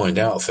you find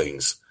out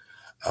things.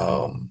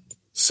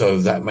 So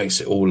that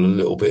makes it all a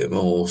little bit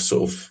more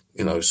sort of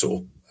a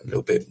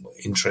little bit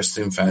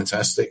interesting,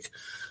 fantastic.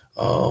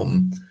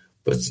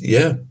 But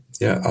yeah.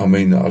 I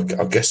mean, I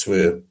guess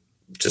we're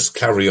just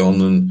carry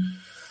on, and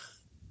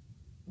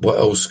what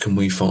else can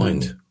we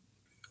find?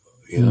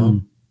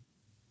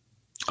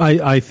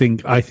 I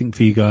think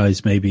for you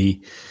guys,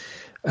 maybe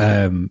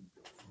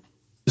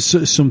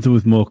something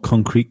with more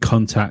concrete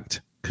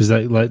contact, because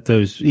like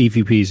those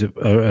EVPs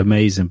are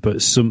amazing,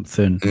 but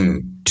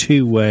something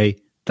two-way,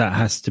 that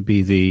has to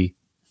be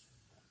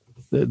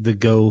the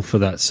goal for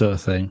that sort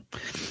of thing.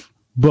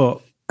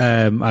 But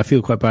I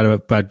feel quite bad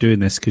about doing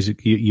this, because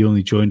you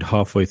only joined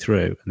halfway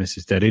through, and this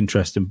is dead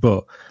interesting.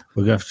 But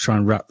we're going to have to try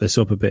and wrap this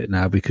up a bit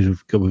now,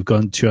 because we've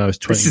gone 2 hours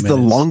 20 minutes. This is the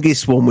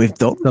longest one we've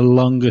done. The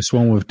longest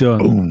one we've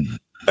done. Ooh.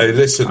 Hey,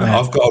 listen,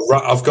 I've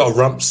got a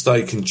rump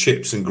steak and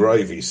chips and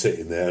gravy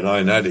sitting there, and I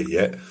ain't had it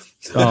yet.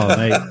 Oh,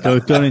 mate,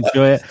 don't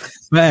enjoy it.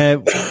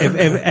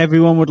 If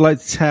everyone would like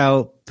to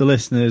tell the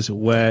listeners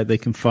where they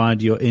can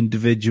find your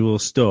individual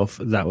stuff,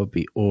 that would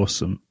be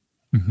awesome.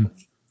 Mm-hmm.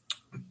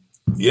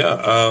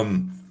 Yeah,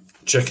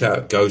 check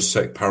out Ghost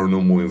Tech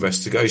Paranormal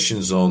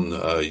Investigations on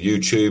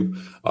YouTube.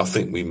 I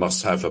think we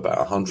must have about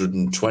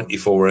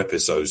 124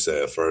 episodes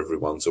there for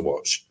everyone to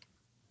watch.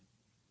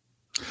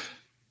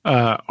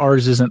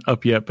 Ours isn't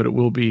up yet, but it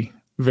will be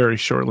very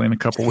shortly, in a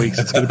couple weeks.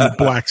 It's going to be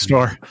Black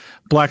Star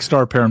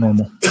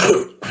Paranormal.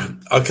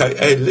 Okay,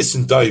 hey,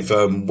 listen, Dave.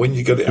 When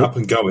you get it up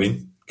and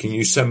going, can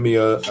you send me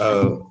a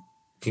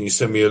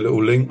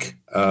little link?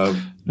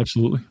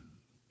 Absolutely.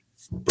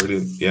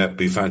 Brilliant. Yeah, it'd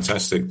be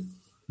fantastic.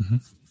 Mm-hmm.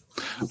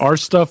 Our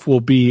stuff will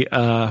be.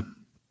 I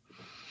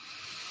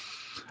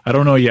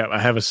don't know yet. I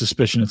have a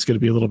suspicion it's going to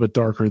be a little bit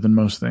darker than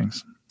most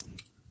things.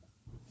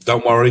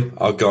 Don't worry,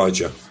 I'll guide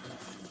you.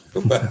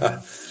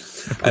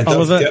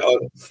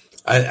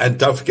 And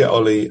don't forget,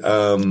 Ollie,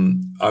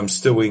 I'm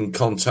still in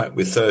contact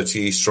with 30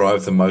 East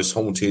Drive, the most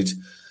haunted,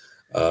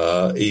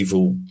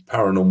 evil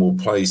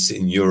paranormal place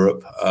in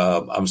Europe.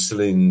 I'm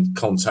still in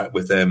contact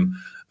with them.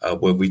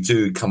 When we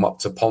do come up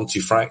to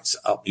Pontefract,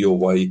 up your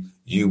way,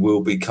 you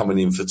will be coming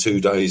in for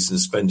 2 days and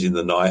spending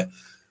the night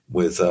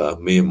with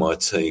me and my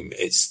team.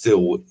 It's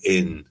still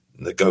in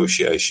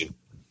negotiation.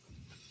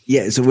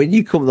 Yeah, so when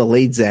you come to the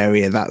Leeds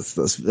area,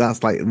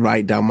 that's like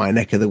right down my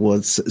neck of the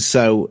woods.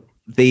 So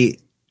the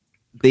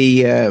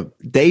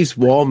Dave's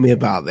warned me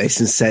about this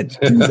and said,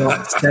 do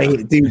not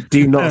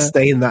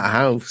stay in that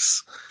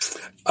house.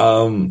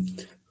 Do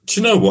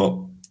you know what?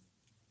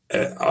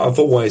 I've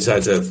always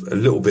had a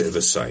little bit of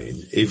a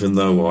saying, even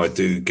though I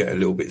do get a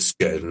little bit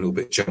scared and a little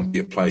bit jumpy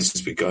at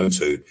places we go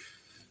to.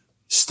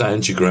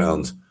 Stand your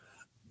ground,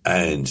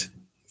 and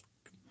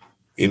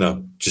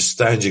just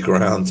stand your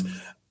ground.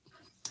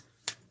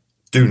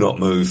 Do not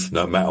move,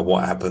 no matter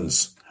what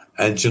happens.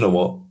 And you know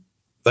what?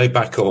 They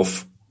back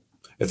off.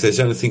 If there's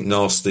anything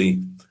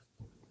nasty,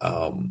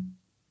 I'll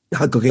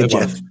go get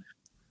Jeff.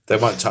 They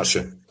won't touch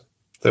you.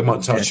 They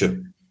won't touch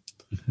you.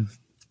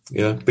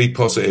 Be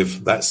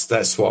positive.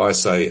 That's what I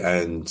say,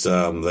 and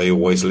they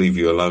always leave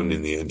you alone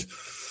in the end.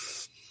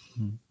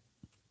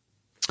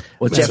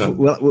 Well, Jeff,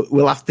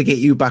 we'll have to get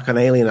you back on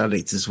Alien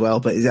Addicts as well,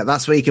 but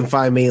that's where you can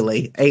find me,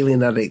 Lee.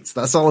 Alien Addicts.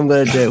 That's all I'm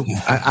going to do.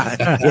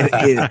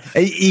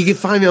 You can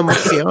find me on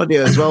Musty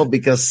Audio as well,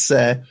 because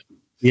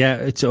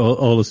it's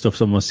all the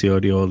stuff's on Musty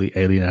Audio. All the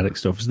Alien Addict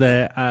stuff is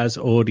there as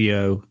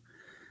audio.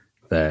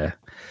 There.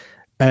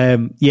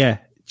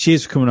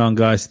 Cheers for coming on,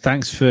 guys.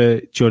 Thanks for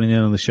joining in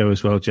on the show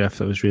as well, Jeff.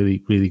 That was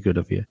really, really good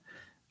of you.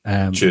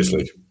 Cheers,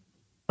 Lee.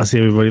 I'll see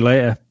everybody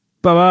later.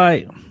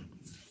 Bye-bye.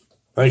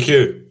 Thank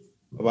you.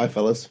 Bye-bye,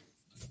 fellas.